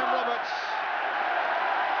comes Graham Roberts.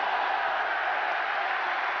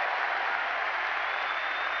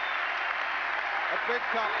 A big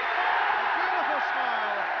cup, a beautiful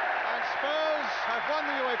smile, and Spurs have won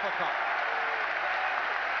the UEFA Cup.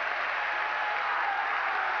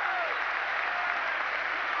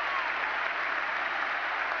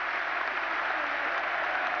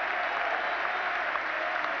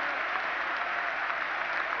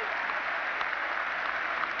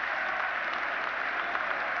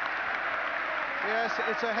 Yes,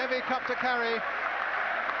 it's a heavy cup to carry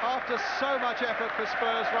after so much effort for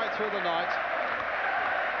Spurs right through the night.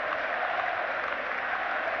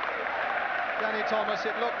 Danny Thomas,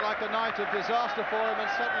 it looked like a night of disaster for him, and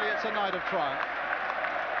suddenly it's a night of triumph.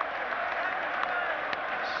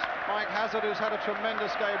 Mike Hazard, who's had a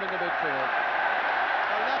tremendous game in the midfield.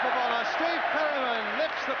 A lap of honour. Steve Perryman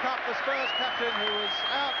lifts the cup, the Spurs captain, who was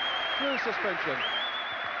out through suspension.